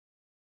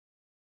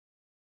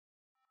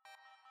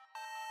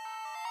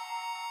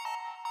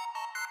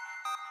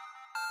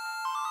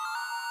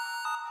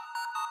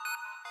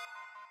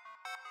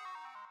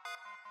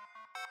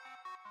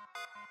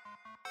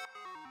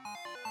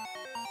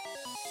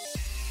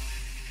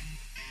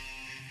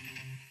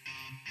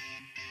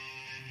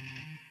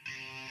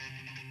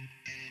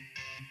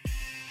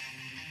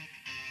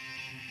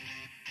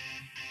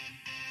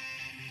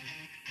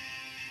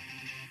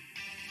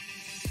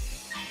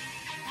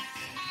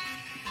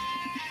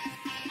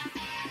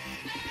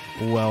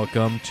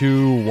Welcome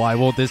to Why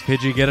Won't This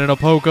Pidgey Get in a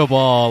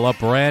Pokeball, a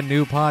brand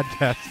new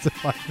podcast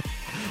about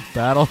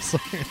Battle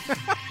Science.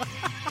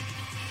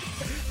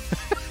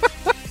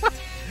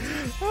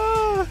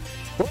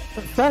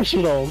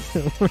 Professionals.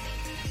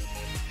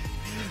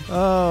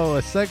 Oh,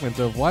 a segment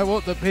of Why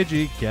Won't the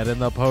Pidgey Get in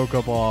the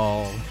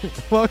Pokeball.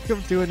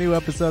 Welcome to a new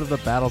episode of the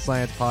Battle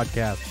Science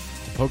Podcast,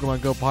 the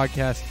Pokemon Go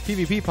podcast,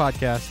 PvP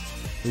podcast.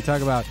 We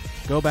talk about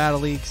Go Battle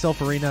League,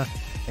 Self Arena,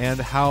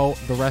 and how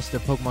the rest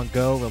of Pokemon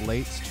Go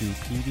relates to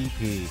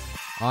PvP.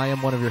 I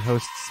am one of your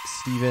hosts,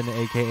 Steven,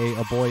 aka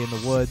A Boy in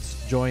the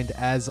Woods, joined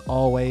as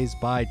always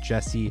by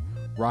Jesse,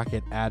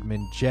 Rocket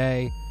Admin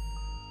J.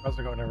 How's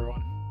it going,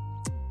 everyone?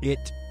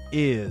 It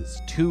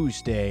is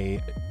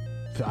Tuesday,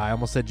 I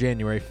almost said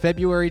January,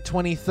 February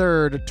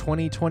 23rd,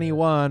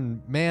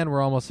 2021. Man,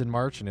 we're almost in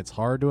March, and it's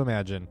hard to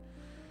imagine.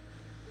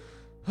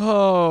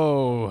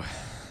 Oh,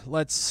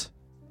 let's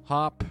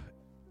hop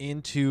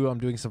into, I'm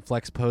doing some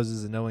flex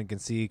poses that no one can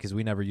see because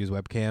we never use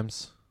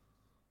webcams.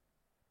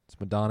 It's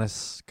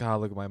Madonna's.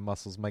 God, look at my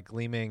muscles, my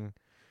gleaming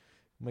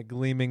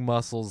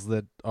muscles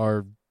that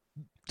are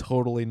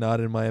totally not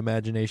in my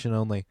imagination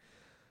only.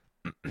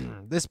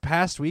 This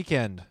past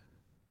weekend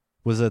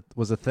was a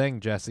thing,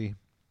 Jesse.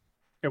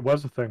 It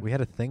was a thing. We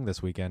had a thing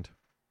this weekend.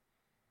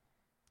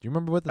 Do you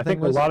remember what the I thing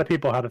think was? a lot of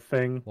people had a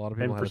thing. A lot of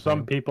people and had for a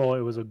some thing. people,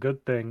 it was a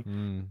good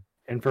thing.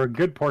 And for a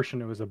good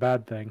portion, it was a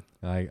bad thing.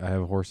 I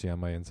have a horsey on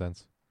my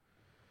incense.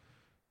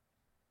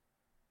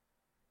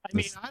 I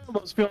mean, I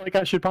almost feel like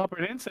I should pop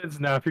an incense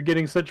now if you're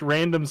getting such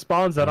random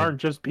spawns that aren't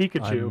just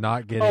Pikachu. I'm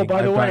not getting... Oh,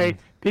 by the I've way,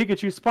 gotten-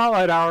 Pikachu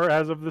Spotlight Hour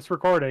as of this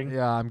recording.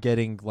 Yeah, I'm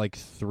getting like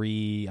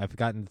I've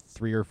gotten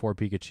 3 or 4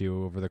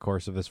 Pikachu over the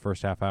course of this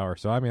first half hour.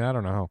 So, I mean, I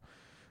don't know.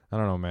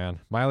 Man.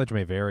 Mileage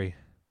may vary.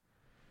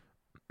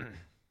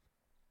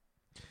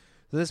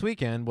 So this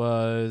weekend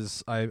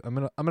was...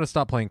 I'm gonna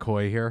stop playing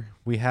coy here.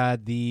 We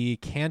had the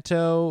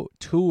Kanto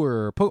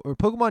Tour,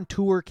 Pokemon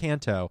Tour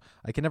Kanto.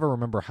 I can never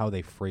remember how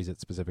they phrase it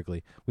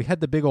specifically. We had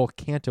the big old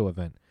Kanto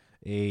event.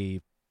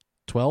 A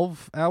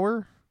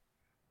 12-hour?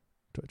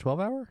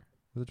 12-hour?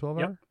 Was it 12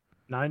 Yep. hour?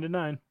 9 to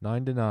 9.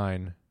 9 to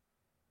 9.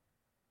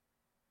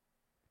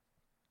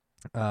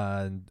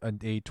 A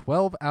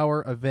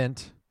 12-hour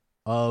event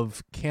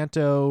of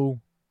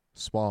Kanto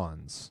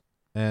spawns.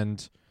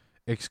 And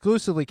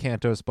exclusively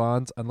Kanto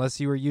spawns, unless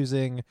you were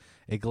using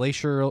a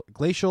glacial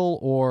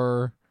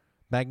or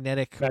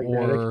magnetic.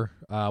 Or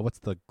what's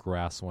the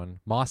grass one?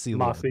 Mossy.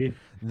 Mossy.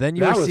 Then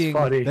you That were was seeing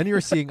funny. Then you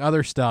were seeing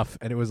other stuff,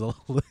 and it was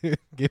it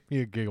gave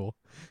me a giggle.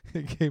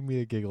 It gave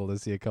me a giggle to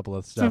see a couple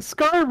of stuff. It's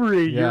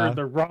Skarmory. Yeah. You're in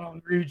the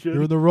wrong region.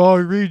 You're in the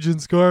wrong region,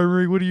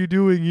 Skarmory. What are you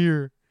doing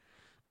here?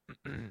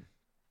 It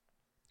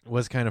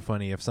was kind of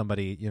funny if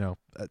somebody,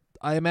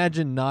 I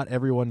imagine not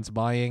everyone's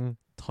buying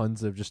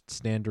tons of just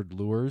standard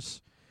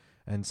lures.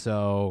 And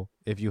so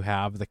if you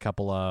have the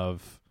couple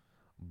of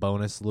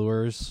bonus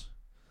lures,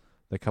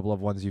 the couple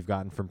of ones you've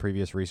gotten from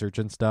previous research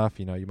and stuff,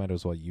 you might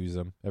as well use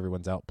them.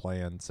 Everyone's out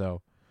playing.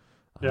 So,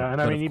 Yeah, and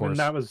but I mean, of even course,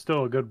 that was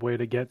still a good way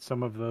to get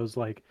some of those,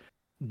 like,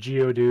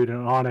 Geodude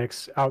and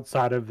Onyx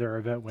outside of their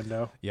event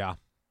window. Yeah.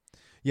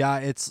 Yeah,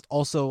 it's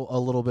also a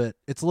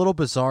little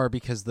bizarre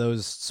because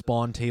those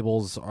spawn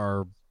tables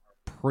are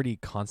pretty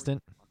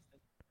constant.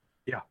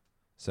 Yeah.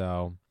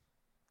 So,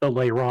 The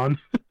Lairon.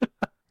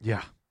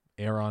 yeah,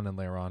 Aeron and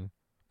Lairon.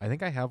 I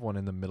think I have one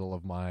in the middle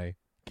of my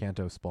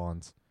Kanto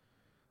spawns.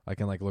 I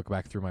can look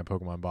back through my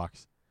Pokemon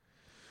box.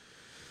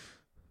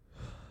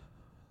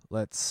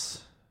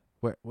 Let's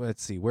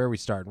see. Where are we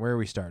starting?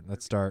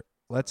 Let's start.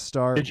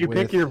 Did you with,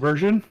 pick your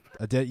version?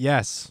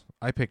 Yes,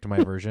 I picked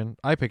my version.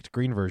 I picked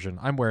green version.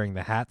 I'm wearing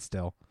the hat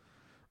still.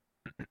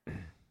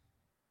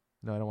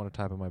 No, I don't want to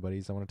tap on my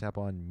buddies. I want to tap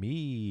on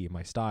me,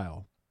 my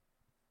style.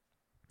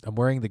 I'm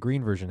wearing the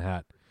green version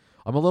hat.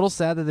 I'm a little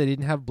sad that they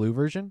didn't have blue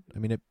version. I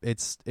mean,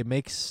 it's a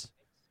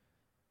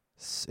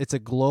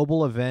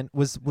global event.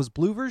 Was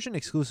blue version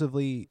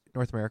exclusively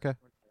North America?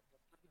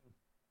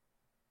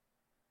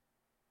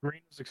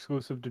 Green was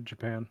exclusive to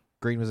Japan.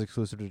 Green was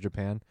exclusive to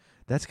Japan.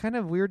 That's kind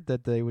of weird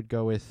that they would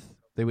go with.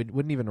 They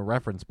wouldn't even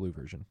reference blue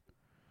version.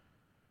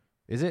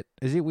 Is it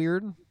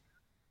weird?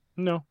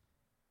 No.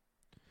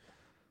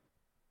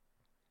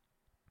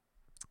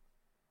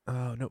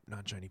 Oh, nope,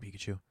 not shiny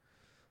Pikachu.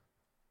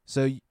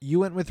 So you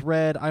went with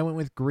red, I went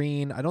with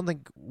green. I don't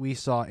think we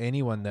saw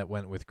anyone that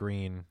went with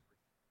green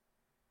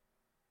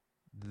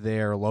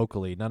there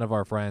locally. None of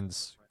our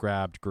friends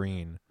grabbed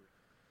green.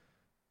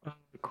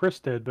 Chris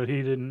did, but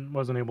he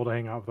wasn't able to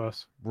hang out with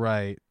us.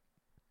 Right.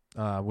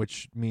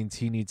 Which means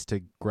he needs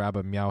to grab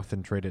a Meowth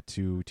and trade it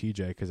to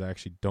TJ because I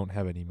actually don't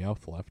have any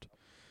Meowth left.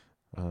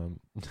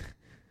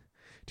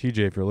 TJ,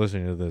 if you're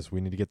listening to this, we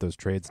need to get those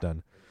trades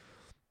done.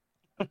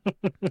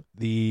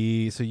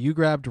 So you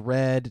grabbed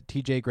red,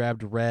 TJ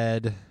grabbed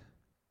red.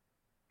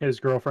 His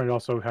girlfriend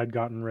also had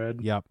gotten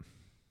red. Yep.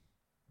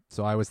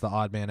 So I was the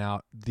odd man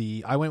out.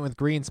 I went with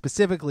green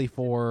specifically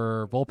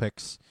for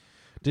Vulpix.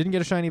 Didn't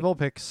get a shiny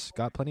Vulpix.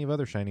 Got plenty of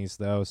other shinies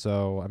though,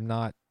 so I'm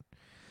not...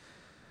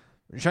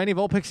 Shiny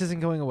Vulpix isn't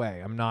going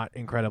away. I'm not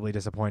incredibly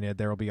disappointed.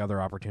 There will be other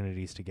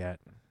opportunities to get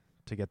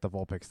to get the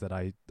Vulpix that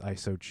I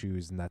so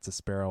choose, and that's a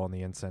Sparrow on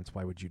the incense.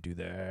 Why would you do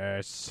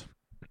this?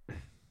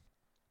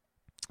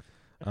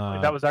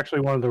 That was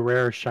actually one of the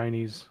rare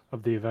shinies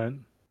of the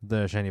event.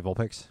 The shiny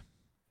Vulpix.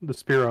 The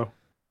Spearow.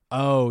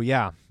 Oh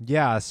yeah.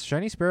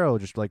 Shiny Sparrow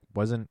just like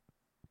wasn't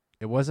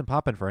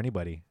popping for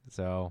anybody,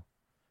 so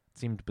it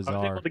seemed I was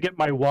bizarre. able to get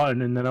my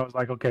one, and then I was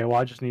like, okay, well,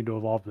 I just need to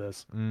evolve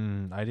this.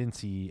 I didn't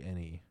see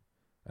any.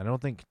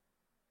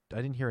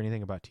 I didn't hear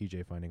anything about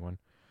TJ finding one.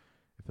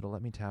 If it'll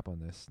let me tap on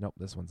this. Nope,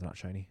 this one's not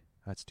shiny.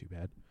 That's too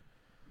bad.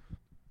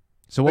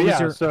 So what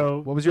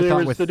was your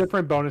thought with the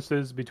different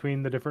bonuses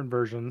between the different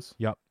versions?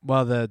 Yep.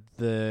 Well,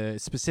 the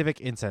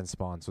specific incense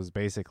spawns was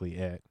basically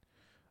it.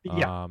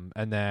 Yeah.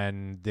 And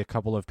then the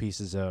couple of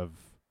pieces of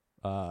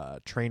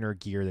trainer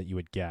gear that you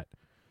would get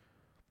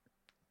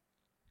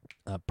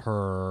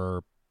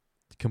per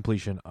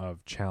completion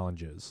of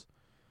challenges.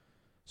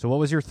 So what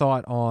was your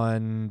thought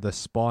on the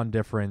spawn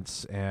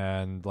difference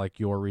and like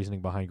your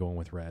reasoning behind going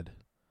with red?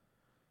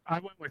 I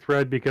went with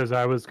red because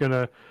I was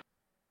gonna.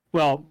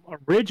 Well,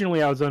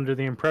 originally I was under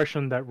the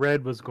impression that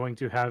red was going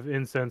to have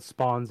incense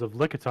spawns of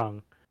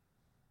Lickitung,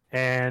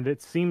 and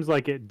it seems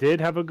like it did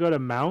have a good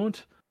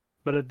amount,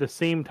 but at the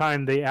same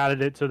time they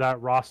added it to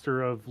that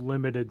roster of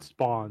limited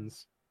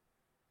spawns.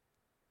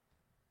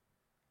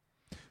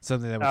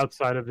 Something that was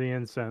outside of the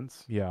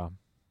incense. Yeah.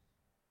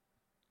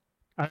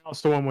 I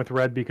also went with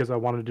red because I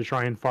wanted to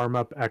try and farm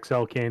up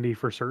XL candy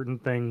for certain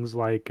things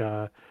like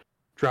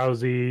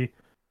Drowsy,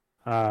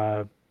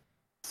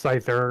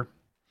 Scyther,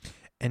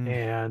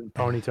 and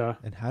Ponyta.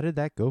 And how did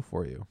that go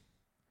for you?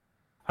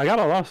 I got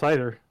a lot of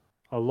Scyther.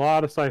 A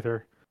lot of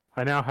Scyther.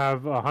 I now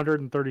have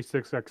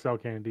 136 XL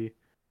candy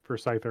for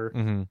Scyther.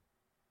 Mm-hmm.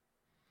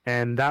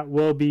 And that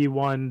will be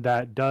one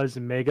that does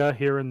Mega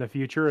here in the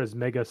future as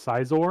Mega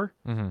Scizor.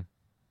 Mm-hmm.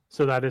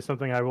 So that is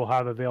something I will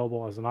have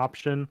available as an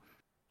option.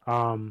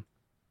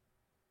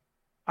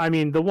 I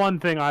mean, the one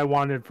thing I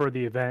wanted for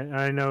the event, and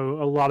I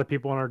know a lot of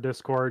people in our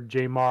Discord,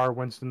 Jamar,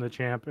 Winston the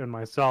Champ, and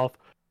myself,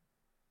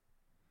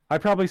 I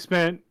probably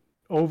spent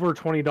over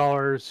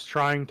 $20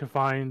 trying to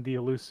find the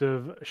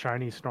elusive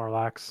shiny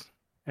Snorlax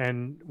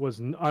and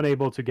was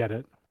unable to get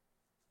it.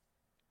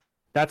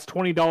 That's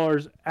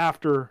 $20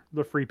 after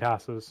the free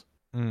passes,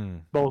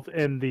 both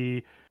in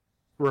the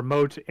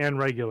remote and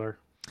regular.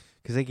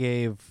 Because they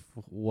gave,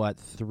 what,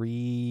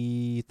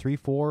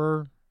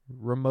 four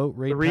remote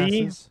raid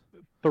passes?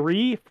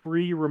 3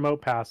 free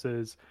remote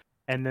passes,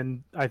 and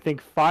then I think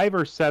 5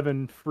 or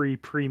 7 free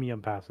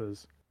premium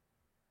passes.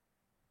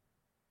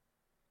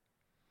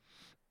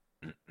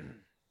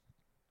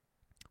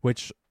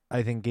 Which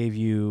I think gave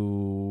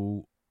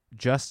you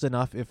just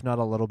enough, if not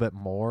a little bit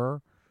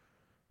more,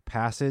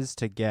 passes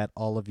to get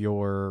all of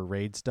your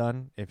raids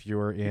done. If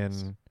you're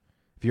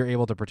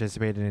able to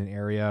participate in an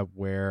area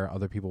where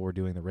other people were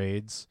doing the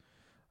raids,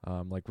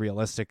 like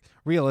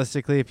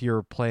realistically, if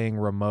you're playing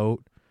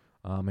remote,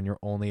 and you're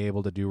only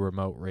able to do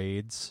remote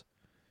raids,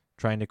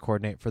 trying to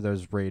coordinate for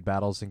those raid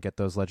battles and get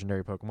those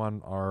legendary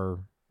Pokemon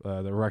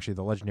they were actually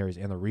the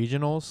legendaries and the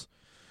regionals.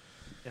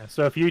 Yeah,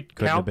 so if you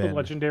count the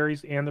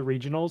legendaries and the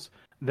regionals,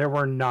 there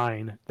were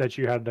 9 that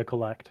you had to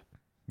collect.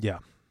 Yeah.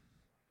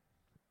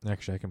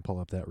 Actually, I can pull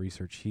up that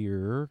research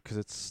here because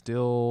it's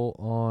still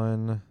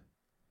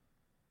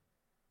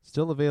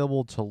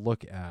available to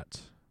look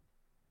at.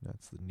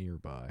 That's the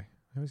nearby.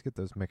 I always get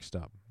those mixed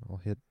up. I'll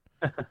hit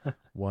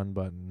one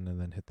button and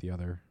then hit the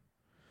other.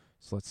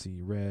 So let's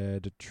see.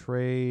 Red,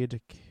 trade,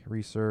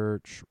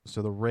 research.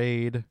 So the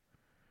raid,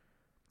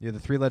 you have the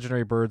 3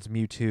 legendary birds,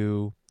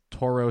 Mewtwo,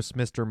 Tauros,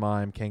 Mr.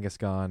 Mime,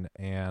 Kangaskhan,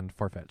 and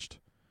Farfetch'd.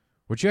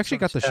 Which you actually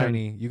got the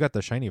shiny. You got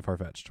the shiny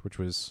Farfetch'd, which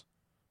was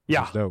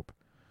dope.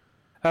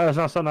 That's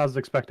not something I was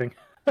expecting.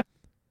 It's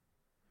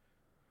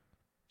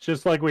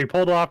just like we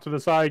pulled off to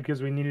the side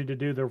because we needed to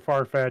do the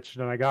Farfetch'd,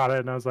 and I got it,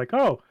 and I was like,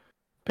 oh,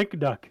 pick a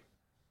duck.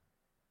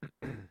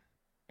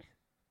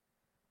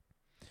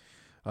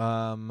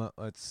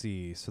 Let's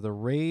see. So the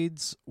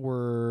raids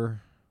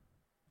were...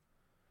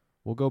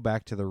 We'll go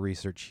back to the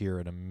research here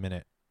in a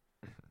minute.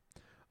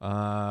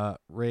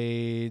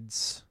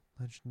 Raids,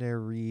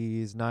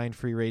 legendaries, 9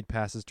 free raid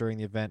passes during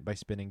the event by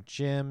spinning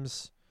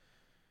gyms.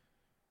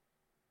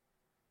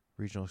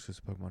 Regional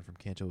exclusive Pokemon from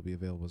Kanto will be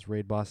available as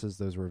raid bosses.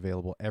 Those were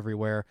available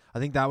everywhere. I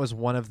think that was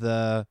one of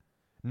the...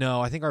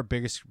 No, I think our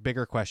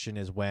bigger question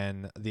is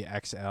when the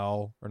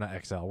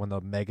when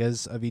the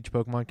megas of each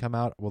Pokemon come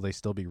out, will they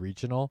still be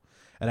regional?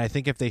 And I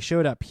think if they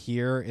showed up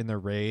here in the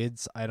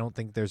raids, I don't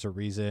think there's a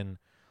reason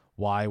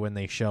why when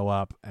they show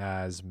up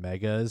as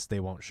megas,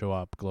 they won't show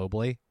up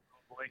globally.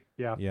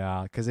 Yeah.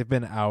 Yeah, because they've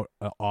been out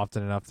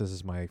often enough. This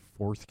is my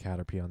 4th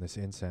Caterpie on this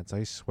incense,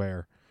 I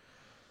swear.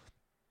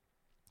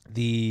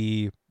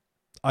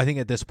 I think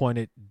at this point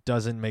it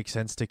doesn't make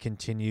sense to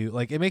continue.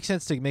 Like, it makes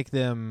sense to make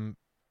them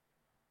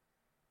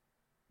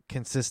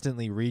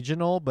consistently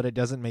regional, but it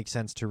doesn't make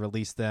sense to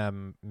release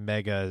them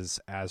megas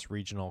as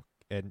regional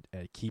and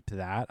keep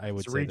that. I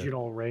would say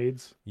regional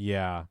raids.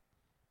 Yeah.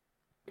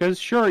 Because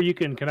sure, you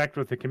can connect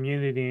with the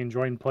community and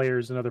join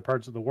players in other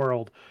parts of the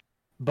world,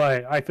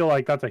 But I feel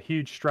like that's a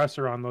huge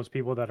stressor on those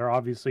people that are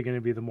obviously going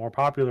to be the more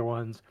popular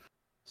ones,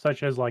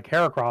 such as like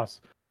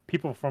Heracross.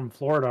 People from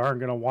Florida aren't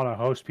going to want to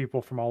host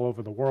people from all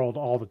over the world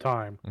all the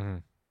time. Mm-hmm.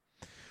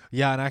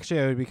 Yeah, and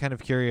actually I would be kind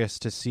of curious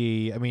to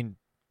see, I mean,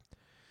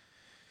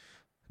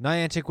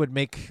 Niantic would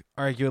make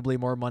arguably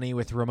more money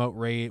with remote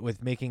raid,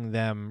 with making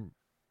them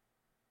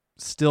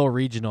still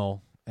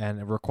regional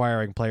and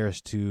requiring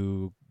players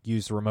to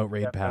use remote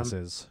raid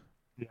passes.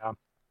 Yeah.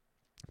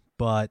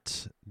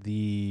 But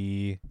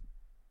the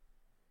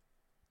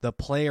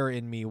player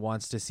in me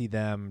wants to see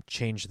them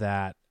change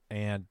that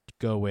and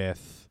go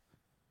with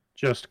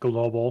just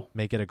global.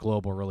 Make it a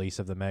global release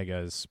of the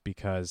megas,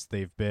 because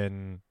they've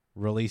been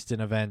released in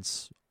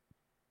events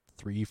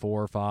 3,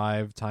 4,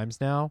 5 times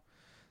now.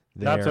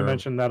 Not to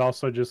mention that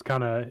also just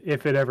kind of,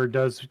 if it ever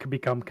does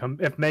become,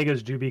 if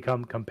megas do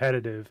become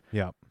competitive,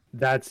 yeah,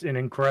 that's an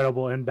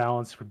incredible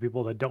imbalance for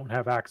people that don't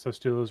have access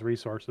to those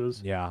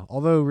resources. Yeah,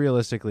 although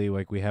realistically,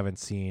 like we haven't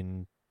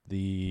seen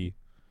the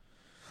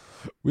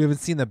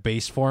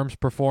base forms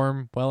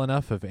perform well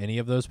enough of any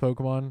of those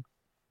Pokemon.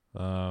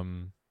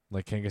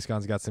 Like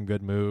Kangaskhan's got some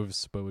good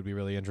moves, but would be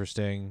really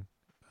interesting.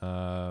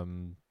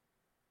 Trying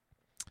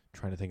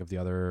to think of the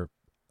other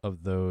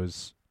of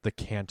those, the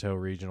Kanto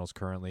regionals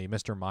currently.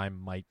 Mr. Mime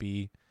might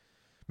be.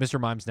 Mr.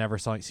 Mime's never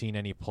seen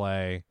any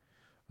play.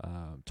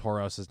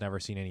 Tauros has never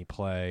seen any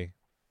play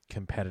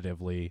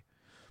competitively.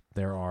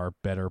 There are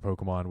better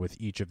Pokemon with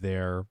each of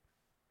their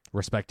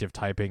respective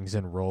typings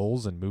and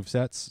roles and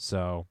movesets.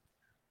 So,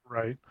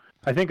 right.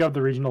 I think of the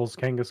regionals,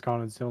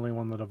 Kangaskhan is the only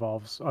one that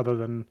evolves, other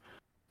than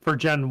for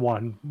Gen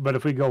 1. But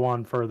if we go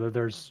on further,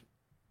 there's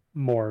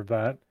more of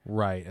that.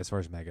 Right, as far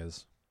as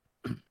megas.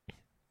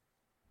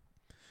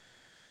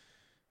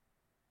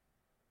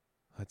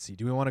 Let's see.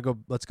 Do we want to go?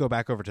 Let's go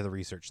back over to the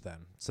research then.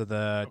 So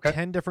the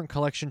 10 different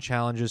collection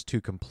challenges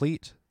to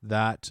complete,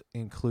 that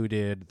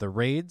included the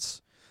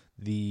raids,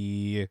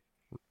 the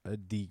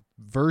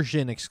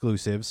version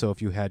exclusives. So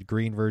if you had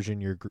green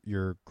version,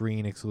 your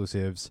green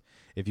exclusives.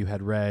 If you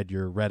had red,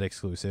 your red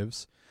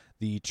exclusives.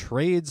 The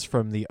trades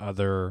from the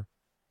other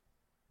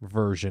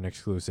version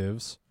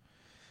exclusives,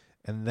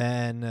 and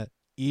then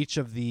each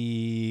of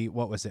the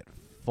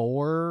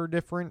 4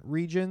 different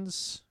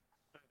regions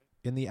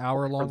in the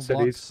hour-long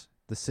blocks.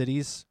 The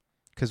cities,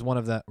 because one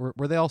of that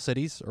were they all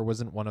cities, or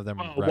wasn't one of them?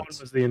 One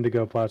was the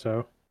Indigo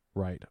Plateau,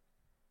 right?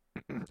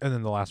 And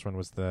then the last one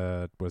was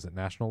it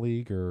National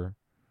League or?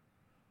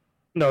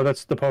 No,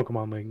 that's the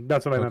Pokemon League.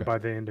 That's what I meant by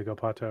the Indigo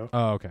Plateau.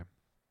 Oh, okay.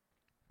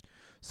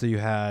 So you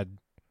had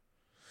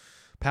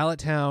Pallet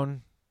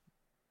Town.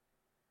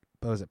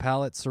 What was it?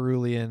 Pallet,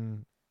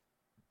 Cerulean,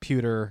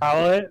 Pewter.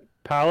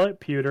 Pallet,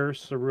 Pewter,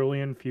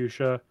 Cerulean,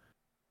 Fuchsia,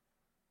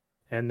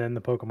 and then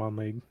the Pokemon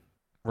League.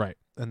 Right.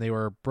 And they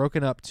were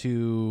broken up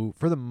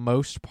for the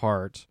most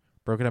part,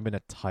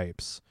 into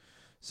types.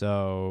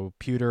 So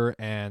Pewter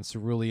and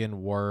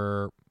Cerulean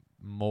were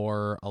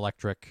more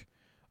electric,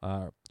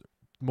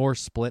 more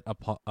split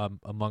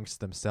amongst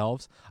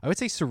themselves. I would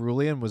say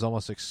Cerulean was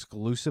almost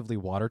exclusively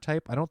water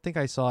type. I don't think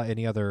I saw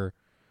any other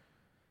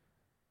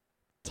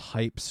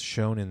types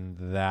shown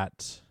in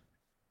that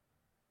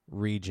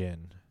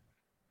region.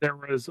 There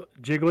was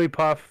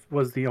Jigglypuff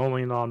was the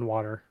only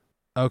non-water.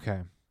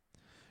 Okay.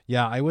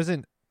 Yeah, I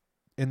wasn't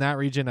in that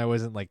region. I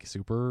wasn't like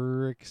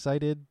super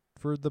excited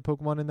for the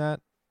Pokemon in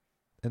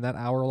that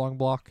hour-long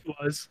block. It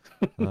was.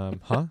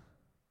 Huh?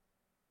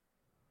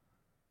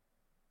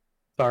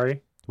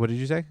 Sorry. What did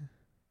you say?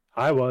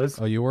 I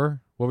was. Oh, you were?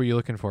 What were you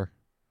looking for?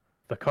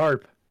 The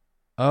carp.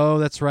 Oh,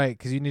 that's right,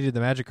 because you needed the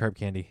Magikarp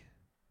candy.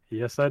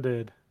 Yes, I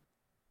did.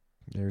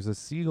 There's a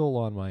seagull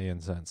on my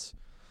incense.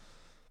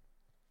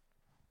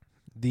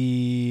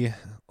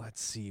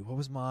 Let's see, what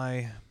was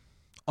my...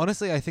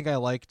 Honestly, I think I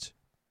liked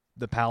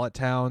the Pallet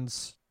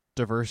Town's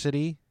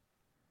diversity,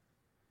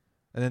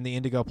 and then the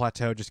Indigo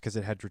Plateau just because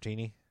it had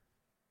Dratini.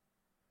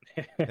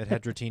 It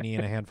had Dratini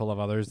and a handful of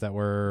others that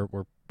were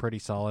pretty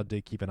solid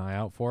to keep an eye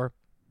out for.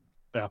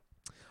 Yeah.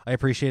 I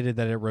appreciated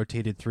that it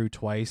rotated through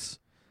twice.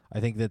 I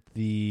think that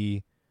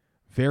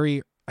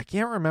I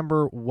can't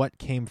remember what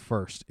came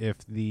first.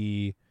 If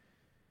the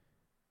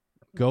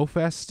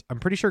GoFest, I'm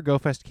pretty sure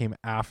GoFest came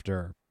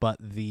after, but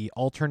the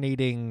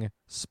alternating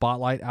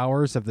spotlight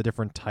hours of the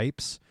different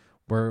types,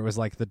 where it was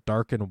like the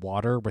dark and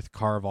water with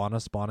Caravana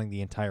spawning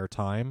the entire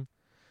time.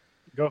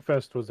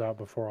 GoFest was out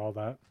before all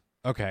that.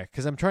 Okay,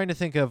 because I'm trying to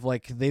think of,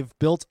 like, they've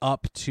built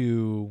up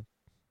the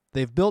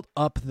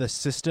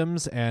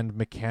systems and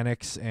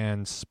mechanics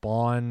and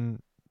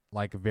spawn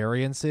like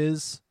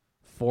variances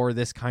for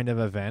this kind of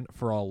event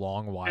for a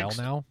long while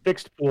now.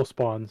 Fixed pool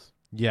spawns.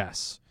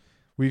 Yes.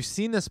 We've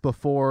seen this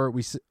before.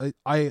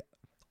 I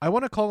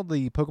want to call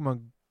the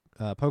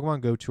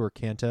Pokemon Go Tour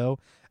Kanto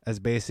as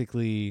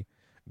basically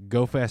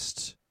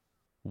GoFest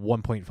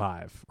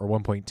 1.5 or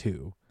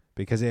 1.2,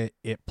 because it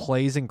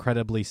plays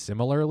incredibly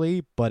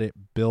similarly, but it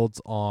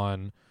builds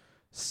on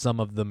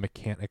some of the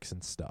mechanics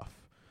and stuff.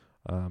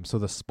 So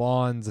the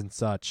spawns and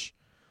such,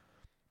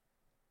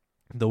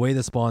 the way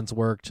the spawns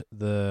worked,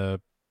 the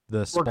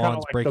the Or spawns kind of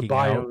like the breaking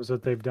out. biomes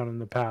that they've done in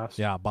the past.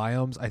 Yeah,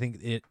 biomes. I think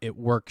it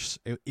works.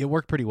 It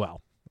worked pretty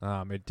well.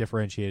 It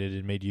differentiated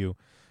and made you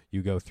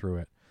go through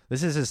it.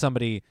 This is as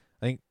somebody,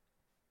 I think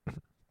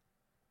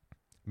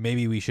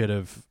maybe we should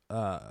have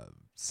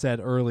said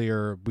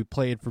earlier. We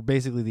played for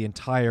basically the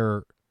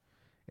entire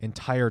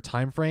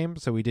time frame,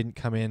 so we didn't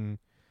come in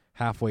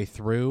halfway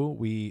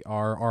through.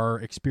 Our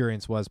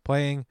experience was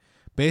playing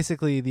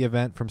basically the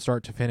event from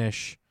start to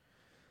finish.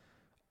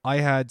 I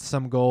had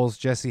some goals.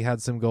 Jesse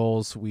had some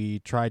goals. We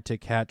tried to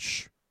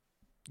catch,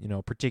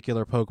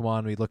 particular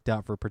Pokemon. We looked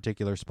out for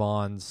particular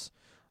spawns.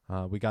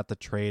 We got the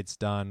trades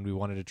done. We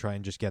wanted to try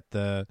and just get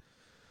the.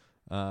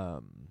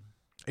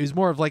 It was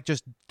more of like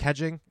just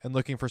catching and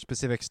looking for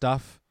specific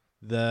stuff.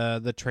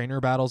 The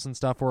trainer battles and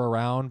stuff were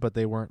around, but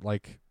they weren't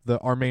like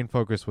our main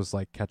focus was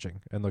like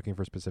catching and looking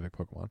for specific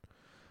Pokemon.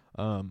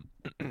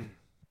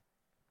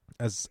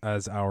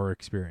 As our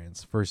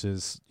experience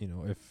versus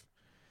if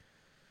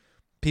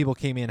people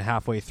came in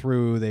halfway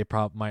through, they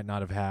might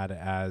not have had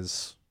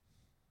as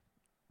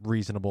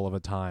reasonable of a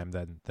time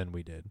than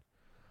we did.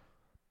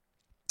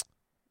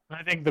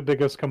 I think the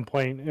biggest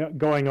complaint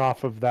going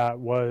off of that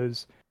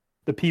was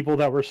the people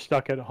that were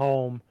stuck at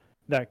home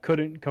that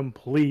couldn't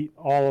complete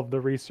all of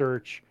the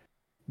research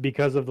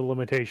because of the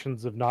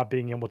limitations of not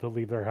being able to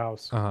leave their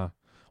house.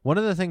 One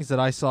of the things that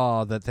I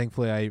saw that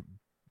thankfully I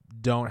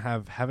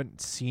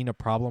haven't seen a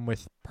problem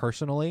with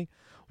personally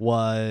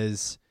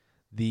was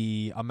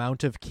the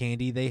amount of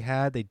candy they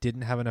had. They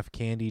didn't have enough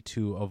candy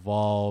to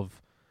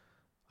evolve.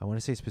 I want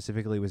to say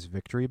specifically it was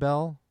Victory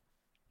Bell.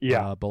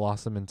 Yeah.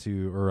 Blossom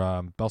into, or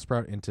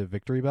Bellsprout into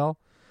Victory Bell.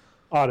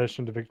 Oddish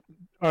into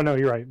oh no,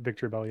 you're right,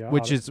 Victory Bell, yeah.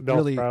 Which is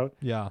really, Bellsprout.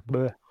 yeah.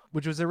 Blech.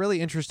 Which was a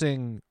really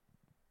interesting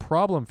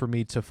problem for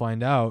me to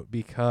find out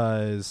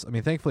because,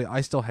 thankfully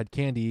I still had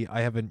candy.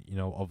 I haven't,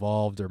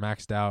 evolved or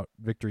maxed out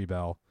Victory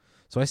Bell.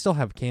 So I still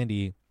have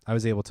candy. I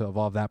was able to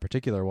evolve that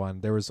particular one.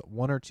 There was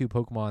one or two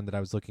Pokemon that I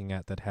was looking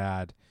at that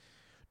had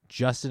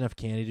just enough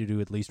candy to do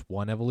at least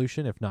one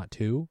evolution, if not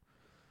two.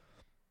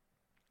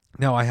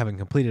 Now, I haven't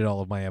completed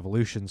all of my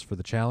evolutions for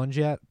the challenge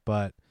yet,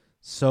 but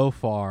so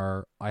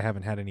far I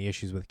haven't had any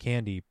issues with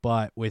candy.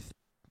 But with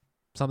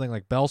something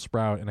like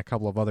Bellsprout and a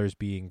couple of others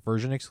being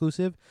version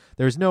exclusive,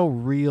 there's no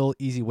real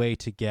easy way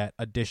to get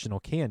additional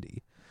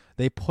candy.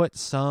 They put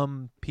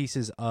some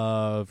pieces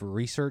of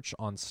research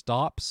on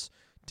stops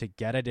to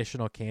get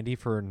additional candy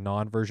for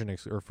non-version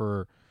or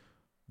for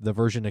the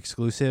version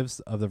exclusives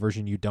of the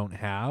version you don't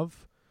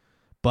have,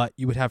 but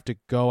you would have to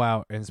go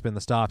out and spin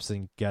the stops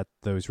and get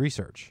those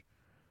research,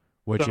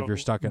 which if you're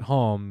stuck at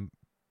home,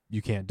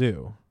 you can't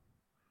do.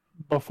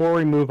 Before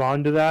we move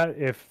on to that,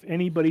 if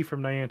anybody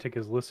from Niantic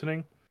is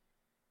listening,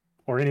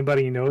 or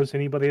anybody knows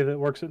anybody that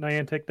works at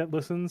Niantic that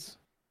listens,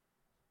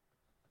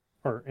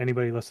 or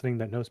anybody listening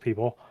that knows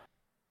people,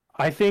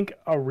 I think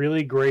a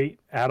really great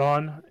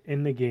add-on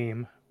in the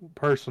game,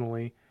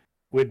 personally,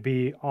 would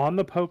be on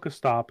the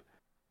Pokestop,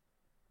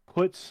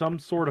 put some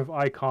sort of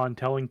icon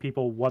telling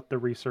people what the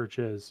research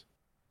is.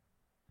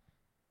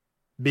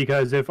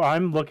 Because if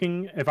I'm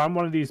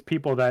one of these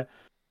people that,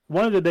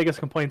 one of the biggest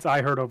complaints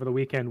I heard over the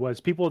weekend was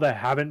people that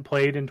haven't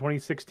played in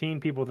 2016,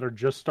 people that are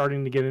just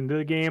starting to get into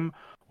the game,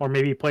 or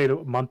maybe played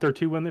a month or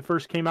two when it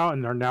first came out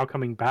and are now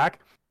coming back.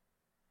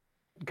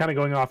 Kind of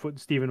going off what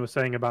Steven was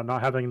saying about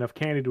not having enough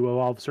candy to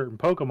evolve certain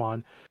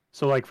Pokemon.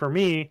 So like for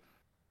me,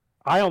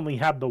 I only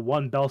have the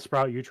one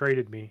Bellsprout you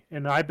traded me,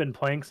 and I've been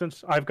playing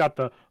since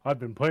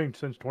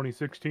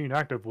 2016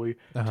 actively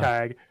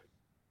tag,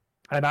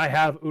 and I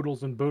have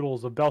oodles and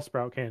boodles of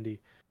Bellsprout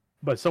candy.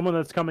 But someone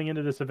that's coming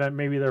into this event,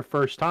 maybe their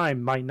first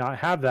time, might not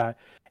have that.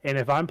 And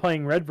if I'm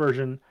playing red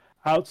version,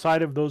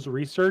 outside of those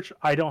research,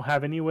 I don't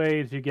have any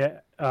way to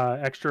get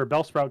extra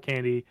Bellsprout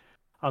candy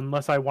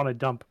unless I want to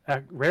dump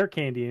rare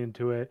candy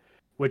into it,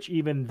 which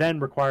even then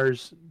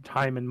requires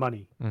time and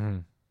money. Mm-hmm.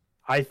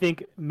 I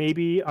think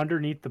maybe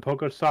underneath the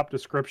Pokestop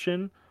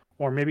description,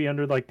 or maybe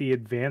under like the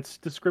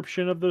advanced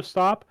description of the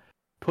stop,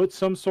 put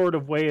some sort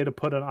of way to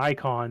put an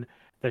icon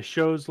that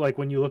shows, like,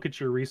 when you look at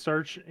your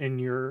research in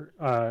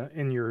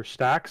your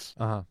stacks,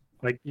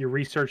 like your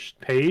research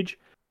page,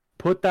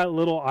 put that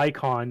little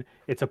icon.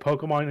 It's a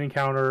Pokemon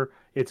encounter.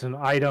 It's an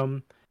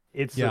item.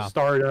 It's a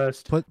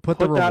Stardust. Put the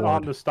that reward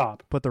on the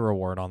stop. Put the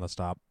reward on the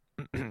stop.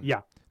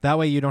 Yeah. That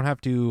way you don't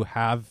have to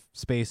have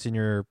space in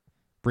your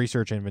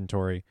research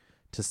inventory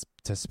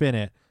to spin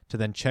it, to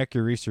then check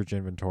your research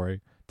inventory,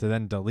 to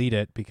then delete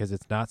it because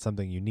it's not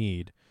something you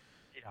need.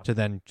 To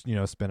then,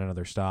 spin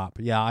another stop.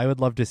 Yeah, I would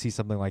love to see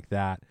something like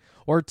that.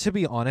 Or to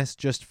be honest,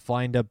 just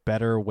find a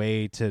better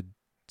way to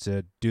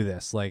do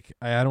this. Like,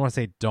 I don't want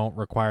to say don't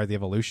require the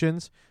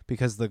evolutions,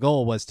 because the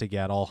goal was to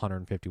get all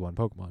 151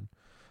 Pokemon.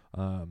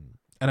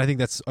 And I think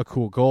that's a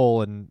cool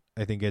goal, and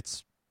I think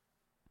it's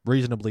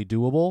reasonably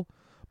doable.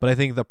 But I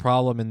think the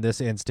problem in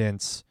this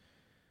instance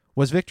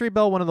was Victory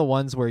Bell one of the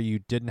ones where you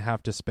didn't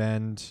have to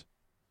spend.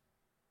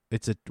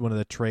 It's one of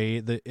the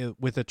trade.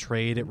 With a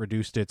trade, it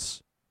reduced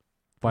its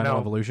final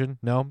evolution?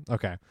 No?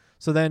 Okay.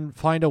 So then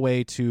find a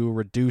way to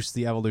reduce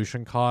the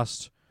evolution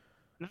cost.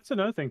 That's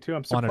another thing, too.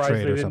 I'm surprised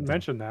they didn't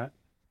mention that.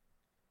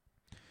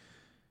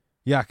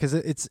 Yeah,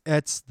 because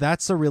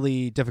that's a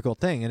really difficult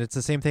thing, and it's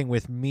the same thing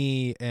with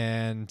me.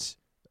 And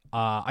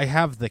I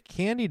have the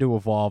candy to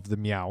evolve the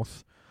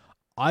Meowth.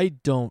 I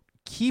don't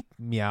keep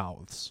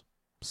Meowths,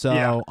 so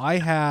Yeah. I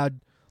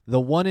had the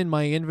one in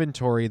my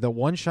inventory, the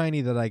one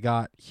shiny that I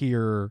got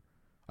here.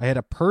 I had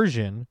a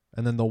Persian,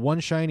 and then the one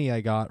shiny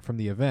I got from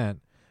the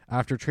event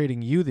after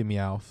trading you the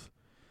Meowth.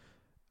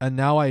 And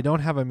now I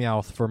don't have a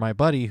Meowth for my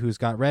buddy who's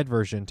got red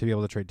version to be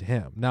able to trade to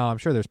him. Now, I'm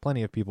sure there's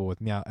plenty of people with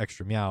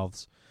extra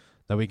Meowths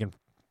that we can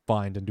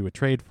find and do a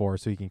trade for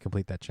so he can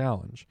complete that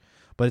challenge.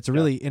 But it's a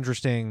really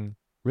interesting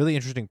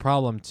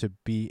problem to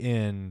be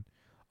in,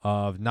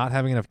 of not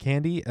having enough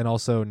candy and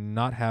also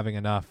not having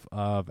enough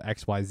of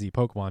XYZ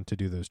Pokemon to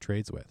do those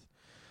trades with.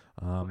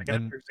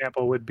 Another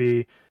example would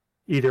be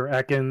either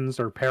Ekans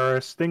or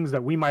Paris, things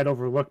that we might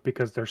overlook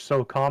because they're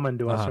so common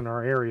to us in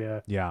our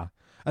area. Yeah.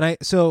 And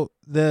so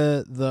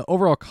the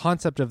overall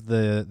concept of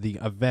the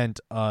event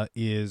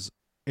is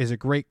a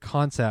great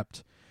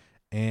concept,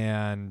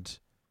 and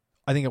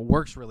I think it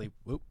works really.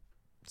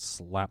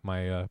 Slap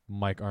my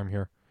mic arm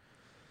here.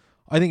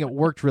 I think it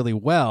worked really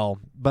well,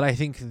 but I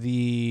think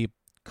the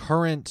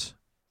current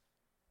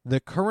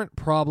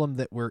problem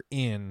that we're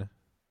in,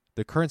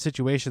 the current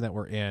situation that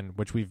we're in,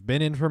 which we've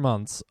been in for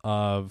months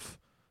of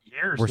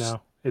years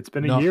now. It's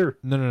been a year.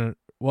 No.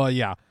 Well,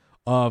 yeah.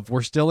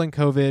 We're still in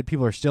COVID,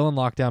 people are still in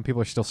lockdown,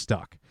 people are still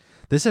stuck.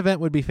 This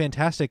event would be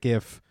fantastic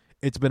if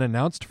it's been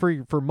announced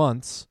for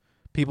months.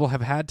 People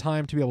have had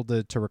time to be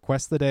able to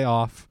request the day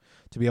off,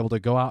 to be able to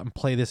go out and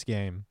play this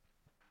game.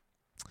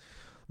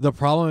 The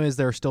problem is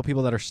there are still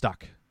people that are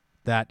stuck,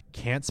 that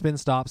can't spin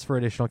stops for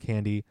additional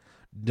candy,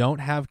 don't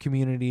have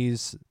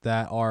communities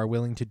that are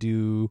willing to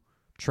do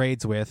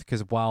trades with,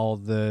 because while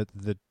the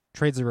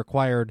trades are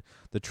required,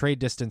 the trade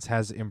distance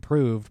has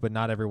improved, but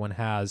not everyone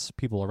has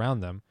people around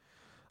them.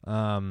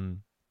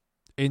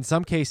 In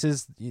some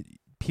cases,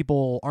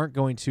 people aren't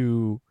going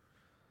to.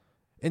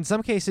 In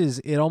some cases,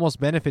 it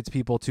almost benefits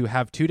people to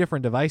have two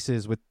different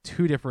devices with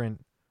two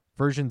different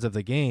versions of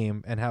the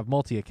game and have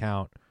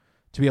multi-account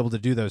to be able to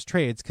do those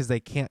trades, because they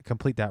can't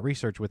complete that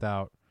research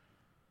without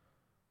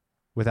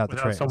the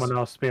trades. Someone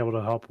else to be able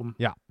to help them.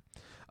 Yeah.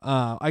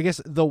 I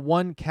guess the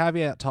one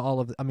caveat to all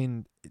of,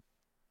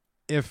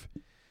 if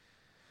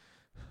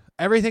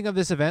everything of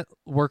this event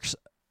works,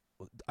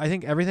 I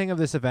think everything of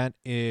this event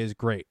is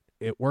great.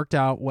 It worked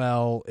out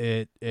well.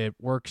 It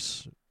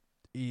works.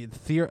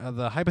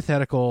 The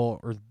hypothetical,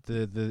 or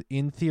the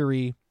in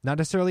theory, not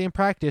necessarily in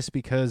practice,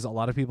 because a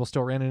lot of people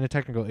still ran into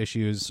technical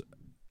issues.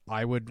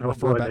 I would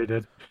refer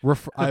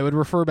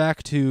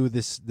back to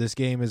this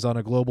game is on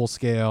a global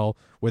scale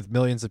with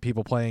millions of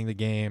people playing the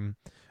game,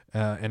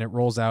 and it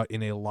rolls out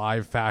in a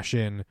live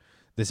fashion.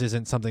 This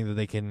isn't something that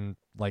they can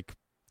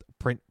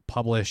print,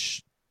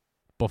 publish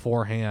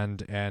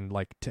beforehand, and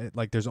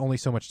there's only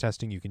so much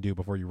testing you can do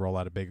before you roll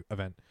out a big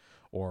event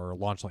or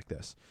launch like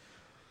this.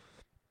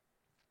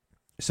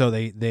 So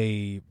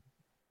they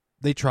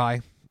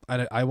try.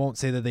 I won't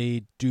say that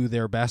they do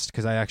their best,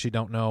 because I actually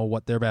don't know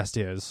what their best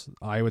is.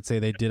 I would say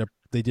they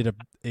did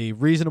a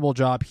reasonable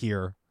job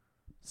here.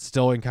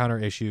 Still encounter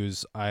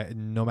issues.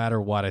 No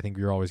matter what, I think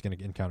you're always going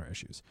to encounter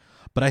issues.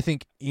 But I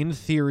think in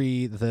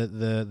theory,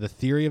 the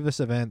theory of this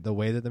event, the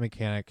way that the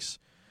mechanics,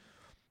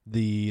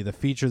 the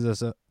features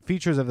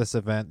of this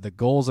event, the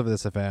goals of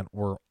this event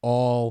were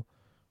all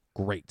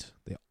great.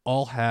 They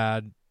all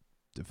had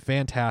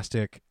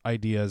fantastic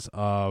ideas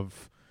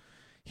of,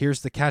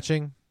 here's the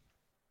catching.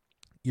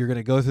 You're going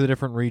to go through the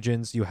different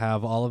regions. You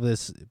have all of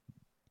this.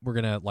 We're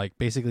going to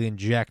basically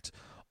inject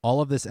all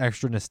of this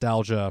extra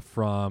nostalgia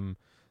from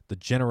the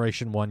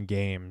Generation 1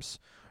 games.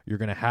 You're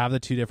going to have the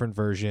two different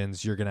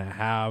versions. You're going to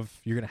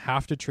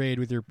have to trade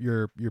with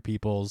your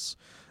peoples.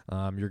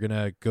 You're going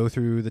to go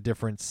through the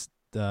different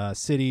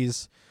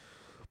cities.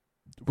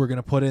 We're going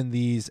to put in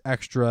these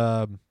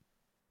extra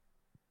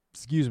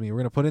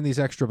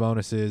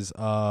bonuses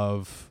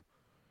of,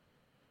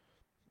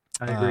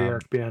 I agree,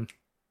 RPN.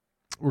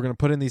 We're going to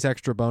put in these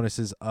extra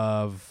bonuses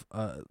of,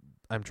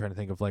 I'm trying to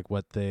think of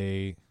what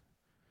they.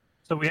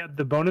 So we had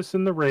the bonus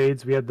in the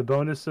raids, we had the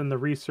bonus in the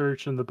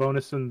research, and the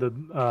bonus in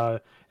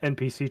the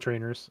NPC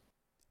trainers.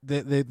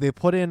 They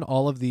put in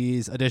all of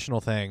these additional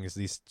things,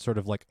 these sort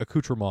of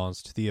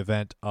accoutrements to the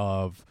event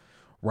of,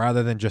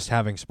 rather than just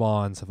having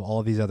spawns, of all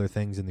of these other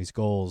things and these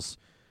goals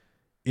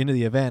into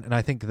the event. And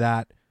I think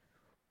that,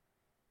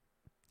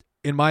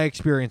 in my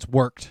experience,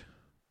 worked.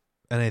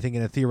 And I think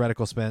in a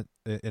theoretical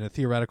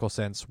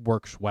sense,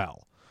 works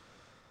well.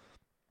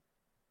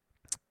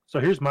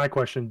 So here's my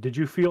question: did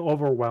you feel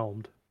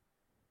overwhelmed?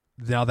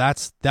 Now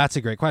that's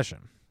a great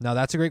question. And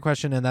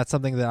that's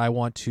something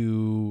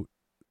that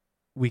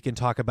we can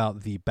talk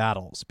about the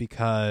battles,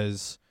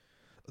 because,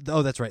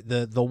 that's right.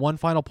 The one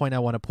final point I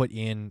want to put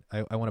in,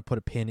 I want to put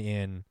a pin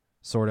in,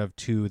 sort of,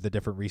 to the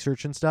different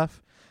research and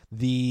stuff.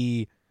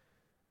 The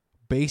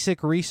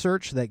basic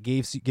research that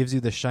gives you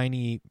the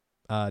shiny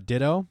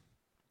Ditto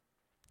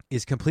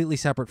is completely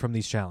separate from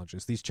these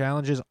challenges. These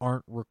challenges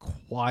aren't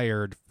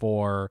required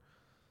for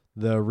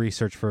the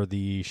research for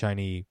the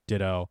shiny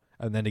Ditto,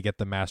 and then to get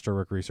the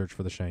Masterwork research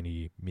for the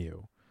shiny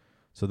Mew.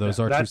 So those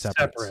are two that's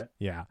separates.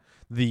 Yeah.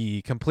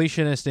 The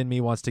completionist in me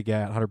wants to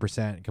get 100%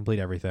 and complete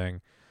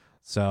everything.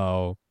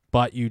 So,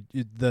 but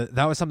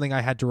that was something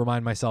I had to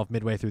remind myself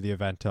midway through the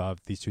event of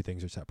these two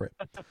things are separate.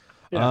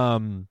 Yeah.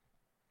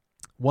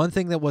 One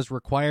thing that was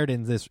required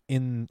in this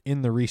in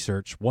the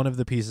research, one of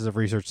the pieces of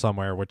research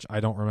somewhere, which I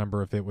don't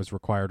remember if it was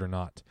required or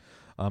not.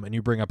 And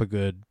you bring up a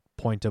good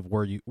point of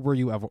were you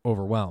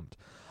overwhelmed?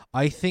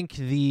 I think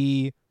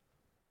you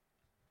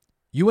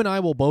and I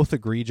will both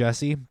agree,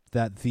 Jesse,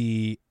 that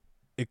the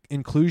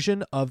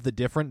inclusion of the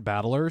different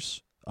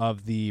battlers,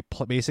 of the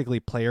basically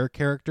player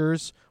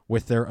characters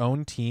with their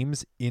own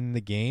teams in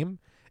the game,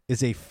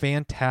 is a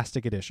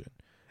fantastic addition.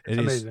 It's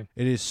amazing.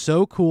 It is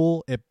so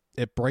cool.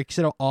 It breaks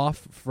it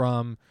off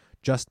from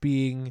just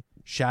being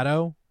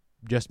Shadow,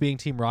 just being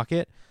Team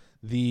Rocket.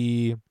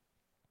 The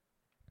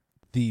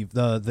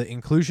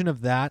inclusion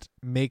of that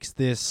makes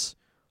this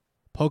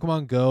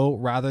Pokemon Go,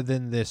 rather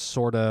than this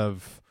sort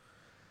of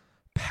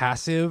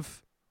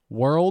passive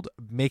world,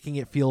 making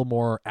it feel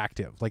more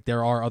active. Like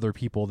there are other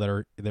people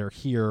they're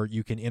here.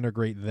 You can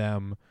integrate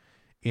them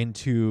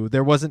into.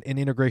 There wasn't an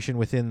integration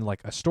within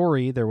like a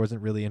story. There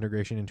wasn't really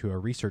integration into a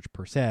research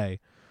per se.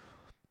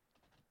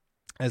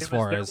 As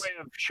far as way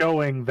of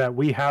showing that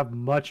we have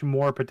much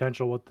more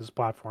potential with this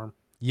platform.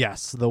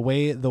 Yes, the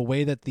way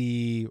that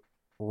the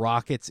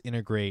rockets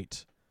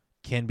integrate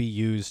can be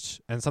used,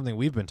 and something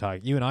you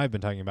and I have been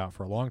talking about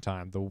for a long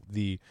time.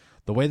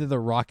 The way that the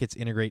rockets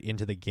integrate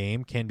into the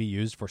game can be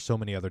used for so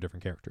many other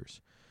different characters.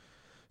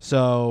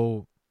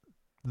 So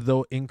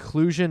the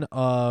inclusion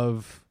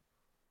of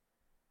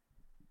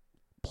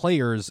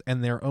players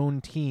and their own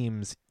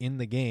teams in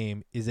the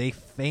game is a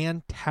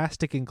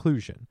fantastic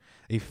inclusion,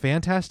 a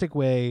fantastic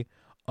way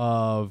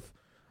of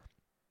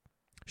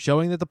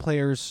showing that the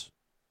players,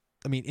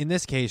 I mean, in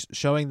this case,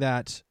 showing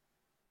that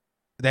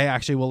they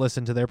actually will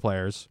listen to their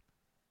players.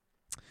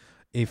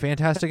 A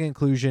fantastic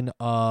inclusion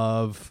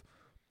of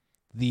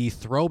the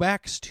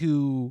throwbacks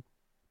to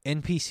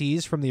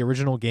NPCs from the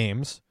original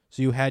games.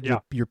 So you had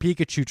your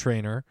Pikachu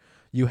trainer,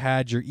 you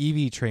had your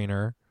Eevee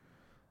trainer,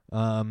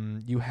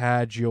 you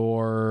had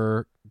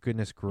your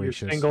goodness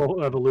gracious, your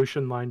single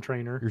evolution line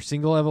trainer. Your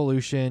single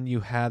evolution.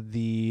 You had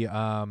the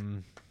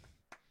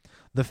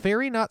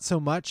fairy, not so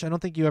much. I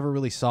don't think you ever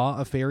really saw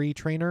a fairy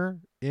trainer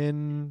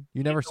in.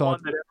 You never saw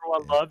one that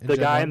everyone loved, the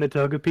guy in the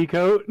Togepi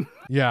coat.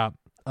 Yeah.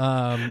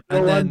 The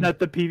one that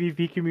the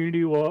PvP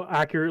community will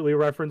accurately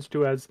reference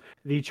to as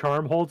the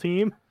Charm Hole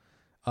team.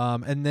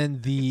 And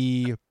then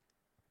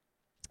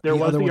there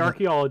was the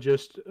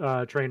archaeologist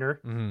trainer,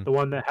 mm-hmm. the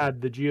one that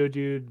had the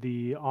Geodude,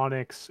 the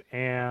Onyx,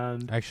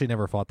 and I actually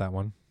never fought that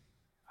one.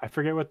 I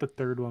forget what the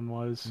third one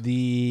was.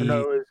 It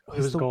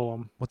was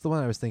Golem. What's the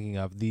one I was thinking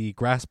of? The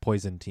Grass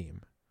Poison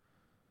team.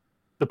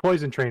 The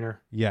Poison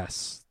trainer.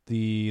 Yes,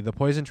 the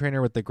Poison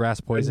trainer with the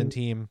Grass Poison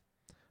team,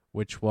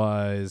 which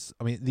was,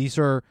 I mean, these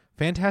are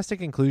fantastic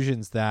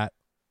inclusions that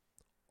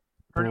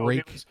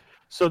break.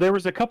 So there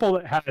was a couple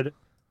that had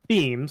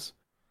themes,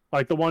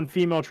 like the one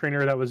female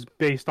trainer that was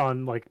based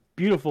on like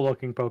beautiful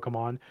looking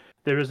Pokemon.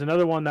 There was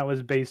another one that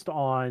was based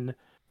on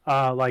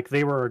like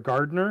they were a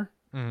gardener,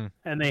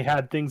 and they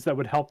had things that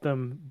would help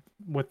them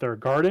with their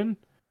garden.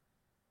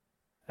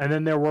 And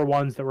then there were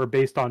ones that were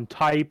based on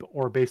type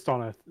or based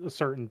on a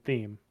certain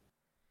theme.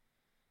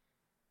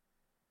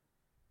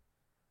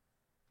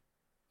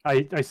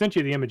 I sent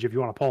you the image if you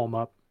want to pull them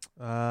up.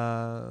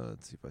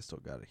 Let's see if I still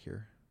got it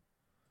here.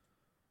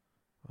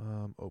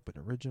 Open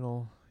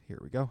original. Here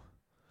we go.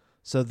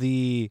 So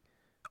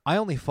I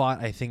only fought,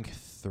 I think,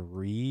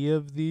 3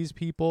 or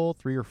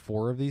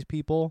 4 of these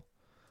people.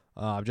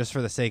 Just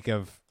for the sake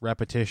of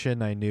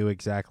repetition, I knew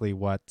exactly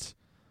what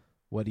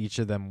each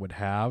of them would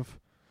have,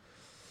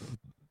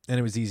 and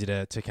it was easy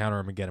to counter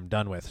them and get them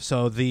done with.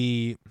 So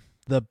the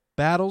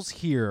battles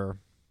here,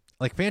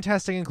 like,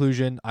 fantastic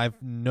inclusion.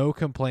 I've no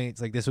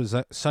complaints. Like, this was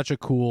such a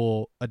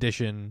cool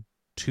addition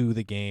to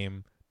the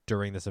game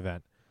during this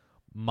event.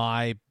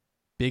 My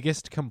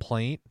biggest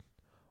complaint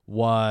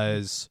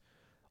was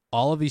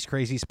all of these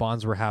crazy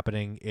spawns were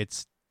happening.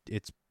 It's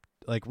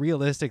like,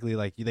 realistically,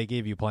 like, they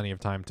gave you plenty of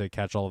time to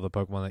catch all of the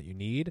Pokemon that you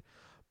need,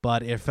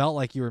 but it felt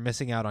like you were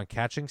missing out on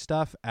catching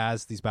stuff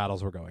as these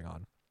battles were going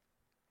on.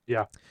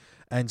 Yeah.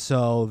 And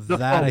so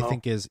that I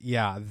think is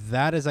I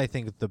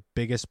think the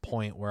biggest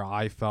point where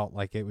I felt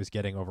like it was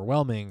getting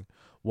overwhelming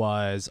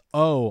was,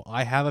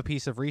 I have a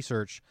piece of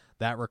research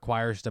that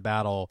requires to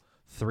battle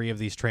 3 of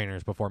these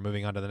trainers before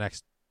moving on to the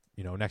next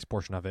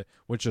portion of it,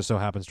 which just so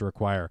happens to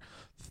require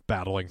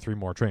battling 3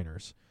 more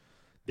trainers.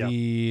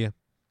 Yeah.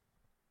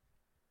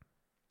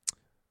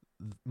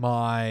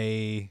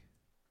 My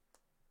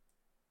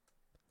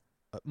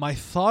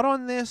thought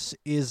on this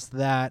is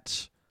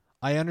that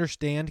I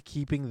understand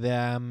keeping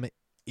them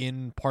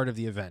in part of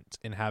the event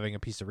and having a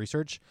piece of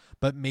research,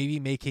 but maybe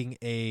making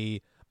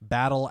a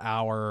battle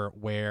hour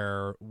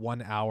where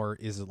 1 hour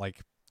is like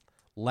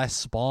less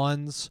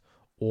spawns,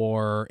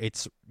 or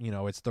it's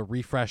the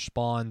refresh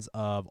spawns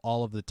of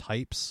all of the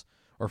types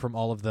or from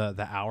all of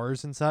the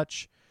hours and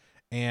such.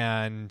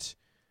 And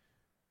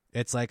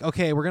it's like,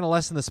 okay, we're going to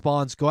lessen the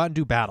spawns. Go out and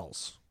do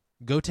battles.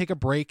 Go take a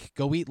break.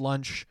 Go eat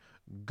lunch.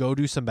 Go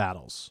do some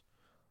battles.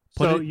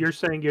 You're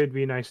saying it would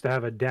be nice to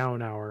have a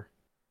down hour?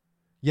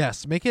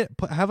 Yes, make it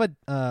have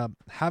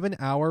an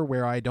hour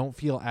where I don't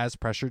feel as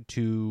pressured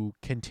to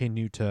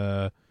continue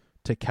to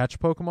catch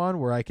Pokemon,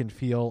 where I can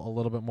feel a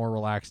little bit more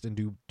relaxed and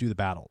do the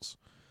battles.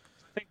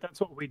 I think that's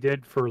what we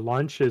did for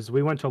lunch. Is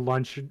we went to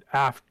lunch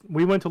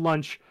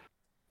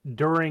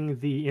during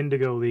the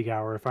Indigo League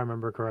hour, if I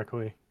remember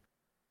correctly,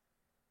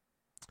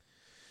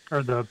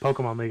 or the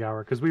Pokemon League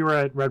hour, because we were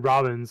at Red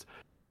Robin's.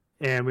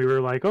 And we were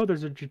like, oh,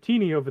 there's a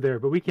Dratini over there,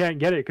 but we can't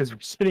get it because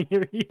we're sitting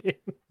here eating.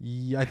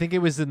 Yeah, I think it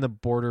was in the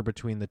border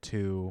between the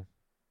two.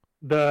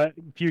 The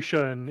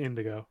Fuchsia and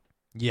Indigo.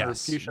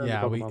 Yes.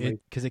 Yeah,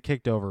 because it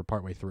kicked over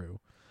partway through.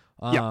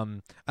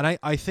 And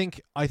I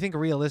think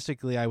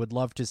realistically I would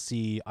love to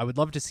see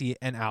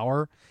an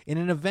hour in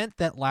an event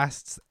that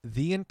lasts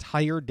the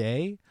entire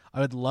day.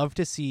 I would love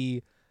to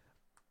see,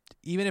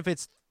 even if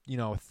it's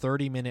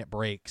 30-minute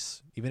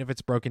breaks, even if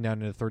it's broken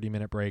down into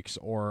 30-minute breaks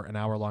or an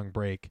hour-long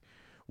break,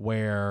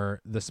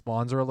 where the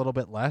spawns are a little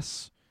bit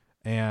less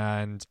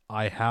and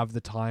I have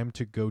the time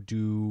to go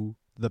do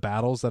the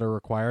battles that are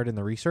required in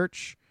the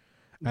research.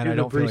 And I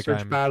don't feel like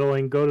I'm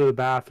battling, go to the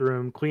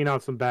bathroom, clean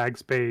out some bag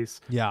space.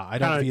 Yeah, I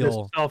don't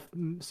feel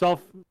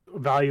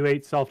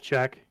self-evaluate,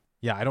 self-check.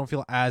 Yeah, I don't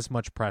feel as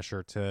much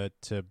pressure to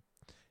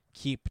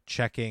keep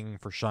checking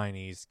for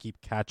shinies,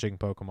 keep catching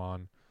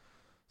Pokemon.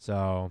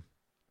 So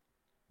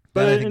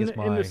but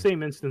in the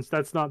same instance,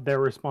 that's not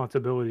their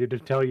responsibility to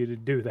tell you to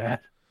do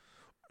that.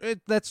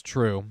 That's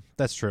true.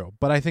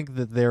 But I think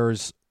that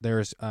there's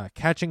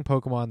catching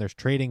Pokemon, there's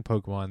trading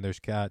Pokemon, there's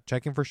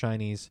checking for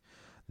shinies,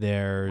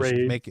 there's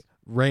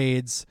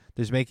raids,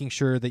 there's making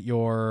sure that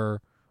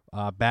your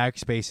bag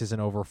space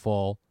isn't over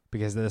full,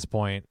 because at this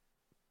point,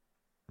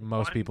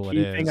 most people it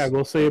is. One key thing I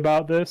will say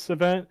about this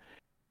event,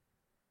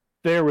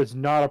 there was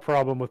not a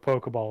problem with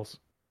Pokeballs.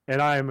 And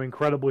I am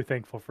incredibly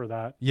thankful for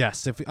that.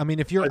 Yes, if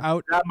you're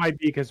out, that might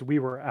be because we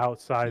were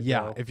outside.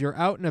 Yeah, though. If you're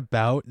out and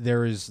about,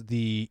 there is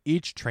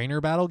each trainer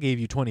battle gave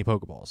you 20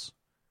 Pokeballs.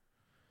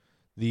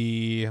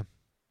 Each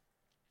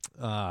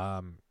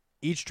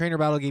trainer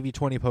battle gave you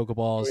 20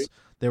 Pokeballs. Right.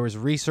 There was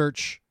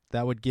research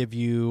that would give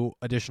you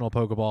additional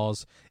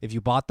Pokeballs. If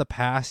you bought the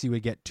pass, you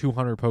would get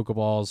 200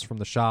 Pokeballs from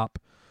the shop.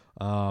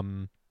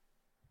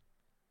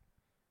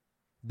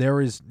 There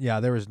is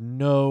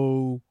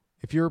no.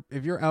 If you're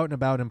out and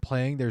about and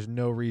playing, there's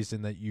no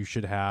reason that you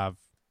should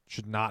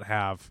not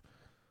have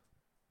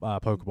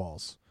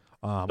Pokeballs.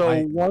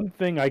 One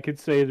thing I could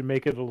say to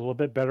make it a little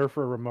bit better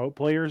for remote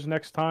players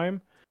next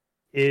time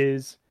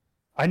is,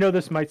 I know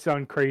this might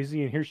sound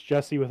crazy, and here's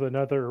Jesse with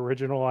another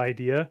original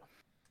idea.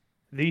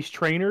 These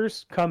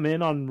trainers come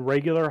in on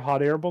regular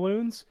hot air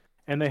balloons,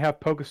 and they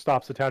have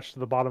Pokestops attached to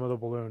the bottom of the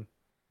balloon.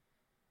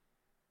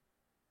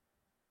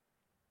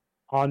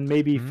 On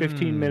maybe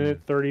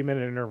 15-minute,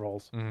 30-minute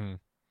intervals. Mm-hmm.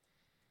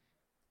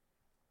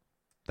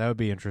 That would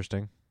be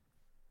interesting.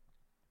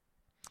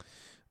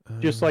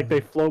 Just like they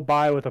float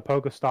by with a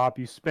Pokestop,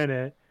 you spin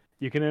it,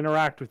 you can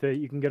interact with it,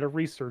 you can get a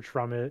research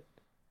from it,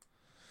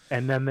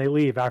 and then they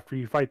leave after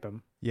you fight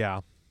them.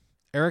 Yeah.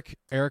 Eric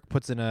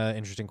puts in an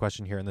interesting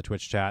question here in the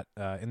Twitch chat.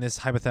 In this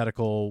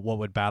hypothetical, what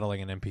would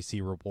battling an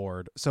NPC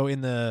reward? So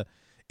in the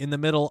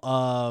middle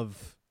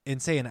of,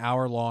 say, an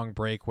hour-long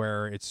break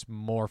where it's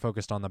more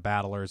focused on the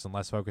battlers and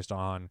less focused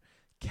on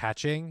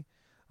catching,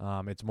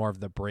 it's more of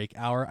the break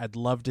hour. I'd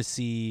love to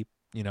see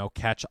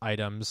catch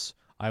items.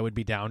 I would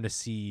be down to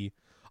see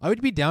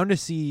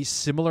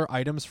similar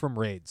items from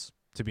raids,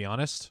 to be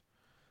honest.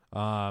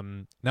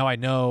 Now I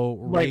know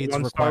raids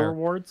require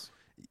rewards.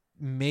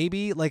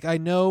 Maybe, I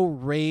know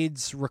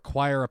raids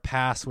require a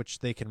pass which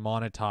they can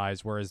monetize,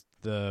 whereas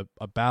a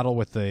battle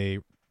with a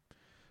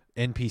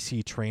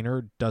NPC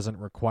trainer doesn't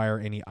require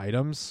any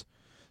items.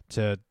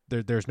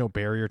 There's no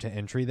barrier to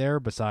entry there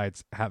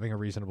besides having a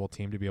reasonable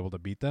team to be able to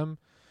beat them.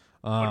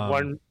 Would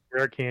one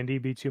rare candy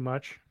be too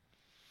much?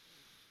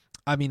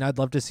 I mean, I'd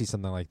love to see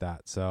something like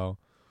that. So,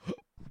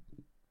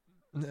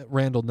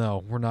 Randall,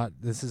 no, we're not.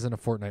 This isn't a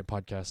Fortnite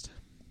podcast.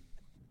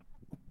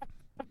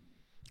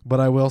 But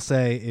I will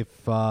say,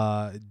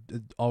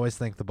 always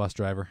thank the bus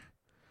driver.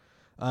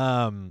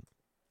 Yeah,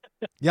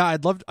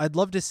 I'd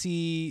love to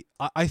see.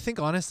 I think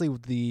honestly,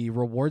 the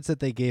rewards that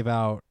they gave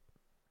out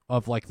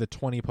of the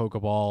 20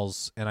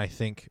 Pokeballs, and I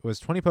think it was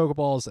 20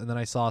 Pokeballs, and then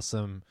I saw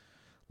some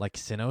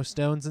Sinnoh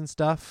stones and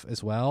stuff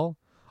as well.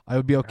 I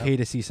would be okay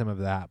to see some of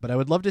that, but I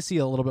would love to see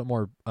a little bit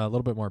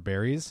more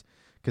berries,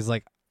 because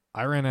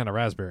I ran out of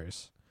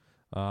raspberries.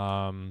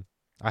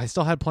 I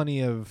still had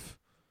plenty of.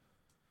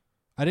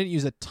 I didn't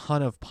use a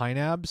ton of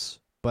Pineapples,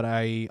 but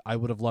I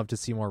would have loved to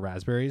see more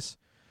raspberries.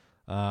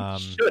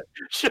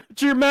 Shut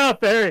your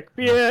mouth, Eric.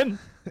 Bien.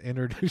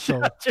 Introduce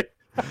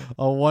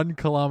a 1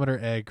 kilometer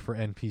egg for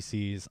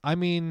NPCs. I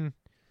mean,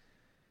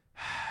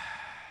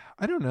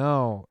 I don't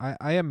know.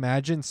 I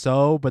imagine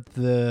so, but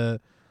the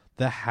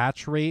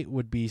hatch rate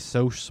would be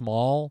so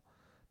small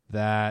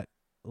that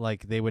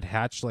like they would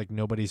hatch like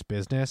nobody's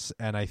business,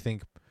 and I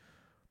think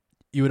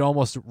you would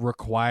almost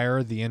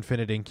require the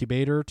infinite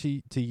incubator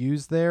to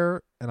use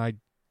there, and I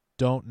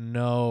don't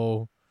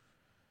know.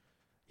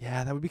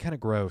 Yeah, that would be kind of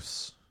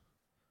gross.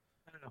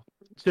 I don't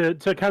know.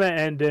 To kind of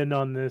end in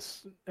on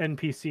this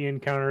NPC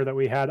encounter that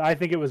we had, I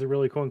think it was a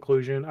really cool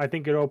inclusion. I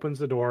think it opens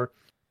the door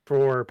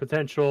for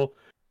potential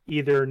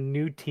either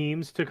new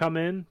teams to come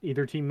in,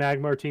 either Team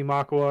Magma or Team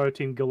Aqua or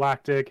Team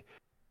Galactic.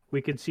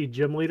 We could see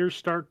gym leaders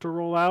start to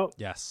roll out.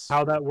 Yes.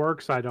 How that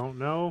works, I don't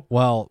know.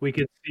 Well, We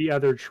could see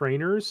other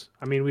trainers.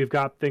 I mean, we've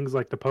got things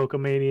like the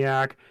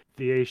Pokemaniac,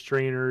 the Ace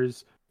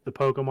trainers, the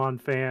Pokemon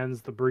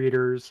fans, the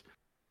breeders.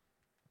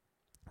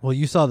 well,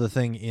 you saw the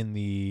thing in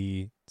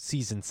the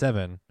season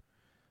 7,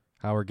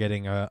 how we're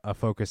getting a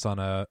focus on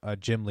a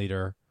gym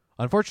leader.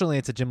 Unfortunately,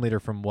 it's a gym leader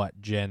from what,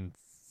 Gen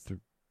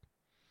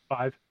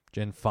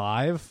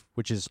 5,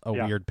 which is a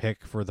weird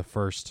pick for the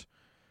first.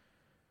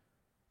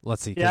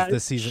 Let's see, because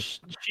this season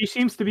she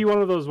seems to be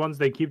one of those ones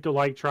they keep to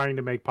like trying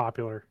to make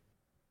popular.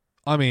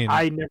 I mean,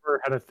 I never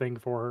had a thing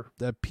for her.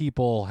 The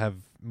people have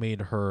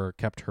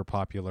kept her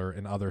popular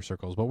in other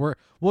circles, but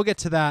we'll get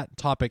to that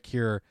topic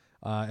here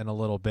in a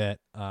little bit.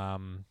 As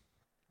far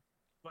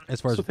I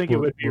as also think it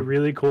would be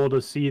really cool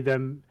to see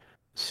them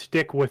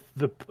stick with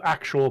the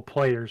actual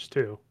players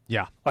too.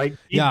 Yeah, like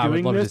I would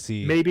doing love this, to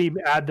see. Maybe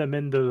add them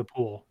into the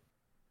pool.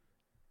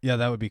 Yeah,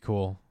 that would be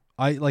cool.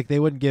 They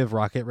wouldn't give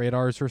rocket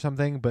radars or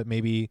something, but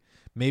maybe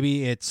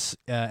it's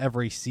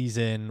every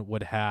season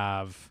would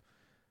have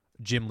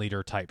gym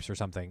leader types or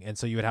something, and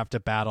so you would have to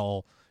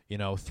battle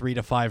 3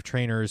 to 5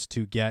 trainers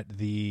to get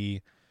the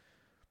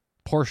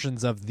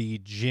portions of the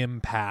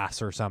gym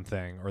pass or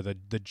something, or the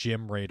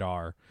gym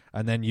radar,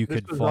 and then you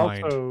could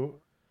find.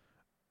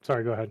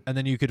 Sorry, go ahead. And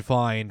then you could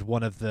find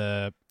one of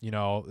the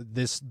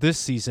this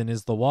season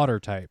is the water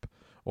type,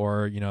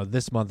 or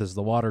this month is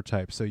the water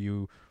type. So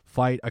you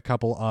fight a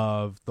couple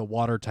of the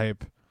water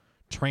type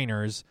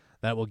trainers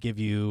that will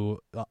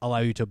allow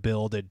you to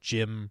build a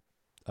gym.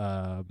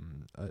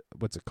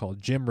 What's it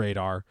called? Gym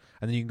radar,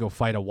 and then you can go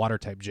fight a water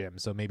type gym.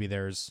 So maybe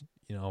there's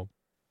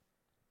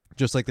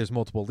just like there's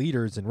multiple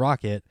leaders in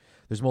Rocket,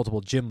 there's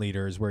multiple gym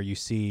leaders where you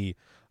see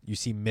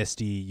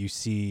Misty, you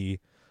see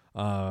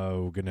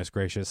oh goodness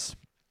gracious,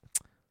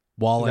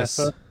 Wallace.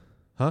 Nessa?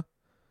 Huh?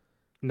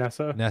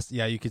 Nessa.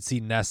 Yeah, you could see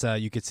Nessa,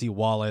 you could see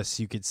Wallace,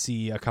 you could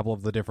see a couple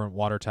of the different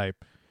water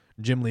type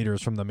gym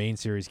leaders from the main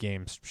series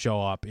games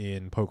show up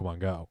in Pokemon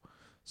Go.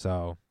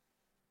 So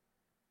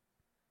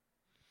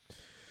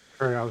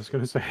Sorry, I was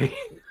going to say.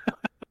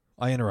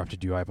 I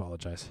interrupted you. I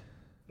apologize.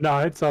 No,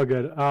 it's all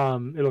good.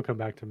 It'll come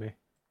back to me.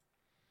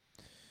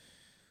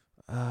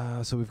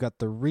 So we've got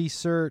the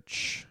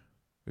research.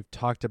 We've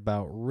talked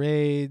about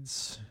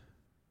raids.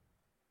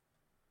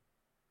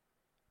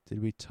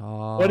 Did we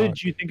talk? What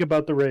did you think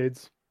about the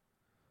raids?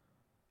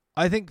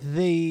 I think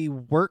they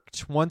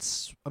worked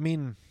once. I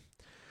mean,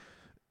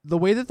 the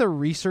way that the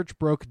research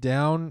broke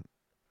down,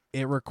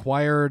 it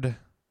required.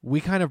 We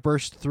kind of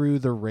burst through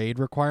the raid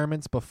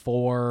requirements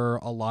before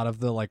a lot of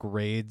the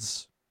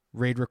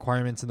raid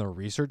requirements in the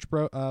research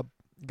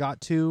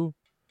got to,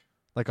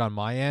 on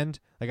my end.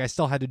 I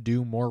still had to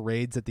do more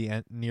raids at the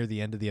end, near the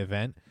end of the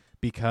event,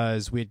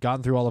 because we had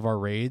gotten through all of our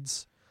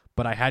raids,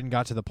 but I hadn't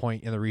got to the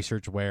point in the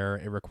research where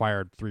it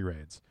required 3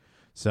 raids.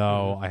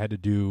 So I had to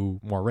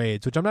do more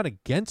raids, which I'm not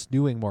against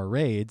doing more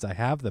raids. I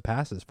have the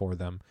passes for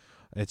them.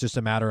 It's just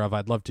a matter of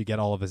I'd love to get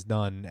all of this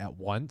done at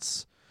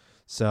once.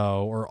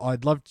 So, or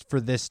I'd love for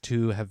this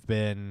to have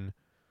been,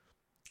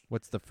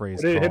 what's the phrase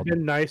Would it called? have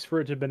been nice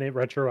for it to have been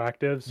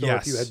retroactive? So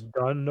Yes. if you had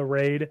done the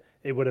raid,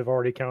 it would have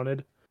already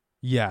counted?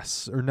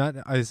 Yes, or not?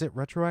 Is it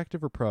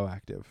retroactive or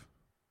proactive?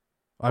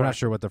 I'm not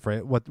sure what the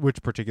phrase,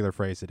 which particular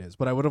phrase it is,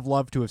 but I would have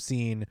loved to have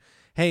seen,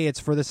 hey,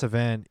 it's for this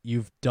event.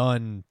 You've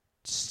done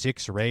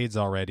 6 raids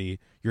already.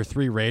 Your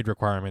 3 raid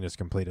requirement is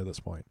complete at this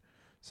point.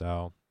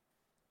 So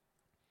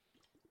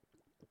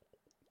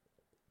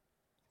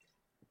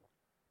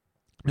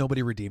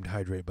nobody redeemed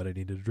hydrate, but I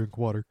needed to drink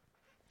water.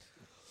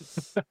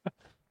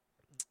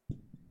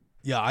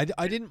 Yeah,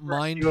 I didn't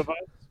mind.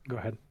 Go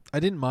ahead. I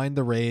didn't mind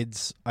the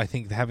raids. I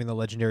think having the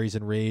legendaries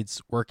and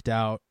raids worked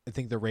out. I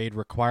think the raid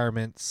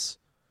requirements,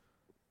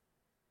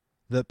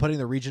 putting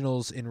the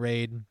regionals in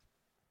raid,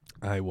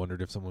 I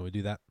wondered if someone would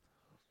do that.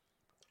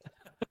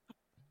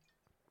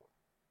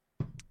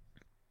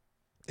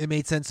 It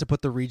made sense to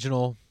put the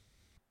regional.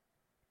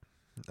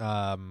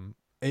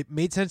 It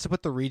made sense to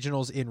put the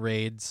regionals in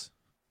raids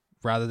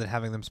rather than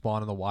having them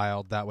spawn in the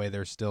wild. That way,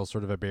 there's still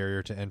sort of a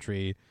barrier to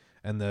entry,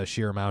 and the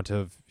sheer amount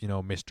of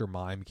Mr.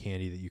 Mime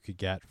candy that you could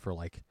get for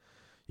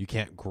you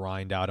can't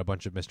grind out a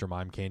bunch of Mr.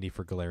 Mime candy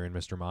for Galarian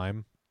Mr.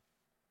 Mime,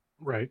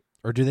 right?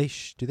 Or do they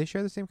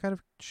share the same kind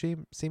of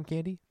same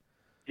candy?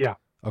 Yeah.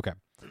 Okay.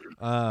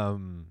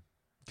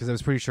 Because I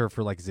was pretty sure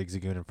for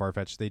Zigzagoon and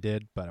Farfetch they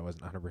did, but I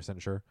wasn't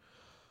 100% sure.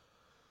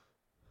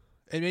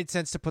 It made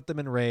sense to put them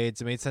in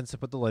raids. It made sense to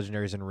put the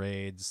legendaries in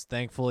raids.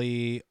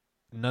 Thankfully,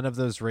 none of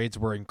those raids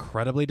were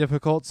incredibly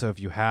difficult. So if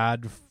you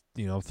had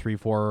 3,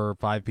 4,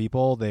 5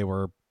 people, they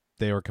were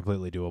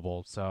completely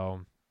doable.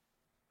 So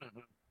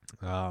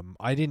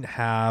I didn't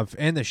have,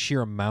 and the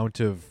sheer amount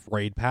of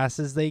raid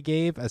passes they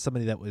gave as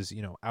somebody that was,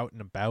 out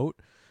and about,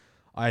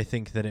 I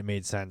think that it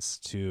made sense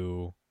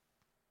to.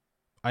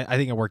 I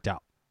think it worked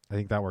out. I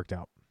think that worked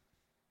out.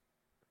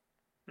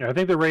 Yeah, I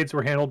think the raids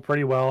were handled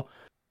pretty well.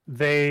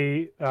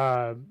 They,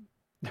 dang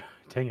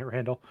it,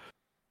 Randall.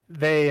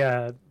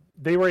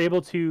 They were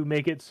able to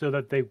make it so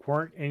that they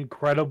weren't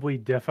incredibly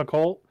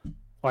difficult.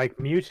 Like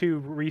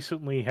Mewtwo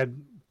recently had,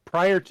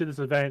 prior to this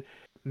event,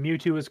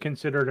 Mewtwo was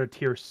considered a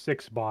tier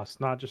 6 boss,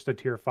 not just a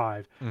tier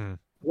 5.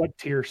 What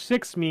tier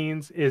 6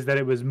 means is that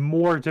it was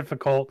more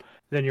difficult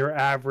than your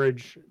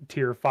average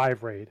tier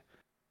 5 raid.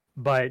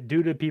 But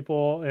due to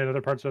people in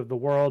other parts of the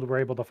world were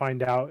able to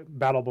find out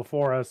battle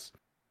before us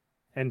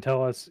and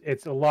tell us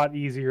it's a lot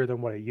easier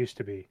than what it used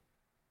to be.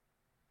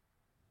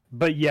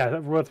 But yeah,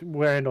 what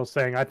Randall's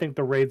saying, I think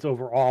the raids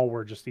overall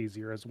were just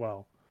easier as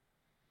well.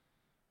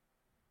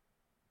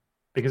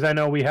 Because I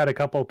know we had a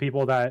couple of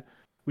people that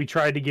we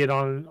tried to get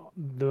on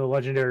the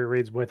legendary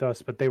raids with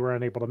us, but they were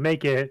unable to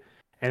make it.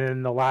 And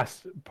in the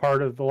last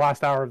hour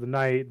of the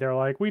night, they're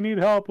like, we need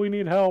help, we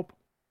need help.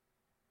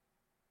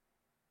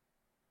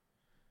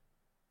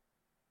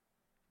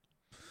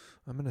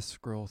 I'm going to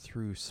scroll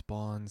through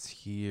spawns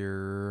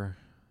here.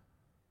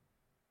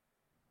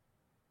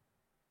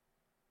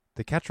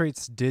 The catch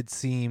rates did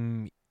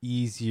seem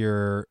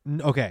easier.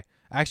 Okay.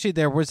 Actually,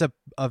 there was a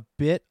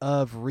bit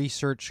of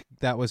research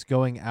that was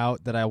going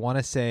out that I want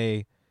to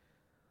say,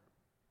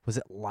 was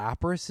it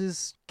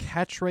Lapras's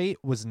catch rate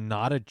was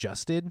not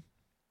adjusted?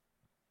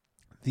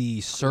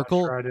 The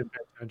circle, I didn't pay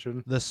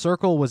attention. The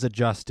circle was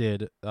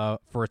adjusted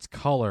for its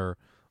color,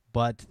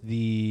 but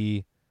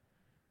the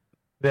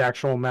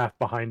actual math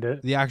behind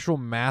it. The actual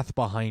math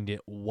behind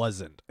it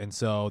wasn't. And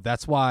so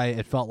that's why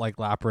it felt like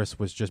Lapras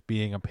was just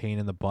being a pain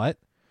in the butt.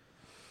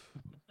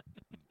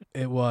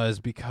 It was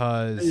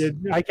because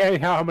I can't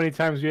count how many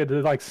times we had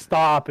to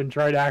stop and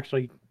try to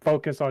actually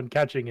focus on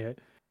catching it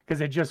because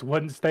it just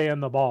wouldn't stay in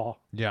the ball.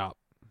 Yeah.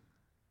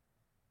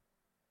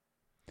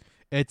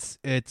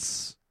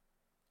 Because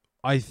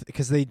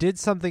they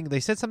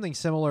said something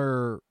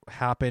similar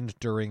happened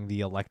during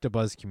the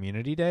Electabuzz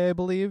Community Day, I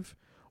believe,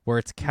 where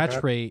its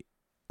catch rate,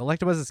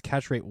 Electabuzz's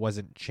catch rate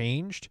wasn't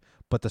changed,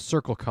 but the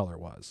circle color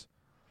was.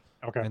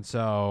 Okay. And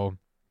so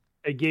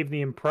it gave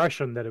the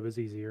impression that it was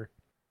easier.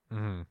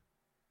 Mm-hmm.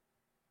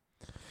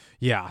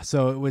 Yeah,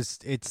 so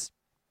it's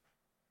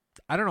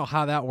I don't know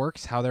how that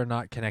works, how they're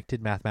not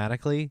connected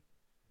mathematically,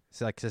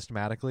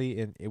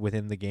 systematically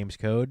within the game's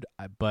code,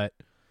 but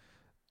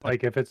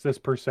if it's this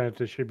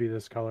percent, it should be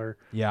this color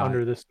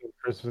under this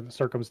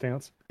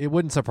circumstance. It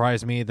wouldn't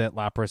surprise me that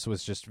Lapras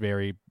was just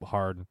very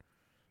hard.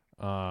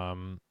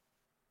 Lapras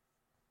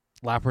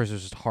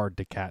is just hard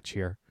to catch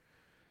here.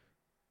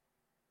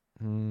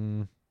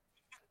 Wow,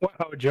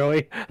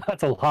 Joey,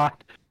 that's a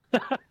lot.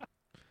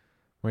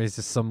 Wait, is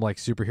this some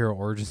superhero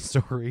origin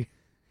story?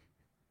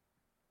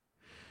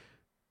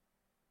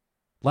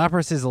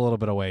 Lapras is a little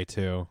bit away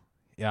too.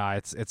 Yeah,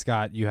 it's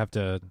got you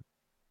gotta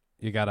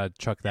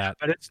chuck that.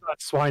 But it's not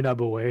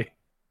Swinub away.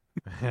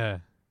 Yeah.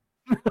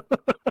 I'm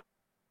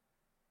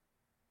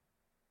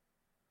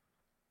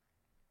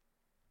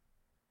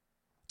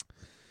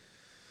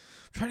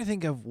trying to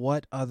think of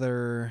what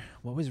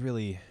was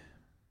really.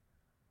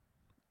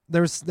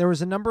 There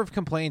was a number of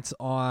complaints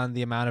on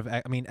the amount of.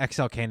 I mean,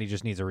 XL Candy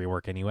just needs a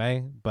rework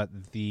anyway,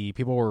 but the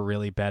people were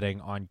really betting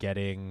on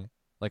getting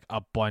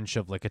a bunch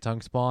of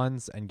Lickitung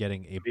spawns and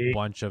getting a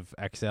bunch of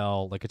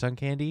XL Lickitung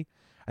candy,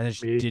 and it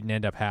just didn't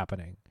end up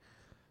happening.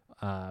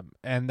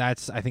 And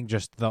that's, I think,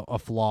 just a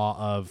flaw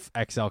of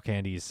XL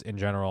candies in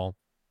general.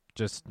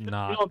 Just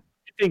not. I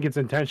think it's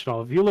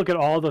intentional. If you look at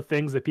all the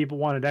things that people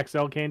wanted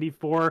XL candy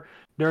for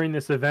during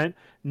this event,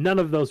 none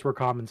of those were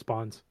common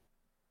spawns.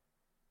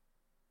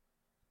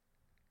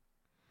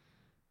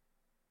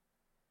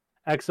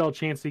 XL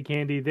Chansey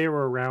candy, they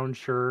were around,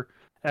 sure.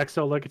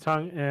 XL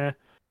Lickitung,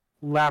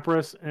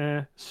 Lapras,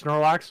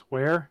 Snorlax,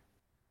 where?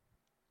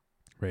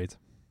 Raids.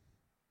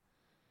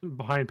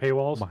 Behind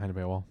paywalls. Behind a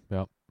paywall,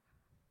 yep.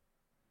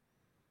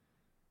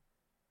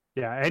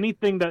 Yeah,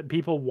 anything that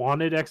people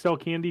wanted XL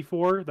candy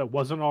for that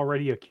wasn't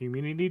already a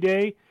community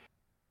day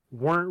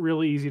weren't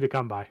really easy to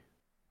come by.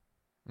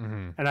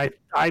 Mm-hmm. And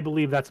I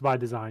believe that's by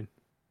design.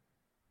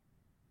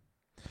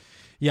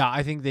 Yeah,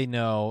 I think they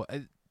know.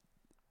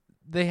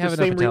 They have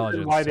the enough same intelligence.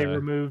 Reason why they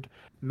removed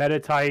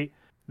Meditite,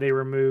 they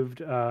removed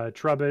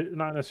Trubbish,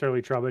 not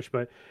necessarily Trubbish,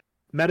 but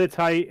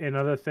Meditite and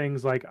other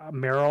things like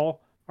Meryl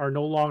are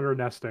no longer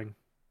nesting.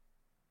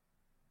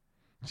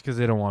 It's because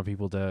they don't want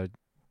people to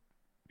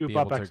scoop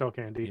up XL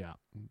candy. Yeah,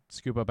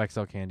 scoop up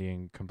XL candy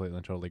and completely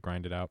and totally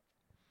grind it out.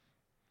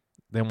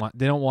 They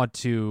don't want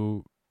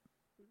to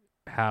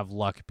have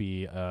luck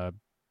be a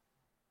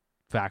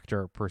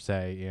factor per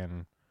se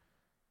in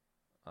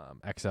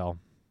XL.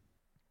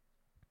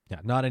 Yeah,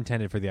 not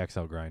intended for the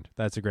XL grind.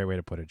 That's a great way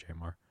to put it,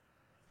 Jamar.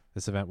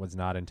 This event was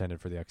not intended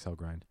for the XL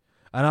grind.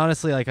 And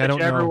honestly, I don't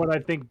know. Everyone, I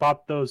think,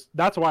 bought those.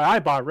 That's why I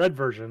bought red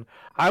version.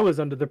 I was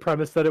under the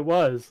premise that it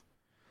was.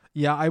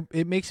 Yeah,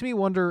 it makes me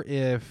wonder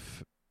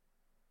if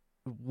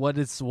what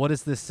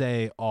does this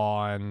say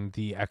on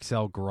the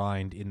XL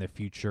grind in the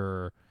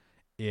future,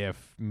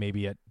 if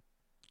maybe it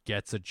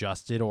gets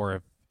adjusted,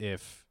 or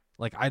if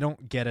like, I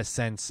don't get a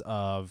sense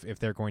of if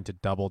they're going to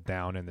double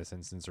down in this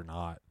instance or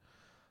not.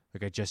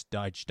 Like, I just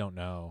don't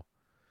know.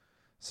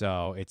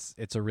 So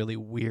it's a really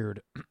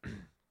weird.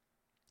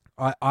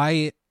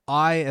 I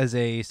as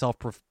a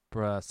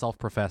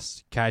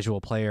self-professed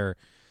casual player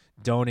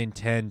don't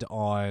intend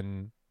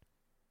on.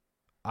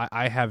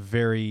 I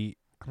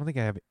don't think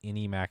I have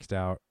any maxed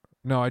out.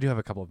 No, I do have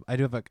a couple of. I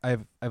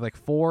have like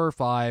 4 or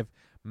 5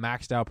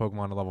 maxed out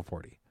Pokemon to level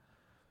 40.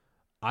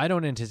 I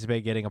don't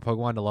anticipate getting a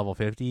Pokemon to level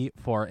 50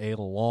 for a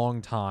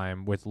long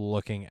time with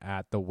looking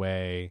at the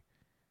way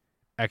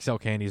XL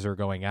candies are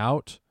going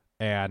out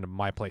and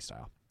my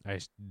playstyle. I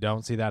just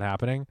don't see that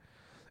happening.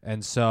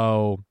 And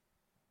so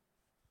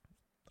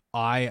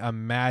I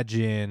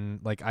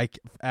imagine, like,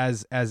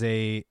 as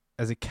a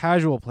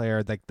casual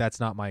player, like, that's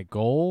not my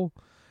goal.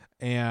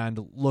 And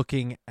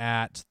looking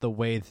at the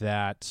way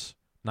that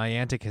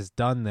Niantic has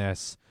done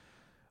this,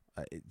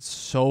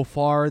 so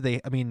far,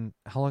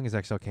 how long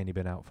has XL Candy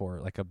been out for?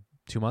 Like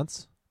 2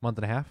 months? Month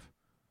and a half?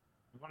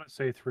 I want to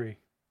say 3.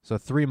 So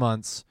 3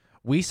 months.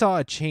 We saw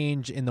a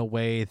change in the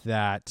way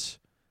that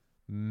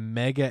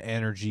Mega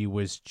Energy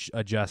was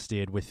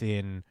adjusted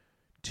within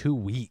 2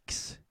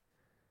 weeks.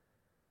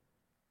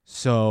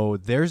 So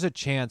there's a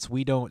chance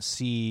we don't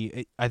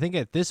see. I think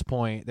at this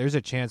point, there's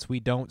a chance we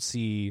don't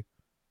see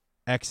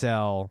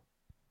XL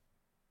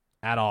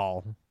at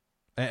all.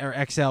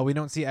 Or XL, we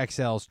don't see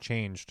XLs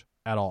changed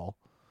at all.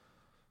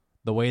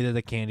 The way that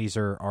the candies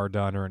are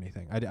done or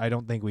anything. I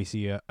don't think we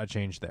see a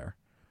change there.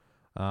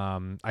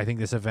 I think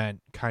this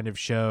event kind of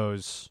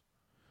shows,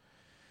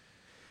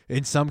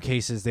 in some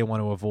cases, they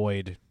want to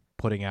avoid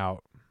putting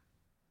out.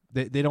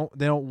 They don't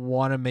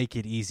want to make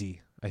it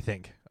easy. I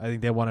think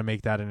they want to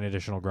make that an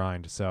additional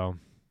grind. So,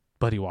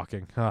 buddy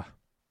walking.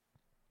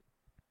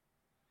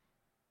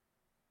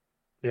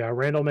 Yeah,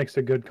 Randall makes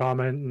a good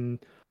comment, and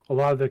a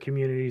lot of the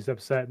community's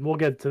upset. And we'll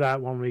get to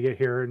that when we get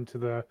here into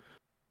the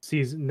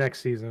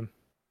next season.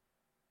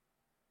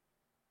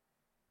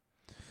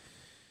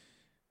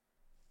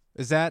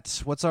 Is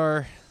that what's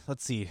our?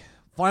 Let's see.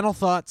 Final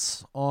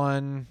thoughts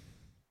on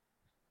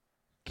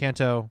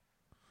Kanto,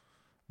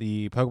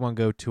 the Pokemon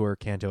Go Tour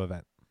Kanto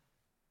event.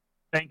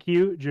 Thank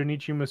you,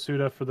 Junichi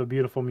Masuda, for the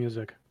beautiful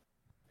music.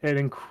 It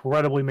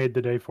incredibly made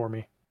the day for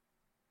me.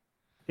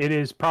 It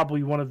is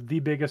probably one of the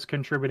biggest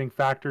contributing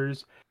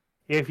factors.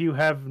 If you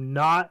have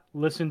not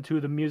listened to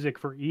the music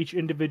for each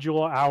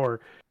individual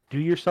hour, do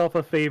yourself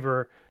a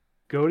favor,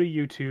 go to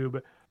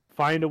YouTube,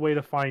 find a way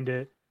to find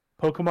it,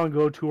 Pokemon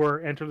Go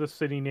Tour, enter the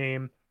city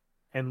name,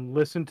 and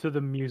listen to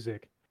the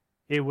music.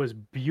 It was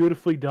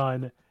beautifully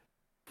done.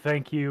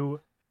 Thank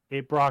you.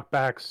 It brought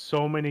back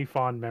so many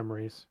fond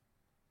memories.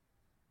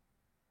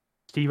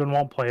 Steven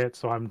won't play it,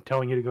 so I'm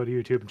telling you to go to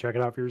YouTube and check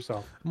it out for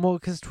yourself. Well,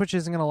 because Twitch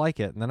isn't going to like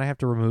it, and then I have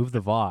to remove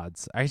the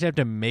VODs. I actually have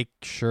to make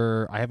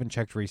sure. I haven't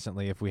checked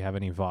recently if we have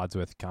any VODs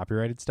with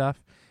copyrighted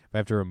stuff. If I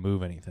have to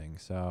remove anything,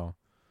 so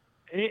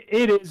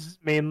it is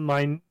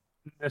mainline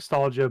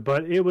nostalgia,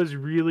 but it was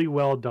really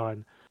well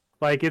done.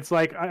 Like, it's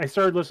like I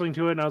started listening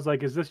to it, and I was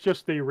like, "Is this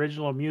just the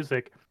original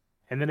music?"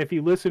 And then if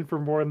you listen for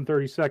more than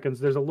 30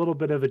 seconds, there's a little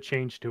bit of a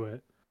change to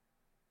it.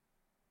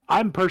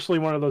 I'm personally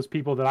one of those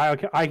people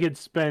that I could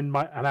spend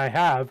and I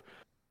have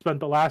spent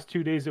the last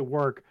 2 days at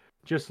work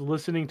just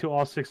listening to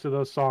all 6 of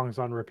those songs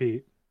on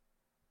repeat.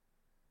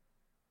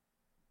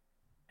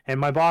 And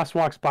my boss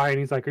walks by and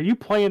he's like, "Are you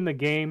playing the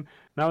game?"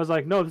 And I was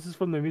like, "No, this is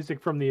from the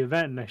music from the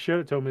event." And I showed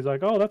it to him. He's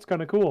like, "Oh, that's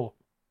kind of cool."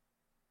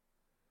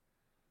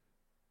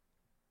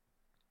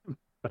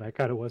 But I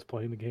kind of was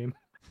playing the game.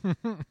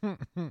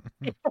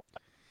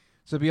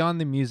 So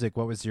beyond the music,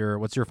 what's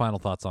your final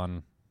thoughts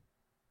on?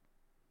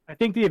 I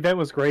think the event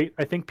was great.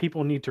 I think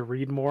people need to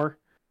read more.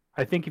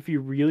 I think if you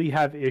really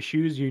have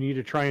issues, you need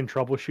to try and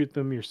troubleshoot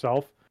them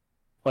yourself.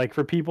 Like,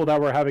 for people that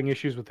were having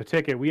issues with the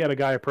ticket, we had a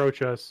guy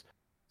approach us,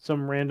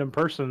 some random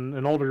person,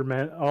 an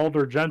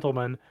older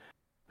gentleman,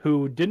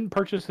 who didn't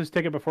purchase his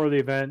ticket before the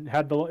event,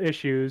 had the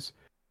issues.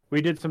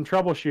 We did some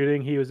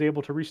troubleshooting. He was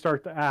able to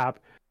restart the app.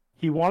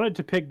 He wanted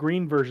to pick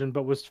green version,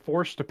 but was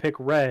forced to pick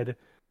red.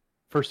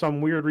 For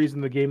some weird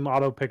reason, the game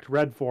auto-picked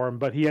red for him,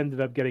 but he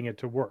ended up getting it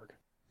to work.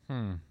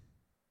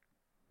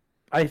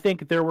 I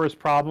think there was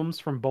problems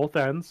from both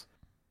ends.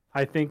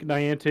 I think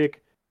Niantic...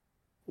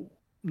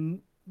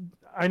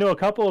 I know a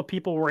couple of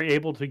people were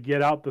able to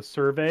get out the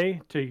survey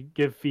to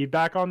give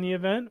feedback on the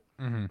event.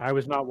 Mm-hmm. I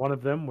was not one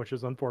of them, which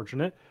is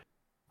unfortunate.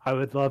 I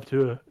would love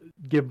to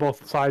give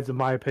both sides of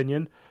my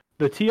opinion.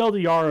 The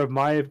TLDR of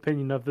my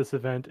opinion of this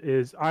event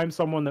is I'm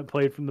someone that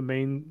played from the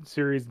main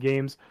series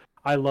games.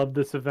 I love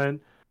this event.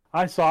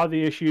 I saw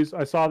the issues.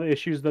 I saw the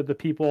issues that the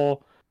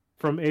people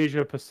from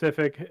Asia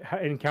Pacific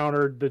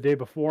encountered the day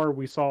before.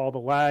 We saw all the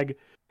lag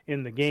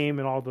in the game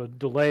and all the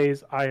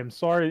delays. I am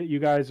sorry that you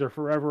guys are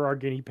forever our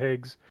guinea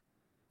pigs.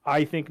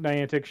 I think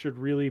Niantic should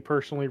really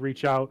personally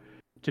reach out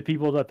to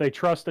people that they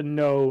trust and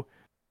know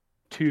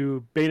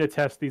to beta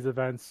test these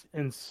events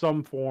in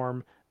some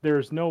form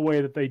There's no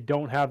way that they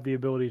don't have the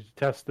ability to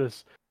test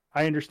this.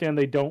 I understand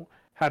they don't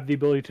have the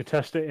ability to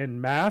test it in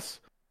mass.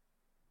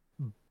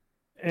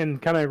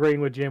 And kind of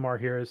agreeing with Jamar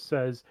here, it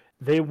says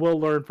they will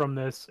learn from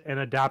this and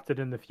adapt it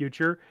in the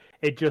future.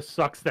 It just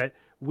sucks that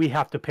we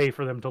have to pay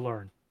for them to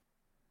learn.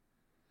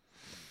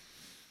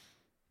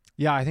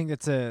 Yeah, I think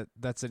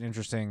that's an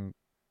interesting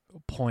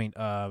point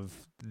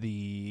of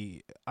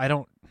the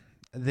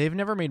they've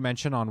never made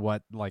mention on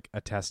what like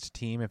a test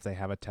team, if they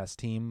have a test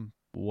team,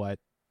 what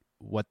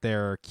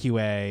their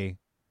QA,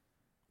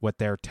 what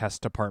their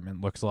test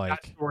department looks like.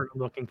 That's what we're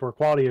looking for,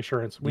 quality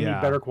assurance. We need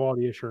better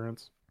quality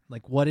assurance.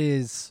 Like what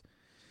is...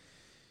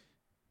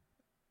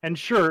 And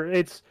sure,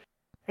 it's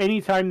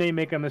anytime they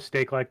make a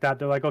mistake like that,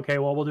 they're like, okay,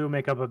 well, we'll do a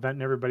makeup event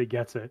and everybody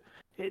gets it.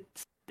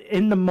 It's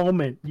in the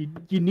moment.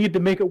 You need to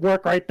make it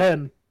work right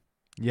then.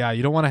 Yeah,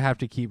 you don't want to have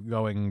to keep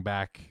going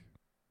back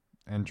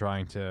and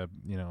trying to,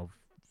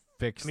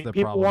 fix the problems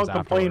people won't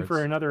complain afterwards.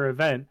 for another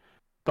event,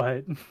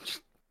 but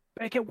just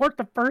make it work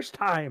the first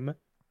time.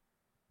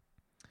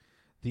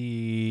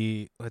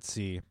 Let's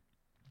see.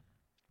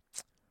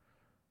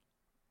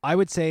 I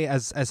would say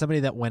as somebody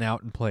that went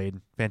out and played,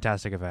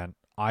 fantastic event.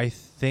 I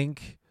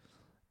think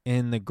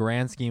in the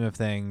grand scheme of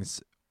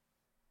things,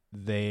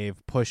 they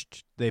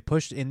pushed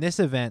in this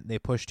event, they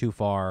pushed too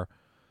far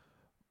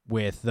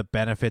with the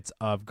benefits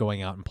of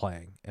going out and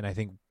playing. And I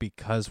think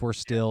because we're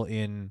still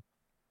in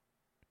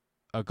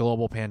a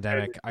global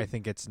pandemic, I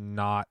think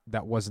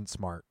that wasn't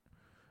smart.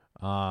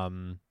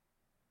 Now,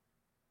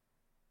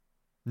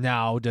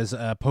 does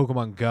a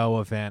Pokemon Go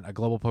event, a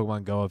global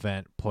Pokemon Go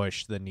event,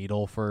 push the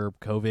needle for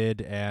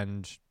COVID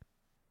and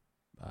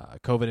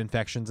COVID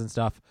infections and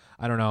stuff?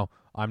 I don't know.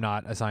 I'm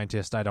not a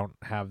scientist. I don't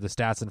have the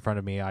stats in front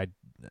of me. I'm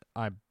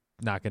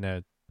not going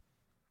to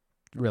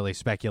really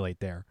speculate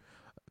there.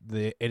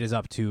 It is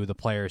up to the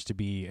players to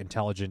be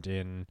intelligent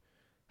in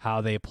how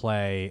they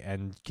play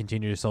and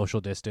continue to social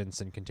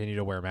distance and continue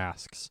to wear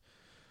masks,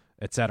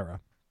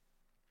 etc.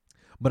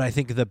 But I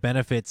think the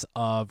benefits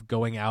of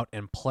going out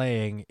and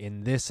playing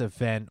in this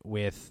event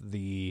with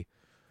the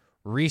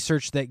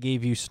research that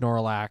gave you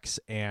Snorlax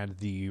and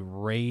the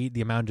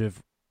amount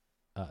of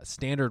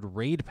standard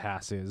raid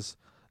passes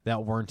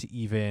that weren't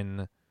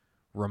even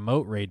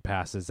remote raid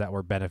passes that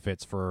were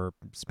benefits for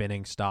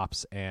spinning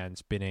stops and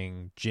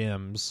spinning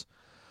gyms.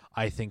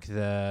 I think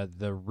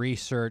the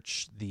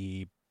research,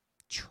 the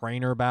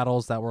trainer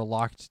battles that were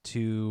locked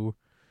to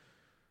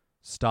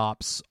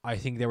stops, I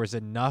think there was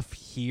enough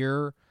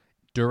here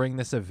during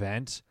this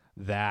event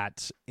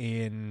that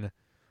in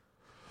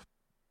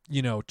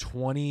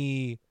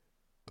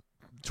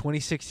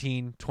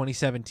 2016,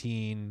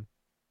 2017,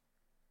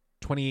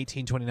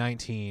 2018,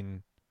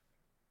 2019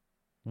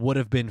 would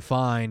have been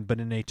fine, but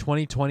in a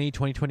 2020,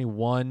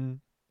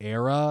 2021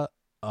 era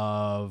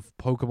of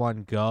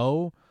Pokemon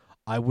Go,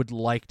 I would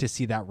like to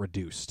see that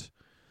reduced.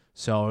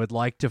 So I would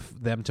like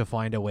them to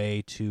find a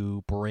way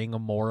to bring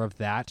more of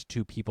that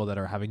to people that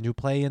are having to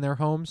play in their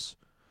homes.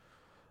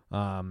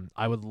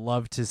 I would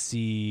love to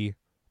see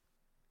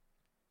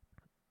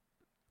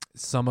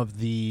some of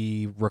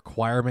the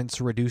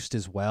requirements reduced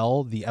as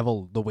well. The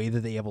way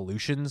that the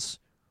evolutions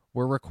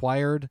were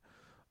required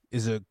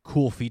is a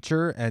cool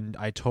feature, and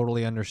I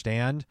totally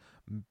understand.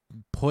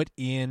 Put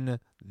in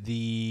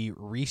the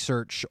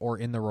research or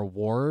in the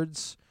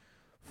rewards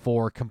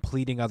for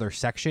completing other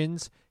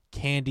sections,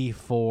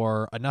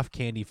 enough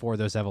candy for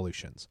those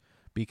evolutions,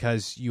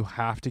 because you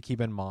have to keep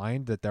in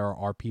mind that there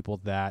are people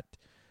that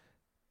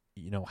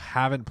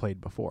haven't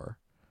played before,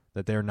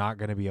 that they're not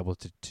going to be able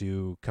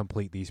to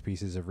complete these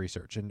pieces of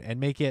research and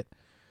make it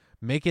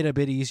a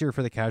bit easier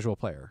for the casual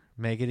player,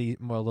 make it a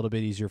little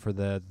bit easier for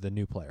the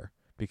new player,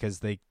 because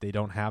they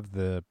don't have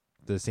the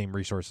same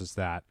resources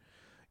that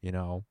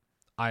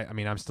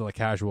I'm still a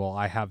casual.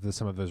 I have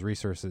some of those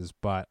resources,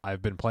 but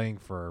I've been playing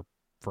for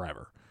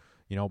forever.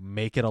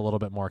 Make it a little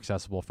bit more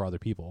accessible for other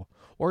people,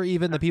 or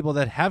even the people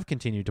that have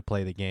continued to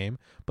play the game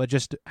but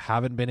just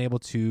haven't been able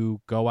to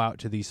go out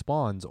to these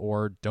spawns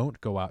or don't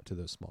go out to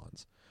those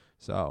spawns.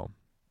 So,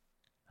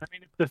 I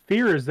mean, if the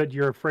fear is that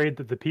you're afraid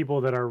that the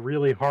people that are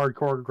really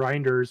hardcore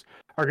grinders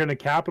are going to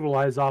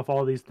capitalize off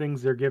all these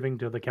things they're giving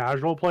to the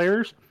casual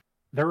players,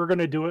 they're going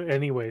to do it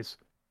anyways.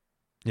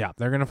 Yeah,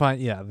 they're going to find,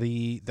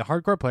 the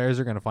hardcore players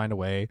are going to find a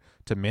way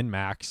to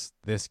min-max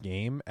this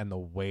game, and the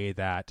way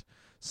that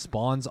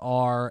spawns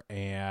are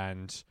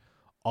and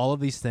all of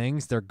these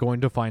things, they're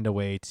going to find a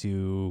way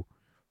to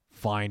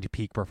find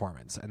peak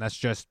performance, and that's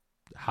just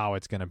how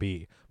it's going to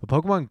be. But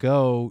Pokemon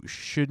Go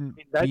shouldn't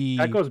be...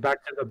 That goes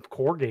back to the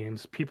core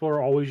games. People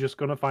are always just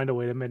going to find a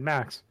way to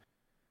min-max.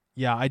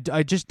 Yeah,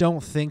 I just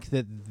don't think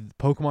that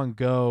Pokemon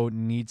Go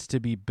needs to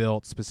be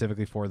built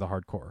specifically for the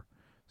hardcore.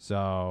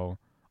 So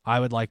I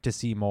would like to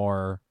see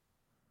more...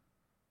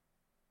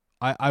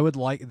 I would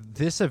like...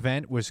 This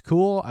event was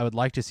cool. I would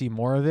like to see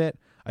more of it.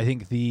 I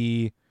think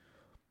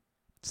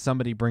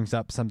somebody brings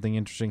up something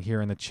interesting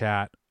here in the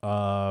chat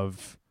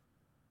of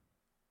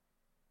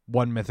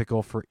one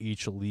mythical for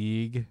each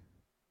league.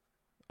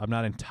 I'm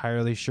not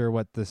entirely sure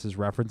what this is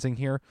referencing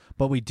here,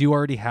 but we do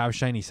already have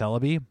Shiny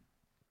Celebi.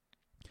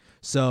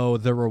 So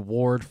the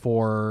reward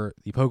for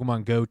the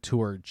Pokemon Go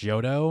Tour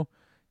Johto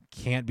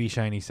can't be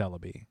Shiny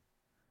Celebi.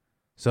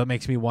 So it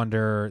makes me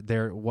wonder,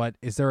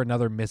 is there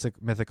another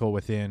mythical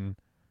within?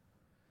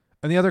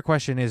 And the other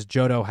question is,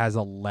 Johto has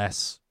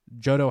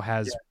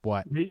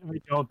what?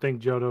 We don't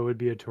think Johto would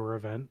be a tour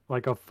event,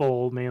 like a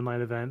full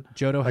mainline event.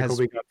 Johto like has what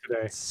we got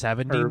today.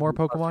 70 more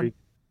Pokemon?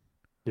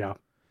 Yeah.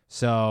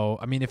 So,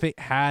 I mean, if it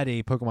had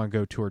a Pokemon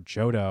Go Tour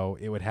Johto,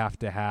 it would have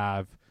to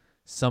have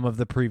some of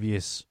some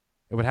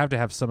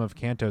of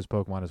Kanto's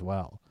Pokemon as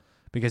well.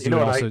 Because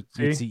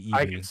you'd see Eevee.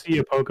 I can see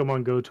a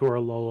Pokemon Go Tour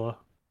Alola.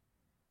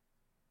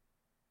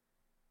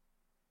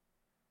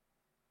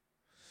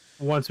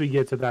 Once we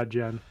get to that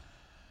gen.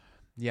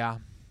 Yeah.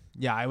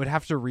 Yeah, I would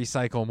have to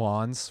recycle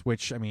Mons,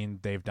 which, I mean,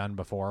 they've done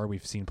before.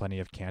 We've seen plenty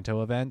of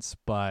Kanto events,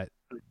 but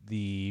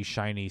the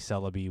Shiny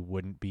Celebi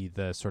wouldn't be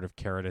the sort of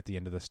carrot at the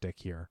end of the stick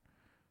here.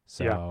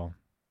 So,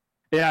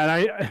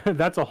 yeah, and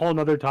that's a whole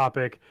nother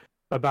topic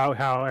about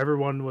how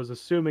everyone was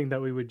assuming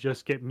that we would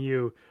just get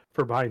Mew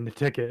for buying the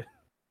ticket.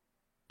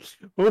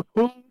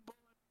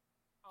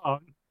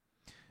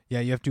 Yeah,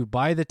 you have to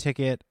buy the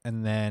ticket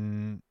and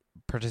then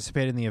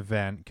participate in the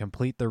event,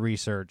 complete the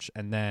research,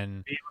 and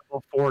then be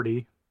level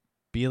 40.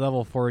 Be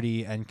level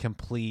 40 and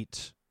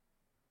complete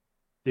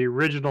the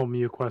original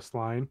Mew quest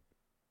line.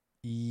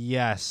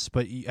 Yes,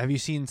 but have you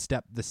seen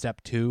step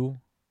 2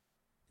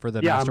 for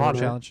the Master Ball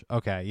Challenge?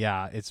 Okay,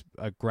 yeah, it's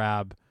a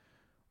grab.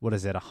 What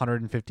is it?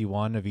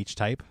 151 of each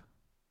type.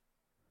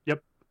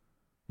 Yep.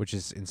 Which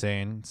is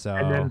insane. So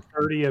and then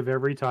 30 of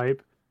every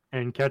type,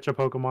 and catch a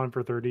Pokemon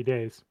for 30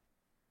 days.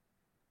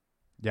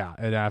 Yeah,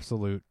 an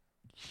absolute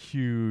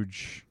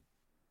huge.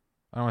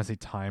 I don't want to say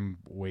time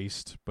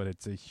waste, but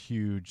it's a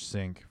huge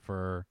sink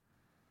for.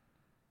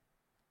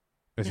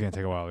 It's gonna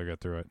take a while to get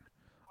through it.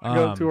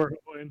 Go to our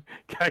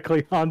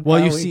Kecleon. Well,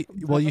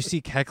 you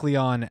see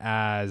Kecleon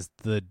as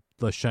the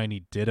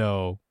shiny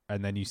Ditto,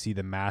 and then you see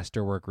the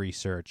masterwork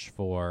research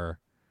for,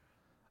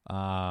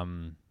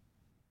 Manaphy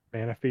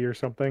or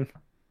something.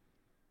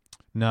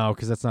 No,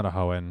 because that's not a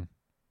Hoenn.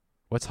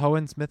 What's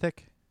Hoenn's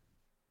mythic?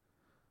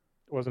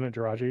 Wasn't it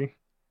Jirachi?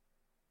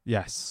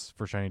 Yes,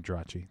 for shiny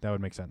Jirachi. That would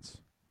make sense.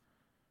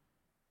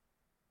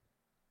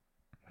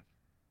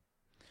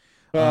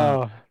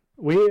 We'll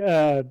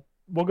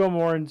go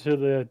more into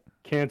the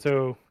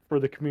Kanto for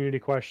the community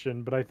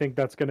question, but I think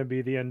that's going to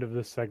be the end of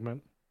this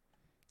segment.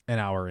 An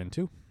hour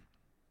into.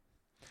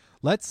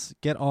 Let's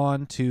get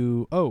on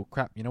to... Oh,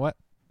 crap. You know what?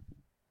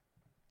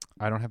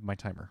 I don't have my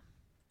timer,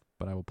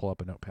 but I will pull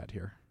up a notepad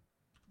here.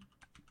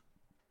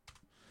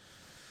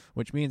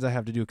 Which means I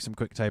have to do some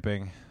quick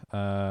typing.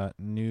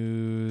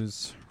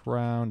 News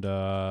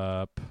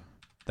roundup.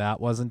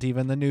 That wasn't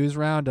even the news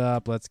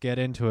roundup. Let's get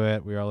into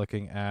it. We are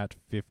looking at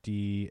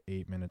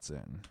 58 minutes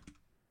in.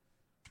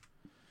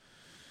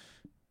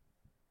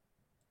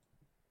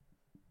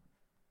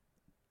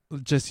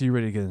 Jesse, you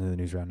ready to get into the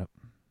news roundup?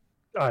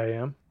 I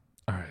am.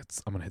 All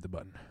right, I'm going to hit the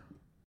button.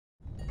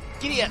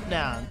 Giddy up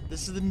now.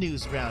 This is the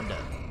news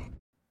roundup.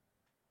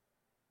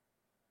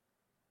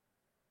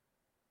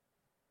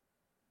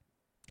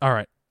 All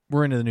right,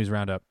 we're into the news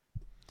roundup.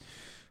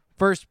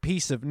 First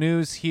piece of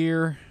news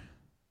here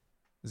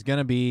is going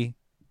to be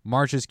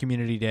March's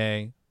Community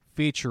Day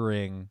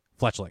featuring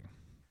Fletchling.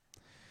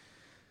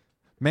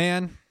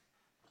 Man,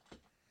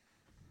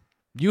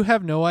 you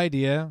have no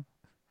idea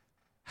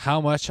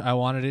how much I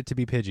wanted it to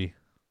be Pidgey.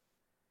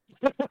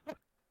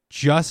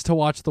 Just to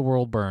watch the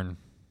world burn.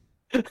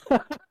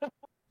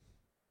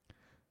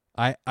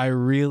 I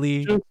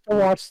really... Just to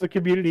watch the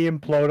community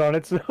implode on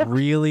itself.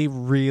 really,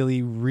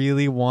 really,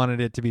 really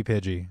wanted it to be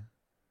Pidgey.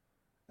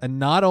 And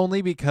not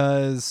only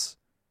because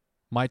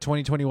my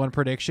 2021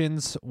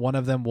 predictions, one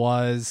of them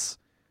was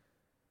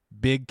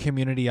big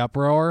community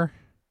uproar,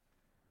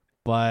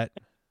 but...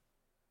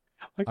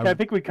 I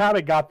think we kind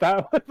of got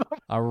that.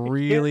 I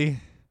really,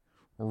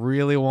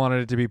 really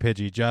wanted it to be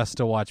Pidgey just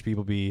to watch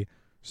people be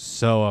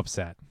so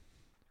upset.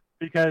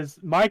 Because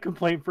my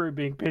complaint for it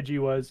being Pidgey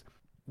was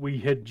we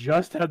had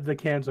just had the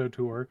Kanto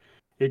tour.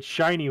 Its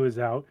shiny was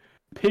out.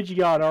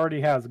 Pidgeot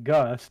already has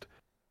Gust.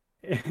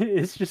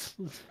 It's just...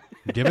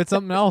 Give it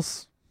something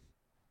else.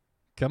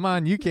 Come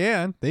on, you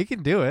can. They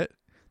can do it.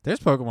 There's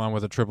Pokemon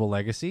with a triple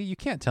legacy. You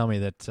can't tell me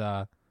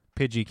that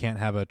Pidgey can't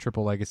have a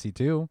triple legacy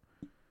too.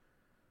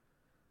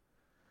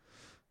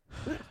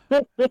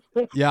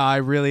 Yeah, I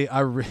really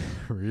wanted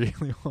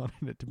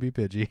it to be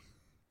Pidgey.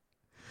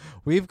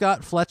 We've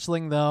got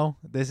Fletchling, though.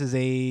 This is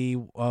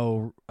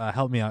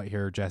help me out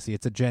here, Jesse.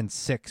 It's a Gen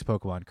 6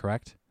 Pokemon,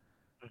 correct?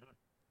 Mm-hmm.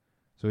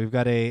 So we've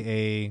got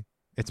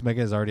its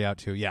Mega is already out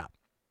too. Yeah,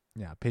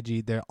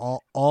 Pidgey. They're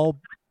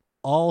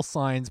all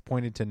signs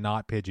pointed to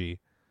not Pidgey.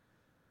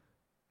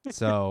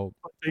 So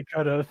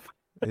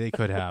they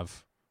could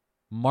have.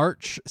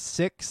 March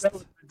 6th. That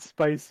was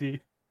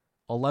spicy.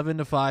 11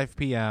 to 5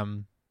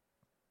 p.m.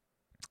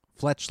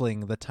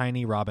 Fletchling, the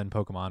tiny Robin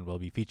Pokemon, will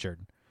be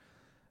featured.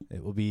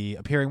 It will be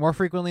appearing more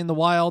frequently in the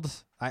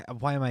wild.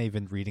 Why am I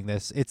even reading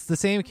this? It's the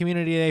same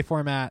Community Day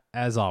format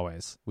as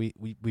always.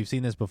 We've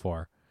seen this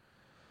before.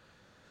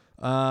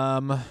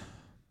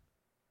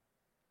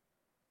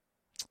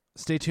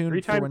 Stay tuned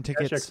 3 for times when catch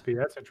tickets. XP.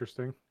 That's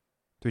interesting.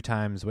 3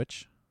 times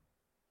which?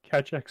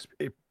 Catch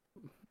XP.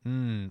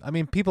 I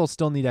mean, people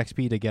still need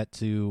XP to get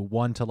to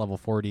 1 to level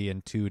 40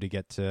 and 2 to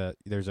get to.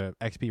 There's a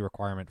XP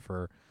requirement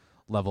for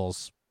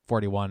levels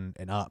 41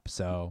 and up,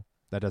 so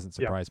that doesn't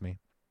surprise me.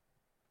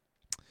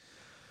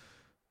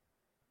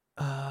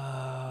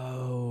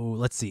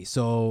 Let's see.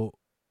 So,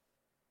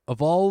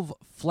 evolve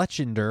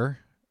Fletchinder.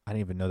 I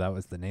didn't even know that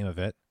was the name of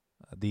it.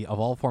 The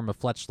evolved form of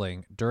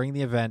Fletchling during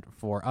the event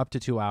for up to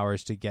 2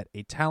 hours to get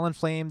a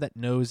Talonflame that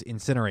knows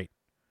Incinerate.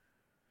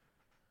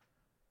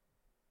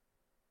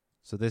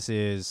 So this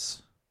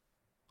is,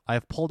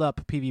 I've pulled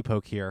up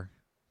PvPoke here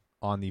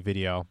on the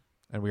video,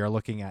 and we are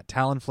looking at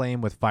Talonflame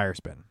with Fire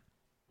Spin.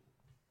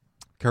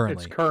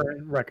 Currently. Its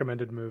current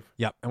recommended move.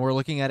 Yep, and we're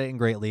looking at it in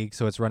Great League,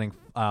 so it's running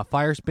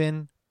Fire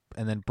Spin,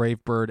 and then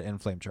Brave Bird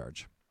and Flame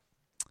Charge.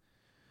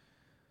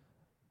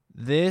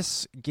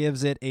 This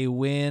gives it a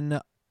win,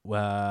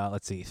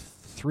 let's see,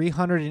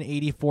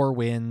 384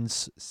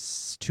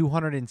 wins,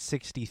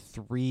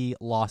 263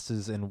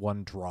 losses, and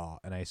 1 draw,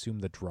 and I assume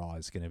the draw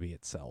is going to be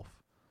itself.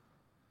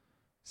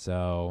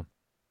 So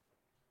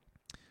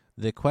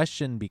the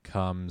question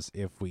becomes,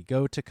 if we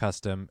go to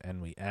custom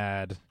and we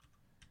add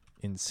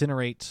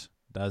Incinerate,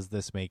 does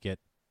this make it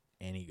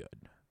any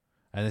good?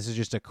 And this is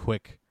just a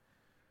quick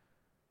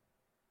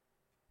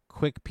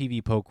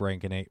PvPoke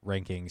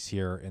rankings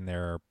here in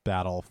their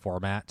battle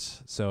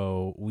format.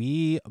 So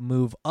we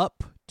move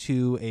up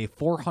to a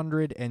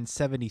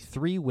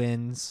 473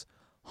 wins,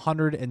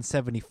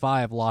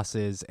 175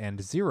 losses,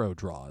 and 0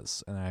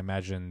 draws. And I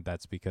imagine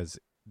that's because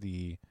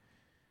the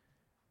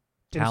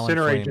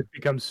Incinerate just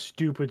becomes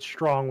stupid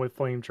strong with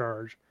Flame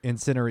Charge.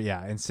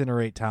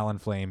 Incinerate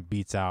Talonflame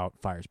beats out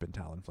Firespin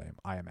Talonflame,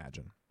 I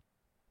imagine.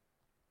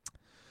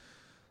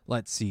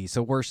 Let's see.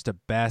 So worst to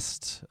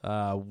best,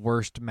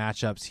 worst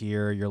matchups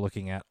here. You're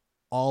looking at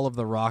all of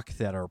the rock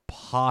that are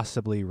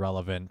possibly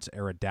relevant.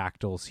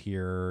 Aerodactyls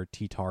here,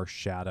 T-Tar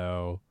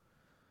Shadow,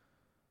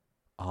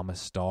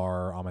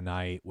 Amistar,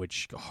 Ammonite,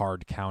 which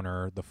hard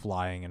counter the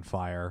flying and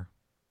fire.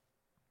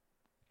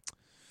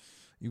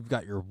 You've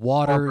got your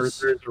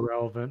waters. Waters are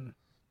relevant.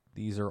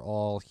 These are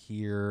all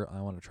here.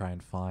 I want to try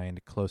and find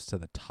close to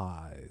the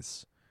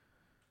ties.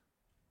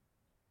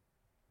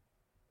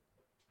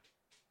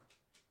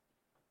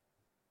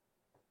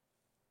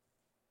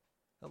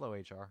 Hello,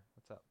 HR.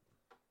 What's up?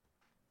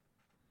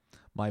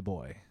 My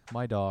boy,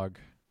 my dog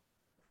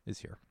is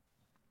here.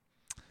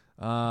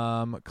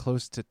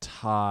 Close to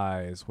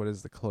ties. What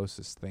is the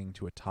closest thing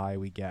to a tie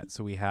we get?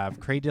 So we have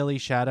Cradilly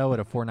Shadow at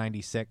a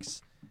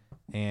 496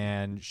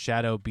 and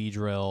Shadow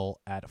Beedrill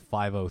at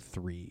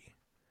 503.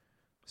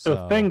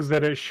 So things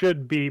that it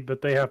should be,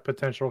 but they have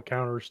potential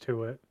counters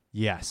to it.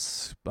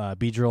 Yes.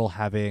 Beedrill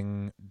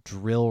having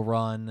Drill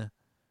Run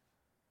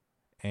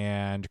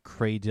and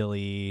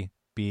Cradilly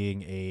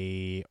being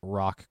a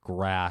rock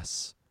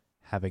grass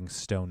having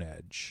Stone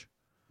Edge.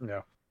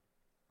 Yeah.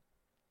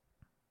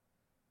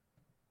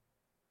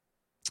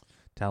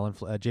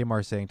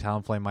 J-Mar saying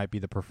Talonflame might be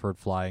the preferred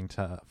flying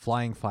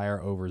fire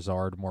over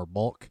Zard, more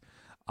bulk.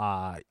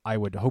 I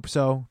would hope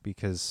so,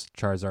 because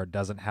Charizard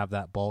doesn't have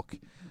that bulk.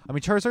 I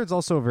mean, Charizard's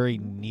also very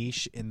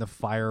niche in the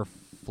fire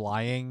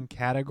flying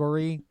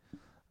category.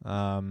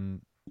 Or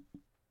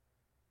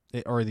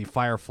the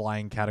fire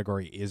flying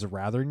category is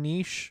rather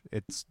niche.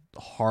 It's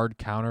hard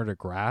counter to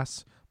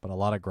grass, but a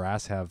lot of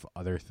grass have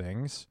other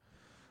things.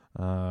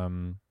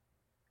 Yeah,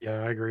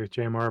 I agree with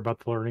Jamar about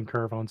the learning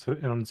curve on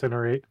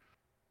Incinerate.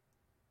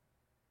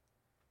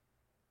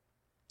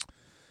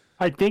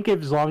 I think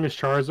as long as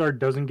Charizard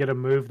doesn't get a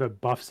move that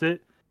buffs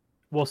it,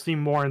 we'll see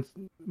more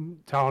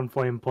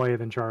Talonflame play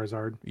than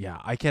Charizard. Yeah,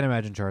 I can't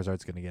imagine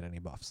Charizard's going to get any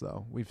buffs,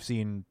 though. We've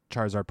seen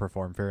Charizard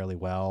perform fairly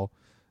well.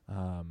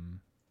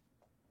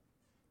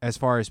 As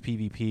far as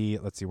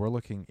PvP, let's see, we're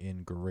looking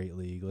in Great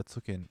League. Let's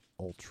look in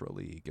Ultra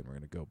League, and we're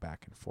going to go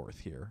back and forth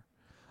here.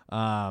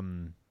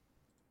 Talonflame's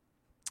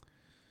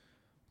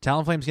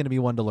going to be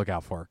one to look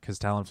out for, because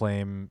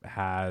Talonflame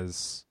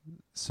has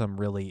some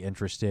really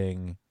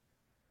interesting...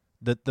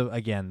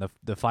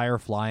 The fire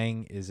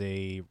flying is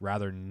a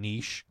rather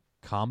niche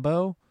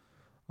combo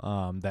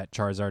that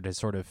Charizard has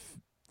sort of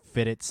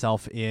fit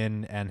itself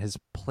in and has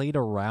played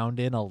around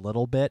in a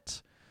little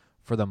bit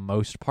for the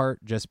most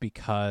part, just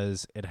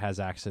because it has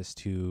access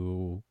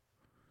to...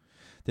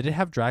 Did it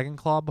have Dragon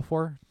Claw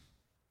before?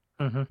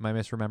 Mm-hmm. Am I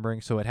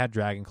misremembering? So it had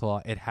Dragon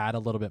Claw. It had a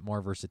little bit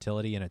more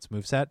versatility in its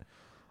moveset.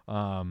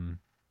 So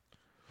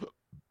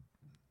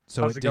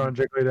how's it going,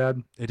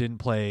 Jiggly? It didn't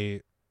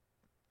play...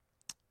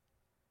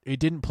 It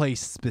didn't play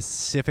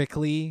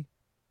specifically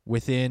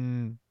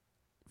within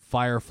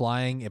fire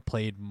flying. It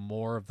played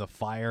more of the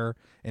fire,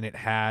 and it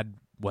had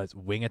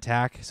wing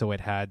attack, so it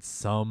had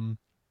some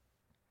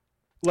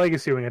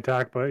legacy wing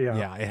attack, but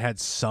yeah, it had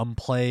some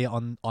play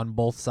on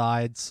both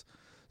sides.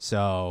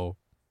 So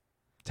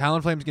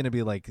Talonflame's going to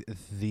be like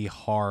the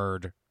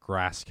hard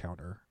grass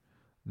counter.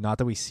 Not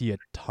that we see a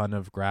ton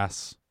of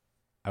grass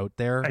out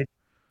there. I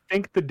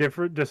think the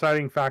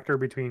deciding factor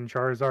between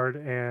Charizard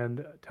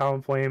and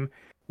Talonflame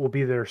will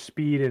be their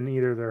speed and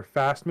either their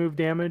fast move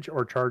damage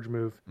or charge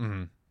move.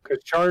 Mm-hmm.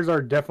 Because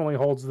Charizard definitely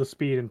holds the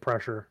speed and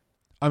pressure.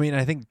 I mean,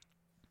 I think,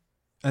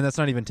 and that's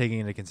not even taking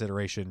into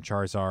consideration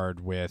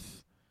Charizard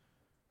with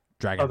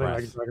Dragon Other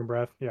Breath. like Dragon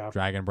Breath, yeah.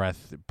 Dragon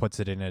Breath puts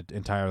it in an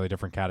entirely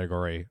different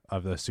category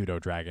of the pseudo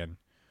dragon.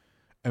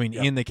 I mean,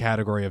 Yeah. in the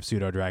category of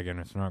pseudo dragon,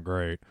 it's not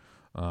great.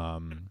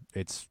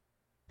 It's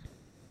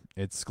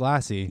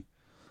glassy.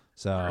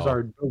 So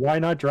Charizard, why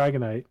not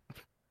Dragonite?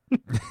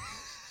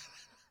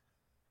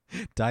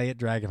 Diet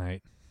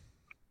Dragonite.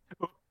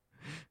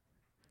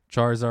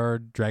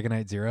 Charizard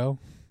Dragonite Zero.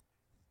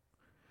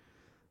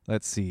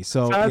 Let's see.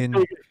 So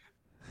in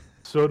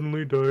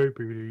Suddenly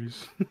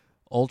diabetes.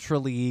 Ultra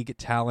League,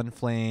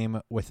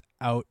 Talonflame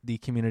without the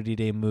Community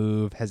Day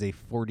move has a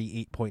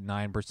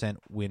 48.9%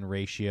 win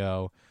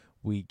ratio.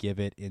 We give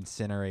it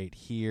Incinerate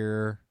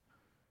here.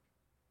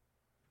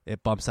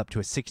 It bumps up to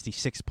a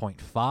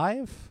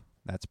 66.5.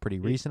 That's pretty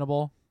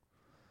reasonable.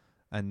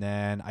 And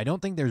then I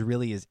don't think there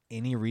really is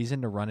any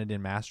reason to run it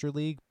in Master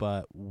League,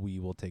 but we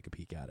will take a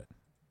peek at it.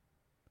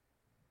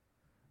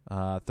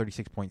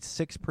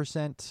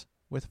 36.6%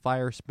 with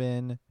Fire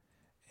Spin.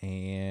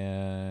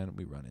 And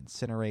we run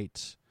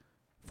Incinerate.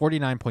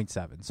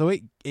 49.7. So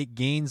it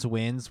gains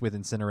wins with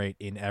Incinerate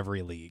in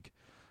every league.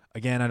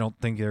 Again, I don't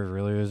think there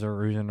really is a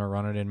reason to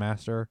run it in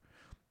Master,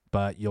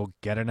 but you'll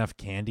get enough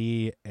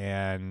candy,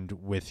 and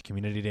with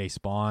Community Day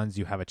spawns,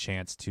 you have a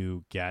chance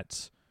to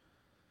get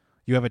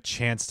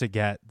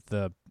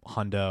the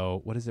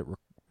hundo. What is it?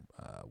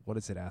 What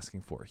is it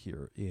asking for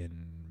here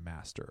in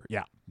Master?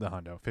 Yeah, the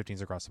hundo.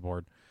 15s across the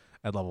board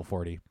at level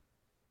 40.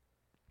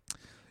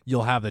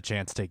 You'll have the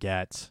chance to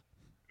get.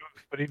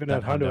 But even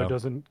that at Hundo, hundo. it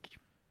doesn't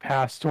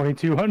pass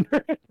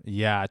 2200.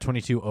 Yeah,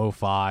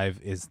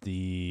 2205 is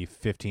the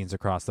 15s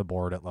across the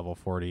board at level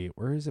 40.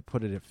 Where does it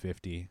put it at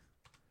 50?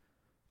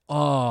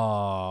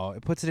 Oh,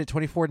 it puts it at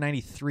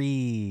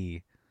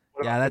 2493.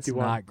 Yeah, that's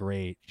 51? not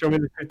great. Show me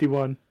the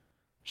 51.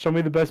 Show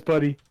me the best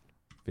buddy.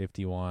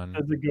 51.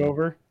 Does it go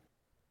over?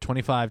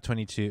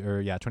 2522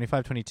 or yeah,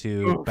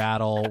 2522 Oof.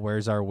 battle,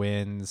 where's our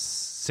wins?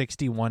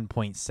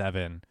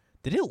 61.7.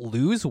 Did it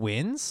lose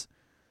wins?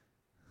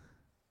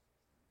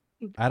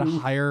 At a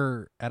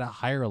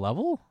higher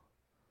level?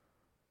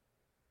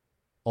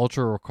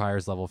 Ultra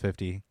requires level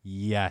 50.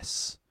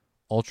 Yes.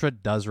 Ultra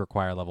does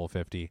require level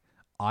 50.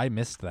 I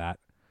missed that.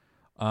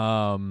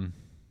 So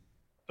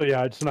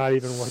yeah, it's not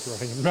even worth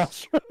running in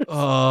Master.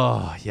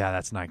 Oh, yeah,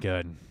 that's not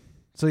good.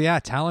 So yeah,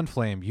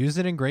 Talonflame, use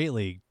it in Great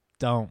League.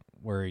 Don't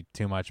worry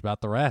too much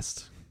about the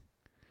rest.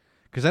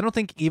 Because I don't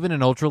think even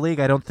in Ultra League,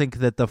 I don't think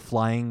that the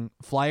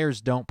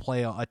Flyers don't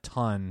play a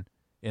ton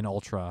in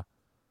Ultra.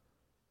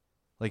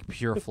 Like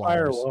pure The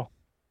Flyers. Fire will.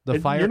 The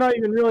Fire. You're not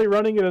even really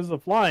running it as a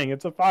flying.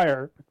 It's a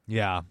fire.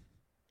 Yeah.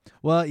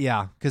 Well,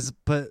 yeah,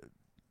 but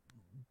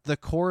the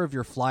core of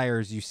your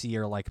Flyers you see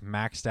are like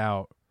maxed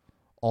out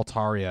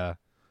Altaria.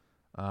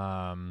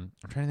 I'm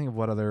trying to think of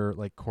what other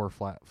like core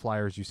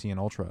Flyers you see in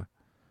Ultra.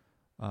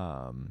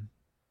 Zard.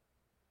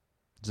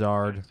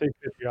 Say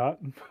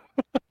Pidgeot.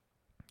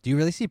 Do you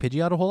really see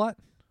Pidgeot a whole lot?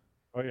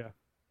 Oh yeah.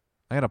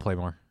 I gotta play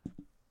more.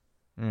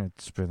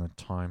 Spend the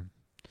time.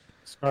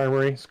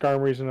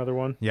 Skarmory's another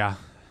one. Yeah.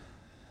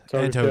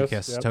 And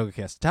Togekiss. Yep.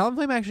 Togekiss.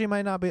 Talonflame actually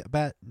might not be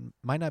bad.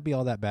 Might not be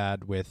all that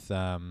bad with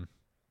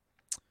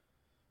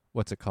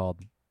what's it called?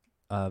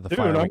 The Dude,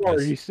 fire I'm weakness.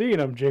 already seeing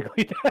them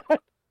Jigglypuff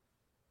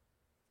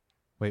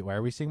Wait, why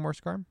are we seeing more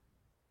Skarm?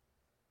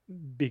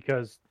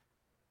 because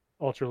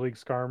Ultra League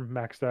Skarm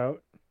maxed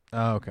out.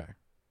 Oh, okay.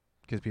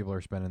 Because people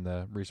are spending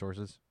the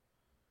resources.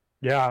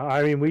 Yeah,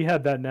 I mean, we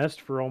had that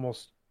nest for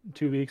almost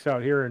 2 weeks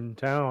out here in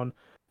town.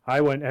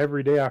 I went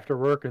every day after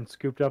work and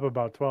scooped up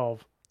about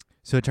 12.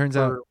 So it turns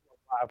out,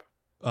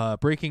 lab.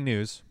 breaking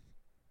news.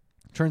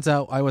 Turns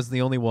out I was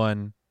the only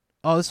one.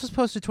 Oh, this was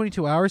posted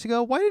 22 hours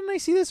ago? Why didn't I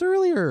see this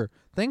earlier?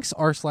 Thanks,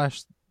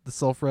 r/the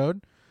Sylph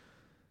Road.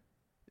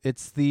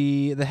 It's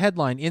the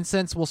headline.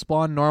 Incense will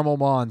spawn normal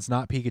Mons,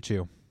 not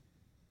Pikachu.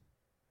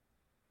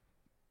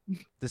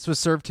 This was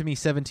served to me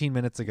 17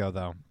 minutes ago,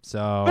 though.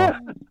 So,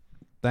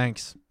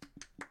 thanks.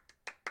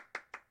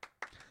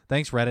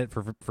 Thanks, Reddit,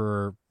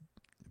 for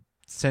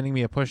sending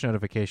me a push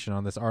notification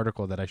on this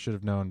article that I should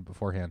have known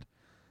beforehand.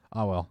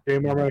 Oh, well.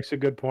 Gamer makes a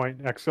good point.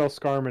 XL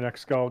Skarm and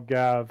XL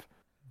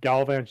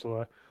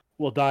Galvantula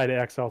will die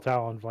to XL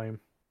Talonflame.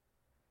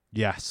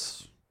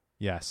 Yes.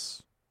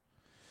 Yes.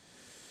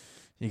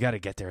 You got to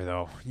get there,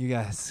 though. You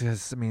guys,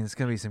 I mean, it's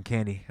going to be some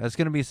candy. It's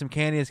going to be some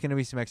candy. It's going to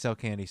be some XL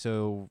candy.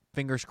 So,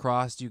 fingers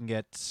crossed you can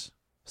get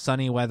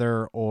sunny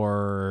weather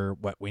or,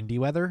 windy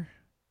weather?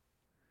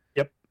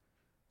 Yep.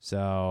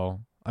 So,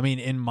 I mean,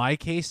 in my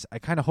case, I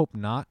kind of hope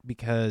not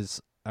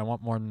because I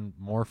want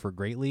more for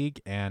Great League,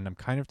 and I'm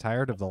kind of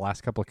tired of the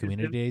last couple of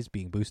community days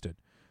being boosted.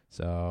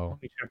 So,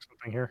 Let me check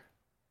something here.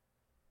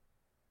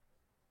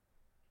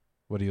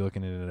 what are you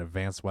looking at, an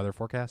advanced weather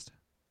forecast?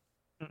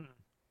 Mm-mm.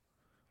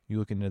 You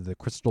looking at the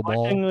crystal My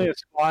ball? thing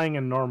is flying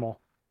and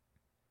normal.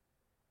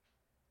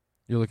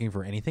 You're looking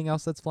for anything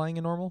else that's flying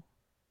in normal?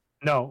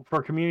 No,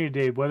 for Community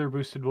Day, weather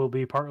boosted will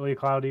be partly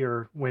cloudy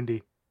or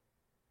windy.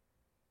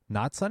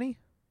 Not Sunny?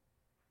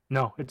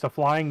 No, it's a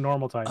flying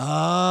normal type.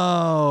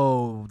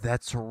 Oh,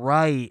 that's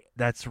right.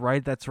 That's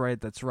right.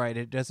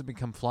 It doesn't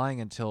become flying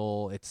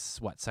until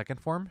it's what,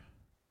 second form?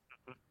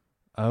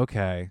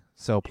 Okay.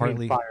 So You mean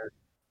partly fire.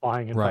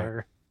 Flying and Right.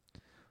 fire.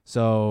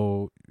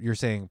 So you're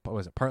saying, what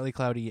was it, partly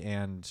cloudy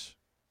and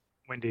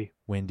Windy.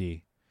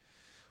 windy?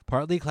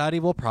 Partly cloudy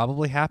will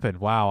probably happen.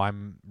 Wow,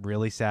 I'm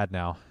really sad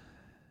now.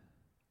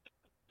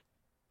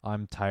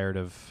 I'm tired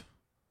of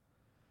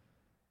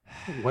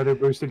Weather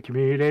boosted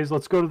community days.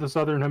 Let's go to the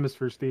southern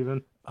hemisphere,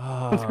 Steven.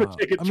 Let's go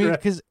take a I mean, trip.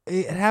 because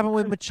it happened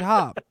with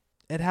Machop.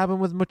 It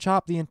happened with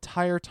Machop the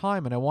entire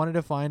time, and I wanted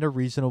to find a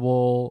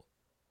reasonable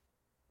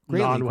Great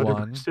League Non-weather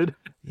one. boosted.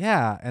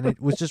 Yeah, and it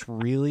was just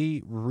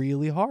really,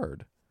 really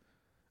hard.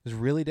 It was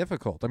really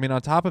difficult. I mean,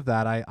 on top of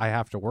that, I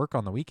have to work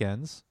on the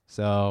weekends,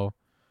 so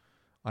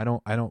I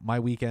don't. My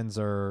weekends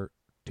are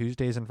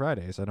Tuesdays and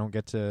Fridays. I don't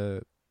get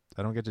to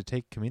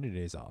take community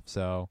days off.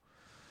 So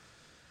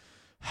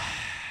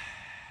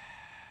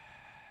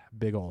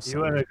big ol'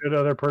 You and suck. a good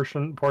other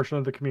portion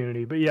of the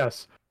community. But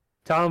yes,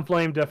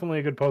 Talonflame, definitely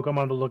a good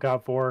Pokemon to look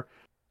out for.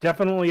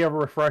 Definitely a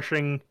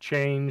refreshing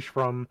change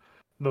from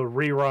the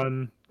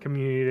rerun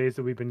community days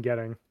that we've been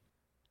getting.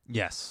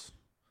 Yes.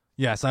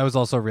 I was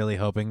also really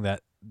hoping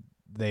that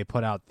they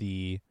put out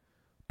the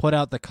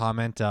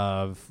comment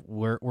of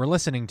we're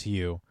listening to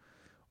you.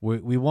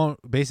 We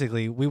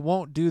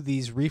won't do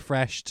these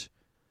refreshed,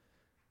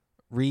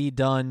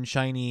 redone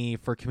shiny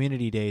for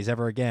community days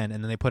ever again.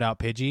 And then they put out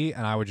Pidgey,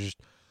 and I would just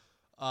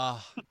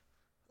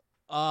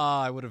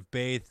I would have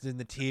bathed in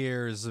the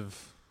tears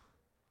of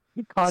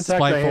Contact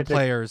spiteful Niantic.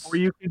 players. Were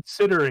you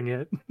considering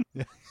it?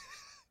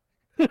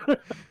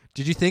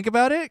 Did you think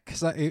about it?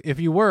 Because if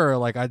you were,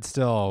 like, I'd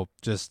still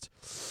just.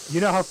 You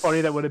know how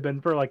funny that would have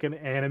been for like an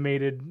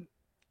animated,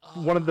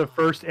 one of the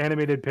first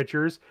animated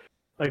pictures,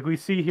 like we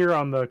see here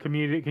on the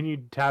community. Can you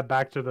tab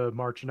back to the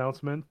March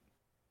announcement?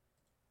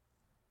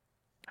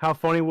 How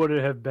funny would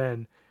it have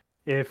been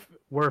if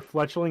where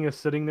Fletchling is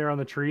sitting there on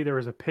the tree, there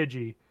was a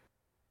Pidgey,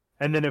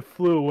 and then it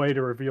flew away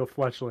to reveal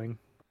Fletchling.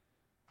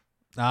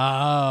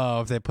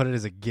 Oh, if they put it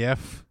as a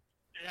GIF,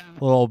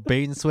 a little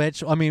bait and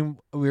switch. I mean,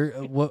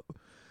 what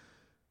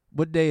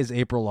day is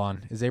April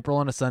on? Is April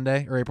on a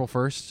Sunday or April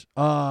 1st?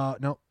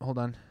 No, hold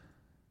on.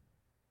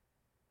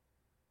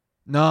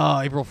 No,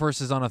 April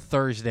 1st is on a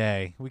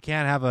Thursday. We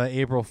can't have a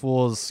April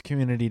Fool's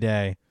community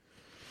day.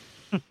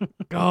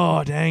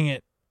 Oh, dang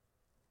it.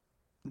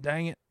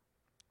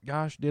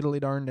 Gosh, diddly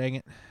darn dang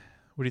it.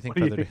 What do you think What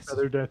do you Feather think Days?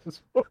 Feather Days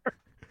is for?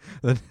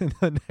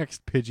 The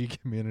next Pidgey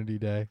community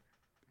day.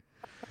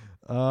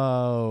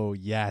 Oh,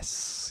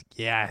 yes.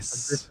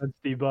 Defense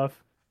debuff,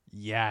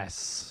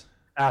 Yes.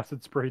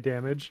 acid spray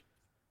damage.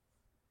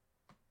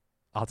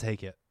 I'll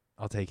take it.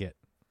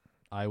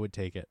 I would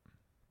take it.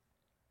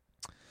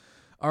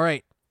 All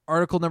right.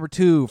 Article number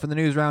 2 from the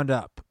News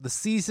Roundup. The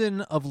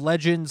season of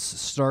Legends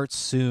starts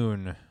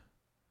soon.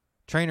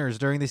 Trainers,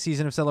 during the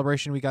season of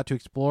Celebration, we got to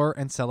explore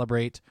and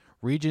celebrate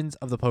regions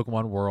of the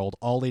Pokemon world,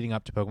 all leading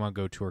up to Pokemon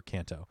Go Tour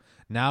Kanto.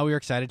 Now we are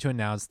excited to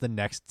announce the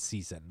next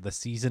season, the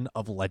Season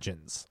of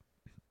Legends.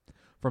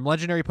 From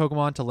legendary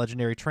Pokemon to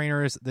legendary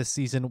trainers, this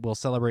season will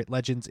celebrate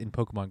legends in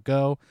Pokemon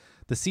Go.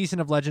 The Season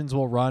of Legends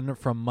will run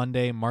from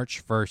Monday,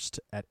 March 1st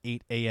at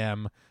 8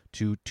 a.m.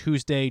 to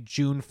Tuesday,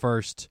 June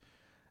 1st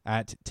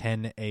at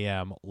 10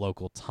 a.m.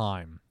 local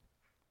time.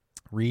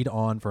 Read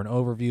on for an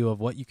overview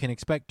of what you can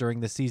expect during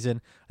the season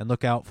and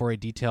look out for a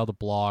detailed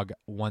blog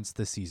once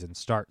the season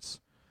starts.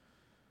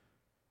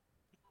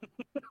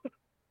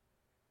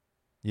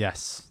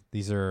 Yes,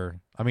 these are...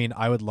 I mean,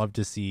 I would love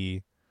to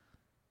see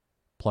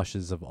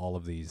plushes of all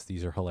of these.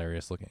 These are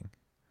hilarious looking.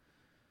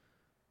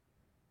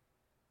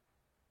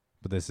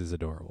 But this is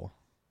adorable.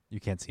 You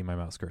can't see my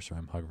mouse cursor.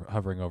 I'm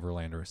hovering over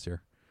Landorus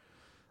here.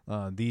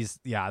 These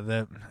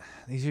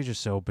are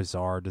just so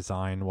bizarre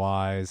design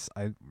wise.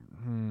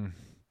 The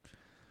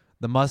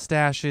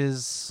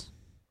mustaches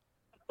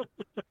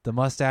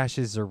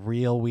are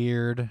real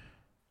weird.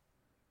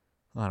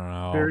 I don't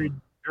know. Very,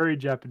 very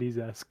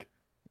Japanese-esque.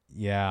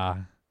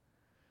 Yeah.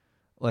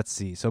 Let's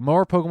see. So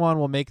more Pokemon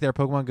will make their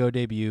Pokemon Go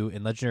debut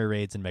in Legendary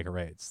Raids and Mega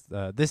Raids.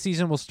 This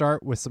season will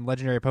start with some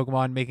Legendary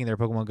Pokemon making their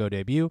Pokemon Go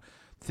debut.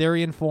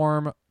 Therian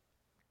Formie,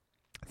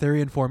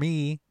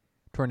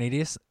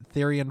 Tornadus,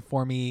 Therian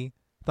Formie,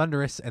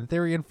 Thundurus, and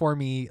Therian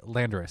Formie,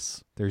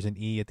 Landorus. There's an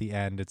E at the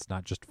end. It's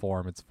not just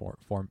form, it's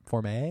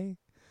formage.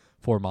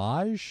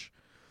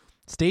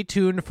 Stay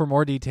tuned for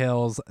more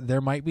details. There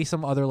might be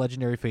some other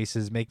legendary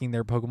faces making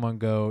their Pokemon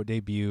Go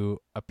debut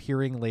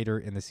appearing later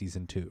in the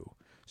season 2.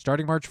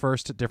 Starting March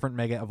 1st, different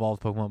Mega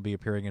Evolved Pokemon will be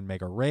appearing in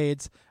Mega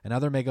Raids, and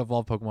other Mega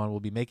Evolved Pokemon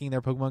will be making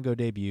their Pokemon Go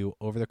debut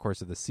over the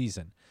course of the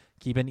season.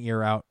 Keep an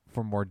ear out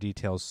for more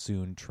details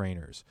soon,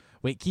 trainers.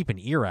 Wait, keep an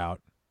ear out?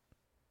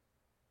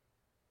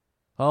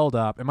 Hold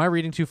up. Am I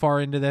reading too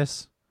far into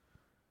this?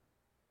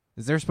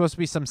 Is there supposed to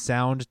be some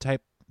sound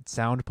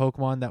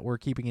Pokemon that we're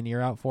keeping an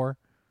ear out for?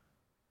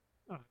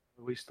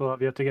 We still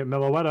have yet to get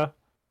Meloetta.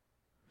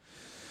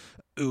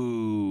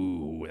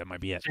 Ooh, that might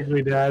be it.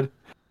 Jiggly Dad.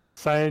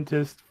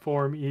 Scientist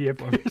Form E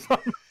appears on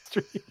the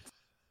streets.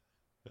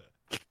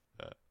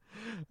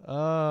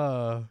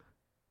 Uh,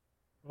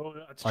 Oh,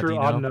 that's true.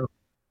 Audino?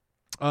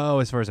 Oh,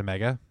 as far as a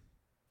mega?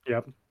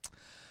 Yep.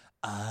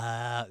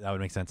 That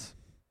would make sense.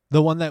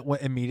 The one that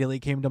immediately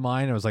came to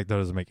mind, I was like, that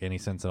doesn't make any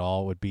sense at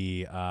all, would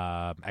be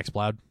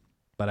Xploud.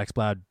 But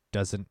Xploud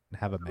doesn't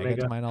have a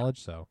mega to my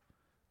knowledge, so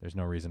there's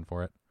no reason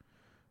for it.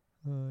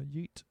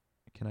 Yeet.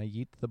 Can I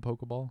yeet the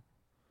Pokeball?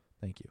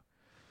 Thank you.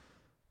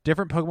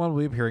 Different Pokemon will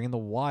be appearing in the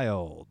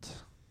wild.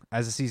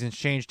 As the seasons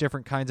change,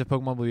 different kinds of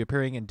Pokemon will be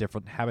appearing in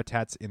different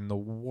habitats in the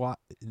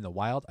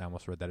wild. I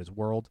almost read that as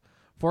world.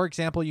 For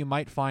example, you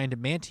might find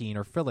Mantine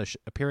or Frillish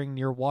appearing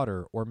near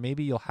water, or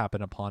maybe you'll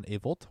happen upon a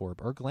Voltorb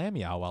or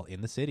Glameow while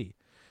in the city.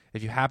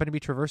 If you happen to be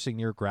traversing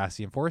near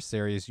grassy and forest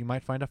areas, you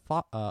might find a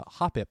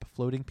Hoppip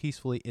floating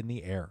peacefully in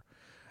the air.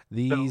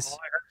 These So all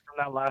I heard from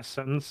that last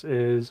sentence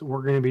is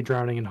we're going to be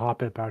drowning in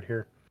Hoppip out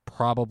here.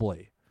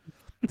 Probably.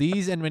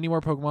 These and many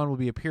more Pokemon will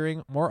be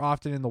appearing more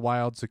often in the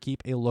wild, so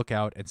keep a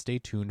lookout and stay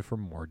tuned for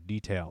more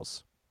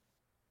details.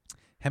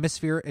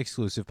 Hemisphere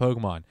exclusive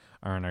Pokemon.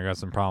 All right, I got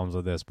some problems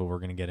with this, but we're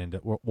going to get into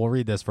we'll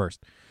read this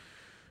first.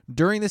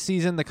 During the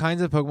season, the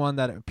kinds of Pokemon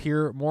that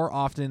appear more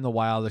often in the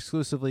wild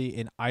exclusively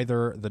in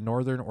either the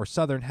northern or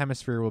southern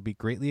hemisphere will be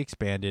greatly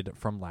expanded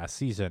from last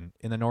season.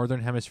 In the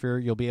northern hemisphere,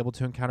 you'll be able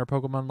to encounter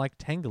Pokemon like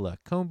Tangela,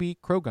 Combee,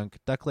 Krogunk,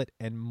 Ducklet,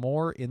 and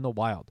more in the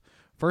wild.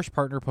 First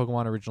partner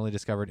Pokemon originally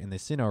discovered in the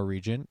Sinnoh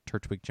region,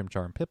 Turtwig,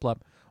 Chimchar, and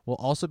Piplup, will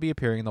also be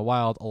appearing in the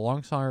wild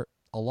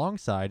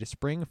alongside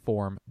Spring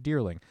Form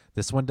Deerling.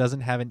 This one doesn't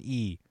have an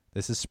E.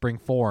 This is Spring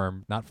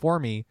Form, not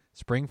Formy,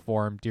 Spring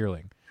Form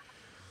Deerling.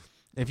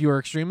 If you are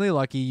extremely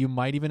lucky, you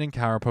might even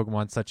encounter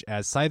Pokemon such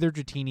as Scyther,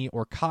 Dratini,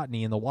 or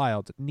Cottonee in the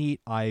wild.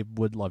 Neat. I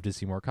would love to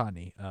see more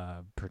Cottonee,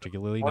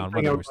 particularly One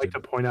thing I would like to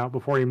point out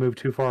before you move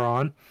too far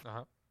on.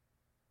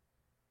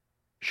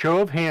 Show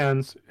of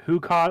hands,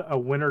 who caught a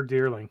winter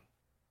Deerling?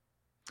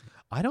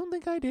 I don't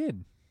think I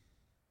did.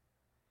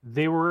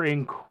 They were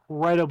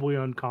incredibly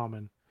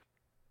uncommon.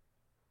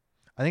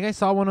 I think I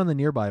saw one on the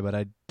nearby, but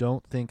I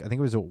think it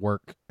was at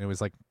work. It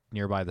was like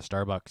nearby the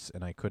Starbucks,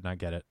 and I could not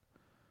get it.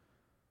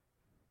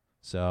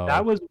 So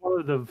that was one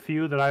of the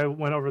few that I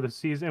went over the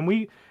season, and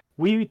we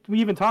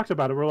even talked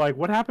about it. We're like,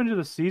 what happened to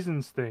the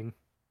seasons thing?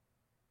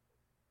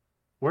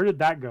 Where did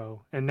that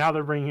go? And now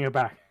they're bringing it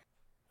back.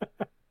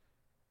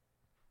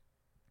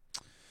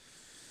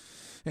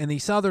 In the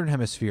southern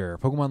hemisphere,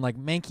 Pokemon like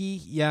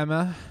Mankey,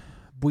 Yama,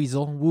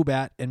 Buizel,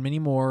 Woobat, and many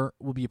more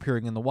will be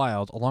appearing in the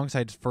wild,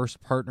 alongside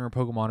first partner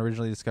Pokemon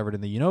originally discovered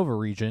in the Unova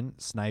region,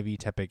 Snivy,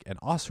 Tepig, and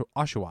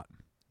Oshawott.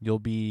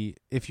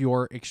 If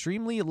you're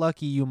extremely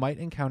lucky, you might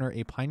encounter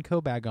a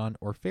Pineco, Bagon,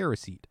 or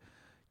Ferroseed.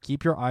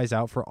 Keep your eyes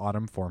out for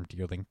Autumn Form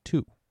Deerling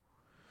 2.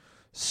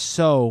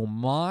 So,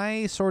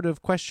 my sort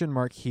of question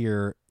mark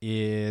here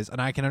is,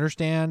 and I can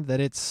understand that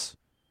it's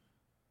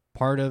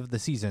part of the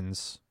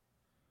seasons,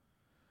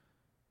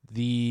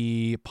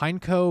 the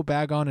Pineco,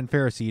 Bagon, and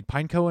Ferroseed.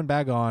 Pineco and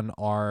Bagon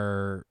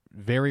are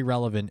very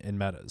relevant in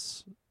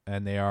metas,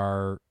 and they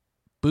are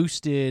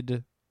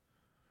boosted.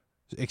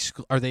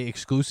 Are they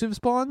exclusive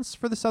spawns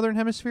for the Southern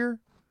Hemisphere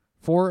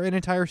for an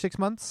entire 6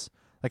 months?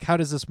 Like, how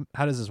does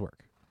this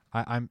work?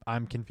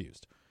 I'm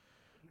confused,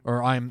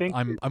 or I'm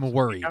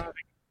worried.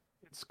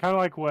 It's kind of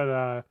like what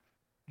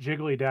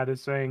Jiggly Dad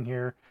is saying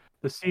here.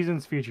 The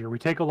seasons feature. We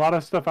take a lot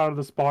of stuff out of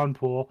the spawn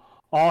pool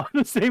all at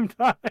the same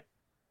time.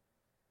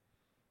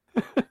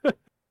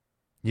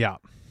 Yeah.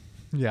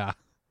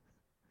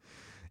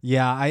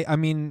 I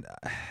mean,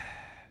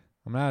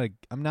 I'm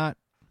not.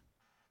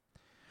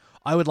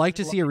 I would like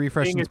to see a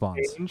refresh in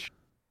spawns.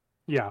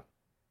 Yeah.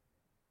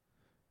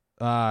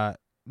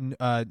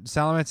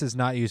 Salamence is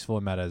not useful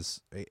in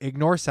metas.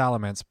 Ignore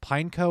Salamence.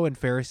 Pineco and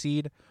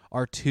Ferroseed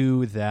are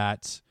two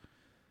that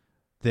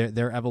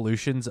their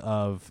evolutions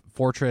of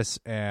Fortress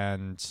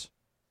and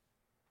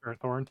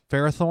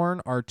Ferrothorn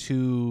are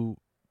two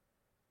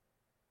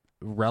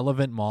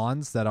relevant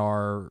mons that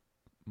are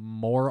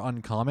more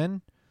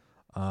uncommon.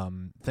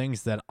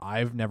 Things that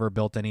I've never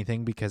built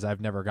anything because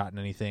I've never gotten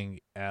anything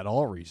at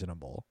all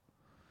reasonable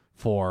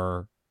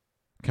for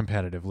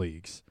competitive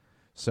leagues.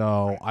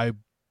 So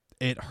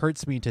it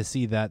hurts me to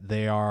see that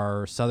they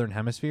are Southern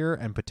Hemisphere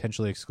and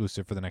potentially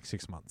exclusive for the next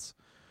 6 months.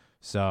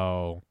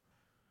 So,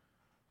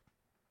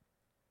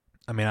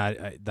 I mean,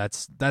 I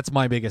that's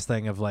my biggest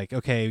thing of like,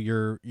 okay,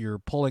 you're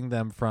pulling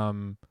them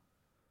from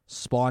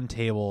spawn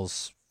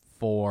tables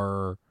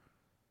for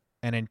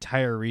an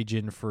entire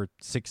region for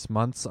 6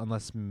 months,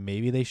 unless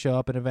maybe they show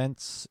up in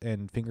events,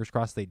 and fingers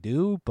crossed they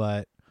do,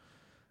 but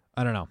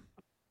I don't know.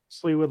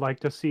 Would like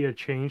to see a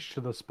change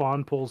to the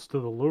spawn pools to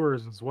the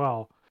lures as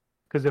well.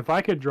 Because if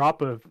I could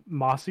drop a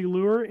mossy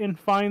lure and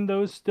find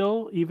those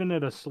still, even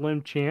at a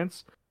slim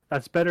chance,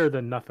 that's better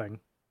than nothing.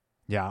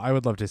 Yeah, I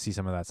would love to see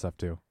some of that stuff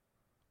too.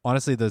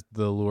 Honestly, the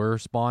lure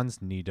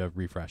spawns need a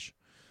refresh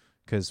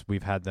because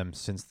we've had them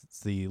since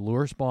the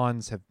lure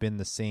spawns have been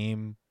the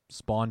same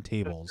spawn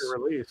tables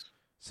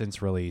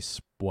since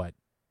release. What,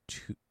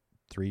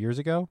 3 years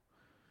ago?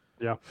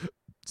 Yeah.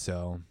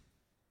 So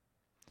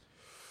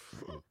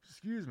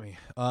Excuse me.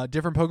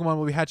 Different Pokemon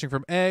will be hatching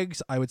from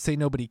eggs. I would say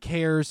nobody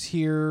cares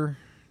here.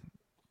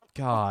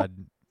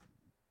 God.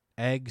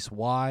 Eggs,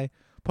 why?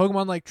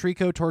 Pokemon like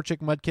Trico, Torchic,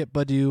 Mudkip,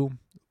 Badoo,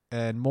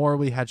 and more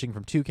will be hatching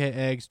from 2K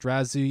eggs.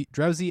 Drowsy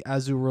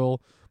Azurill,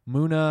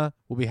 Muna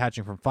will be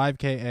hatching from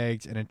 5K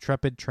eggs, and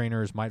intrepid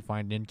trainers might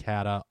find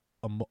Nincada,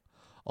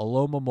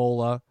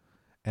 Alomomola,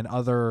 and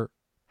other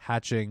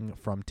hatching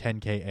from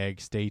 10K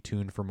eggs. Stay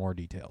tuned for more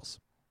details.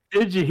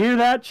 Did you hear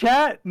that,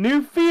 chat?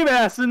 New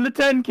Feebas in the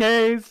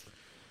 10Ks.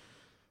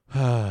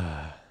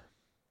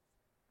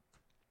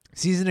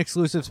 Season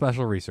exclusive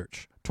special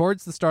research.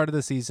 Towards the start of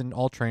the season,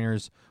 all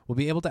trainers will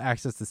be able to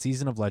access the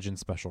Season of Legends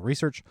special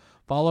research.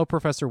 Follow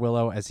Professor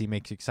Willow as he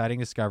makes exciting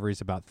discoveries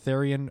about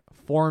Therian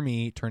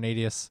Formi,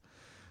 Tornadius,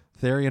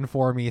 Therian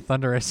Formi,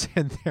 Thundurus,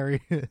 and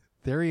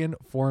Therian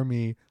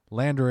Formi,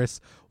 Landorus.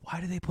 Why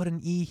do they put an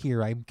E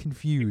here? I'm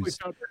confused. We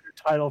found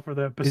the title for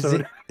the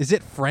episode. Is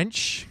it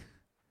French?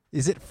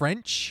 Is it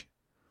French?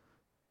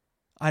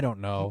 I don't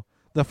know.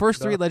 The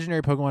first 3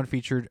 legendary Pokemon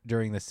featured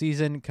during the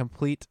season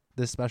complete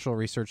this special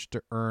research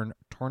to earn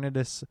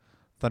Tornadus,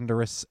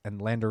 Thundurus, and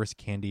Landorus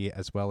candy,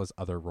 as well as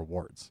other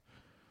rewards.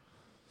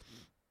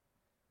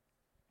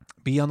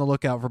 Be on the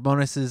lookout for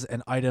bonuses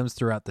and items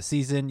throughout the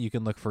season. You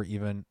can look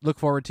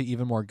forward to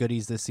even more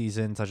goodies this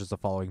season, such as the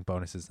following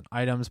bonuses and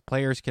items.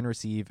 Players can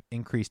receive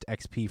increased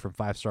XP from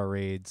 5-star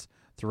raids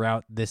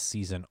throughout this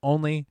season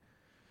only.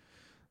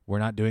 We're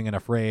not doing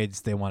enough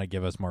raids. They want to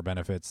give us more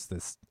benefits.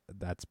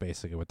 That's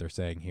basically what they're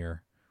saying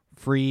here.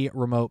 Free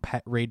remote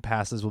raid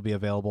passes will be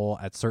available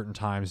at certain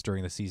times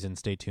during the season.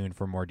 Stay tuned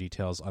for more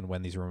details on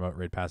when these remote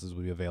raid passes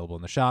will be available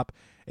in the shop,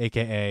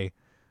 aka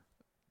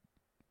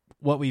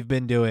what we've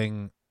been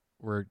doing.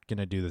 We're going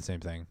to do the same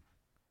thing.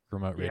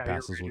 Remote raid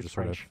passes will just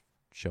sort of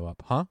show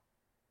up. Huh?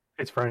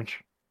 It's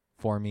French.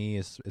 For me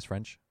is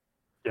French?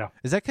 Yeah.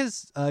 Is that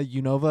because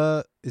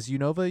Unova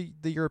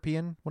the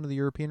European, one of the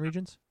European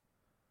regions?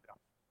 Yeah.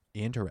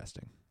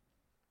 Interesting.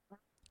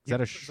 Is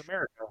that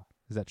America?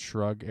 Is that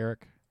shrug,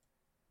 Eric?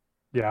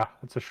 Yeah,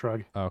 it's a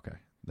shrug. Oh, okay.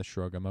 The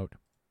shrug emote.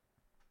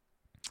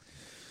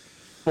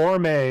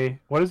 Forme.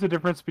 What is the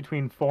difference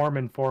between form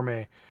and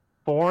forme?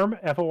 Form,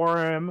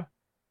 F-O-R-M,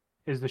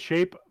 is the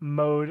shape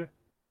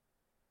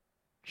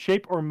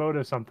or mode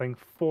of something.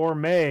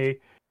 Forme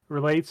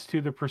relates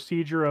to the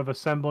procedure of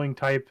assembling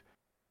type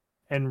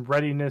and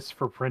readiness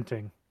for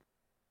printing.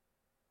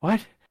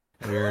 What?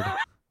 Weird.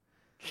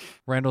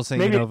 Randall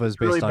saying Unova is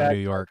based really on New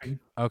York. Typing.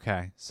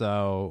 Okay,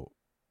 so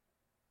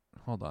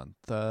hold on.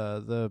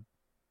 The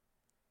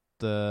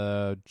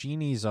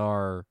genies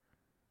are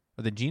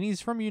the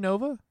genies from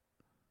Unova?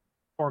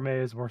 Forme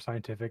is more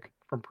scientific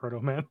from Proto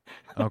Man.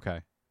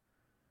 Okay.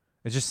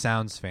 It just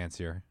sounds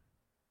fancier.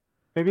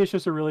 Maybe it's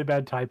just a really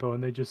bad typo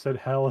and they just said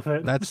hell with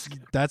it.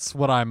 That's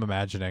what I'm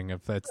imagining.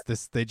 If that's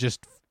this,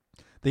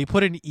 they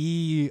put an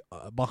E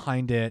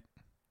behind it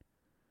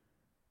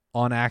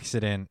on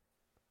accident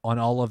on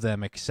all of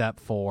them except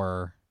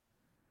for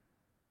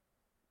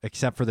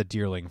the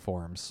Deerling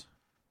forms.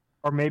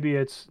 Or maybe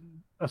it's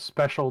a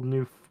special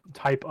new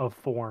type of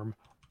form.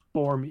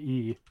 Form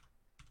E.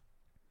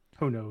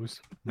 Who knows?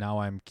 Now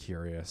I'm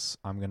curious.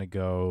 I'm going to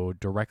go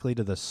directly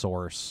to the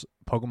source,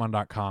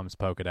 Pokemon.com's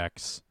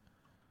Pokedex.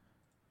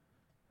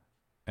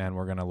 And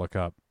we're going to look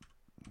up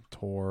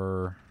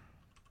Tornadus.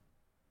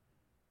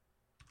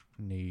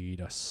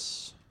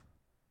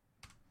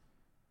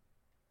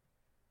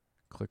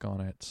 Click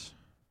on it.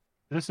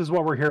 This is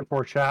what we're here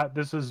for, chat.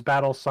 This is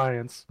battle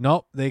science.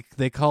 Nope,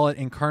 they call it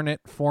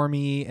Incarnate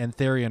Formi and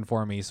Therian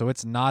Formi, so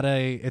it's not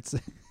a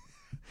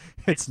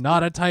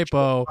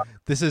typo.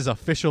 This is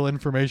official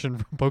information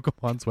from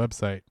Pokemon's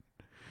website.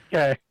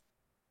 Okay.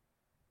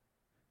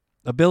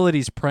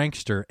 Abilities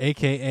Prankster,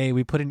 aka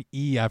we put an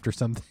E after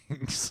some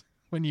things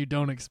when you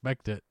don't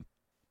expect it.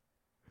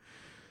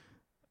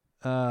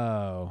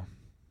 Oh.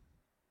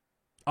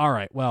 All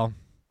right, well,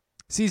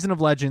 Season of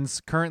Legends.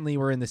 Currently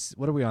we're in this,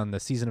 what are we on, the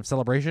Season of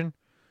Celebration?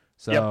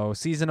 So yep.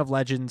 Season of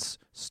Legends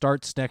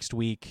starts next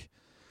week.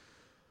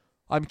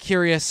 I'm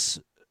curious,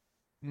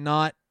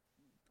 not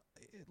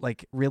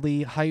like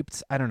really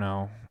hyped. I don't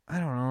know.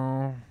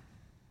 I'm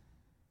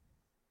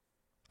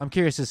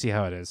curious to see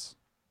how it is.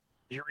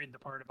 Did you read the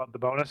part about the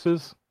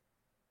bonuses?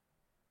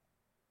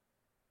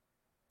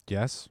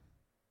 Yes.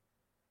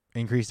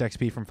 Increased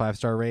XP from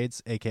 5-star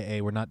raids,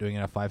 aka we're not doing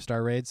enough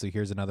 5-star raids, so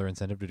here's another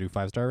incentive to do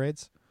 5-star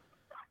raids.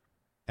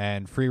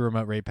 And free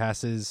remote raid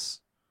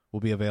passes will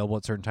be available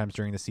at certain times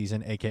during the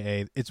season,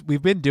 aka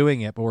we've been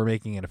doing it, but we're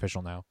making it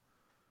official now.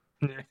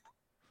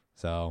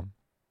 So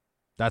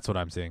that's what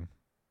I'm seeing.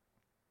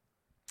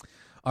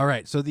 All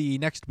right, so the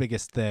next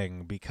biggest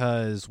thing,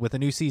 because with a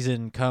new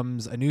season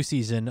comes a new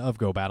season of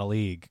Go Battle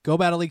League. Go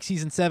Battle League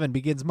Season 7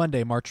 begins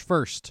Monday, March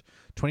 1st,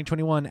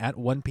 2021 at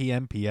 1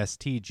 p.m.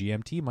 PST,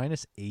 GMT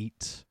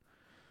 -8.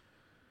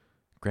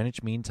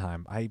 Greenwich Mean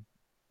Time.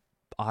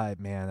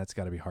 Man, that's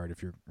got to be hard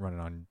if you're running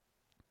on...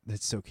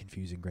 That's so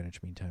confusing,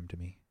 Greenwich Mean Time to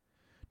me.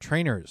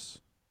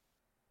 Trainers,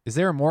 is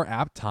there a more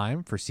apt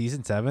time for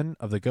Season 7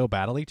 of the Go